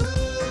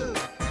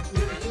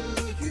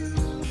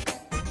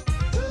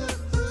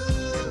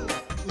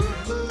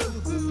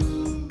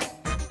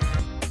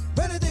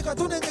 मैंने देखा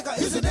तूने देखा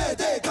इसने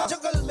देखा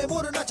जंगल में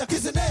मोर नाचा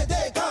किसने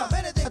देखा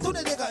मैंने देखा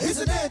तूने देखा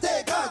इसने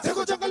देखा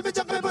देखो जंगल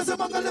में बस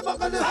मंगल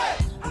मंगल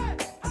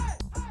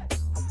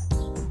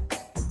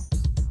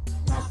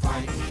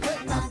Fight,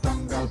 fitna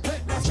dangal,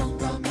 fitness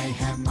jungle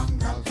mayhem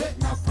mangal.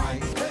 Fitna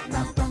fight,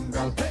 fitna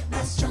dangal,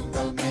 fitness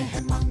jungle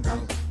mayhem mangal.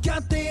 क्या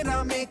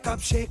तेरा मेकअप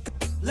शेक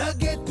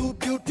लगे तू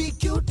ब्यूटी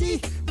क्यूटी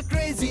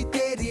क्रेजी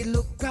तेरी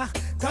लुक का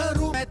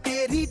करूं मैं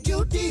तेरी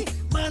ड्यूटी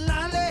मना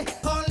ले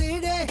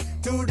हॉलीडे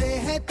टुडे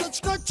है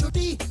तुझको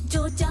छुट्टी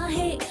जो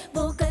चाहे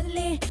वो कर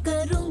ले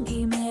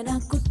करूंगी मेरा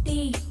कुट्टी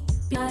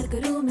प्यार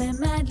करूं मैं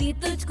मैडली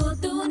तुझको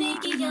तूने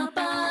किया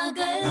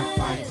पागल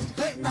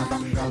Fitna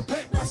dangal,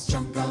 fitness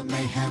jungle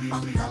mayhem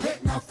mangal.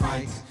 Fitna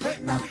fight,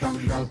 fitna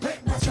dangal,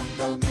 fitness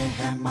jungle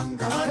mayhem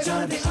mangal. आजा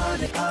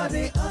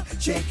रे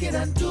shake it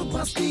and do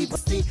masti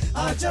basti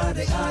आजा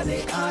रे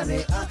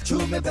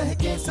झूमे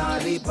बहके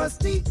सारी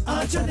बस्ती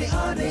आजा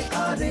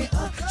रे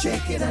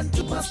shake it and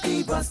do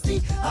masti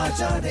basti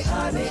आजा रे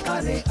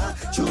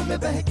झूमे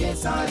बहके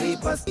सारी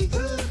बस्ती